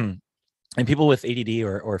 Why, and people with ADD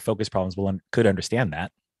or focus problems could understand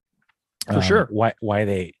that. For sure. Why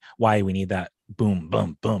we need that boom,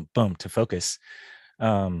 boom, boom, boom to focus.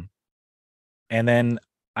 And then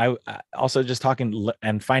I also just talking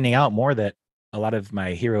and finding out more that a lot of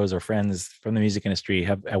my heroes or friends from the music industry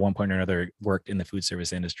have at one point or another worked in the food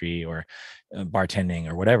service industry or bartending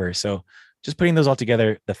or whatever. So just putting those all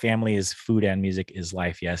together, the family is food and music is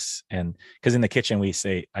life. Yes. And because in the kitchen, we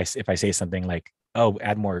say, if I say something like, oh,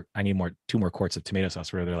 I need 2 more quarts of tomato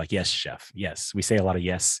sauce, where they're like, yes, chef. Yes. We say a lot of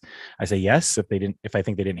yes. I say yes. If I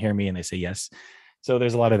think they didn't hear me, and they say yes. So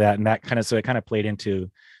there's a lot of that, and that so it kind of played into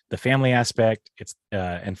the family aspect. It's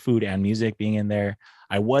and food and music being in there.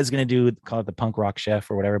 I was going to call it the punk rock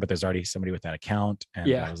chef or whatever, but there's already somebody with that account.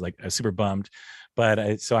 And I was super bummed,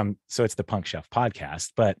 but so it's the Punk Chef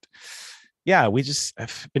podcast. But yeah,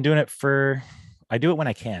 I've been doing it I do it when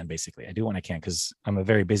I can, basically. I do it when I can, because I'm a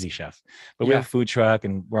very busy chef. But we have a food truck,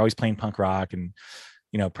 and we're always playing punk rock and,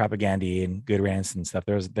 Propaganda and Good Rants and stuff.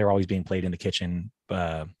 They're always being played in the kitchen,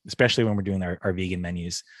 especially when we're doing our vegan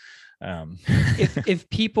menus. If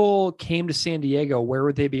people came to San Diego, where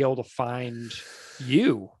would they be able to find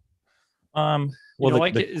you?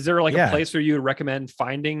 Is there a place where you would recommend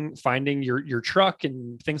finding your truck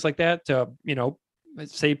and things like that to,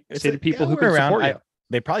 say to people who can support you?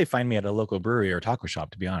 They probably find me at a local brewery or taco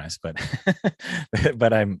shop, to be honest, but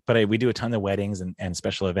we do a ton of weddings and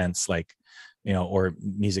special events, like, or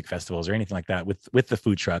music festivals or anything like that with the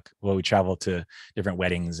food truck. Well, we travel to different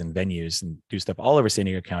weddings and venues and do stuff all over San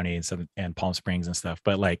Diego County and Palm Springs and stuff.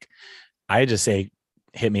 But like, I just say,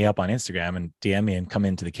 hit me up on Instagram and DM me and come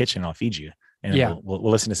into the kitchen. I'll feed you. And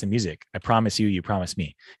we'll listen to some music. I promise you promise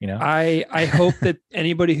me, I hope that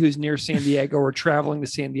anybody who's near San Diego or traveling to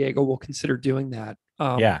San Diego will consider doing that.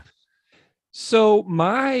 So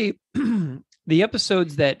the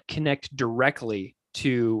episodes that connect directly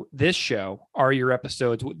to this show are your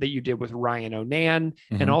episodes that you did with Ryan Onan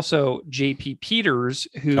and also JP Peters,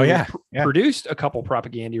 who produced a couple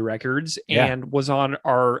Propaganda records and was on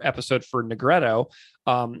our episode for Negretto.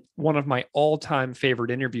 One of my all-time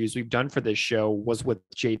favorite interviews we've done for this show was with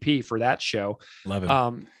JP for that show. Love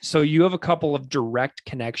it. So you have a couple of direct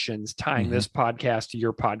connections tying this podcast to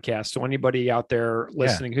your podcast. So anybody out there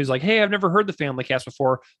listening who's like, hey, I've never heard the Family Cast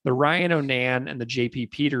before, the Ryan Onan and the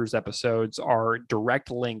JP Peters episodes are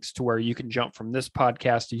direct links to where you can jump from this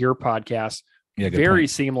podcast to your podcast very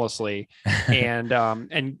seamlessly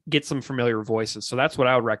and get some familiar voices. So that's what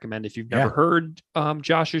I would recommend. If you've never heard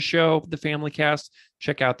Josh's show, The Family Cast,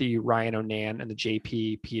 check out the Ryan Onan and the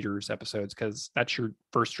JP Peters episodes, because that's your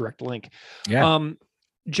first direct link.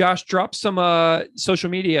 Josh, drop some social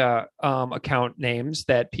media account names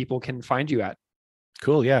that people can find you at.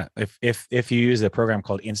 Cool. Yeah. If you use a program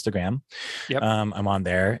called Instagram, I'm on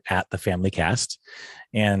there at The Family Cast.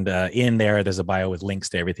 And in there's a bio with links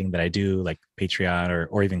to everything that I do, like Patreon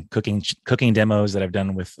or even cooking demos that I've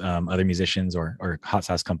done with other musicians or hot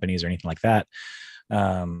sauce companies or anything like that.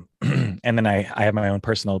 And then I have my own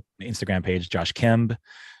personal Instagram page, Josh Kemble,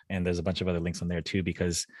 and there's a bunch of other links on there too,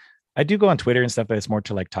 because I do go on Twitter and stuff, but it's more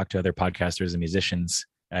to like talk to other podcasters and musicians.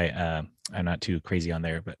 I'm not too crazy on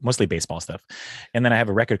there, but mostly baseball stuff. And then I have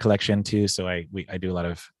a record collection too. So I do a lot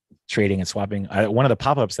of trading and swapping. One of the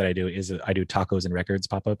pop-ups that I do is I do tacos and records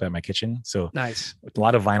pop-up at my kitchen. So nice. With a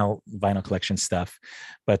lot of vinyl collection stuff,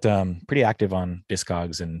 but pretty active on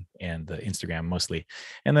Discogs and the Instagram mostly.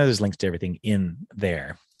 And then there's links to everything in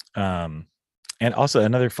there. And also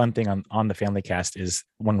another fun thing on the Family Cast is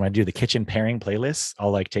when I do the kitchen pairing playlists,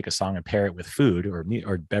 I'll like take a song and pair it with food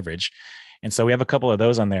or beverage. And so we have a couple of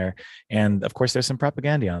those on there. And of course, there's some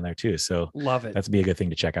Propaganda on there too. So love it. That's be a good thing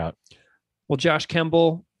to check out. Well, Josh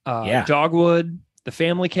Kemble, Dogwood, the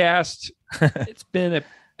Family Cast, it's been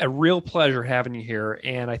a real pleasure having you here.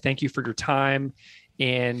 And I thank you for your time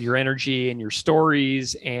and your energy and your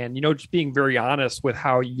stories, and, you know, just being very honest with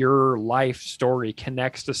how your life story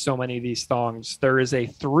connects to so many of these songs. There is a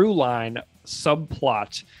through line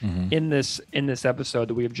subplot in this episode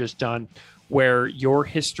that we have just done, where your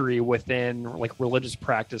history within like religious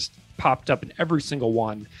practice popped up in every single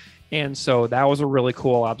one. And so that was a really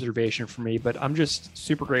cool observation for me, but I'm just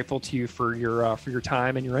super grateful to you for your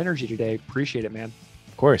time and your energy today. Appreciate it, man.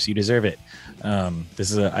 Of course, you deserve it.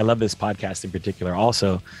 I love this podcast in particular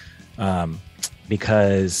also,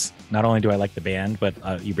 because not only do I like the band, but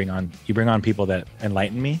you bring on people that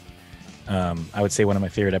enlighten me. I would say one of my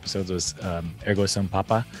favorite episodes was Ergo Sum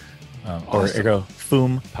Papa, or Ergo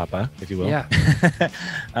Fum Papa, if you will. Yeah.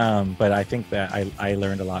 But I think that I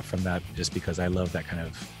learned a lot from that, just because I love that kind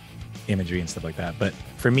of imagery and stuff like that. But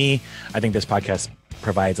for me, I think this podcast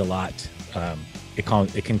provides a lot. It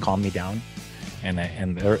can calm me down,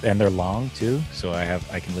 and they're long too, so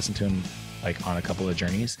I can listen to them like on a couple of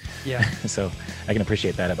journeys. Yeah. So I can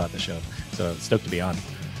appreciate that about the show. So stoked to be on.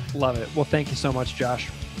 Love it. Well, thank you so much, Josh.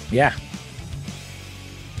 Yeah.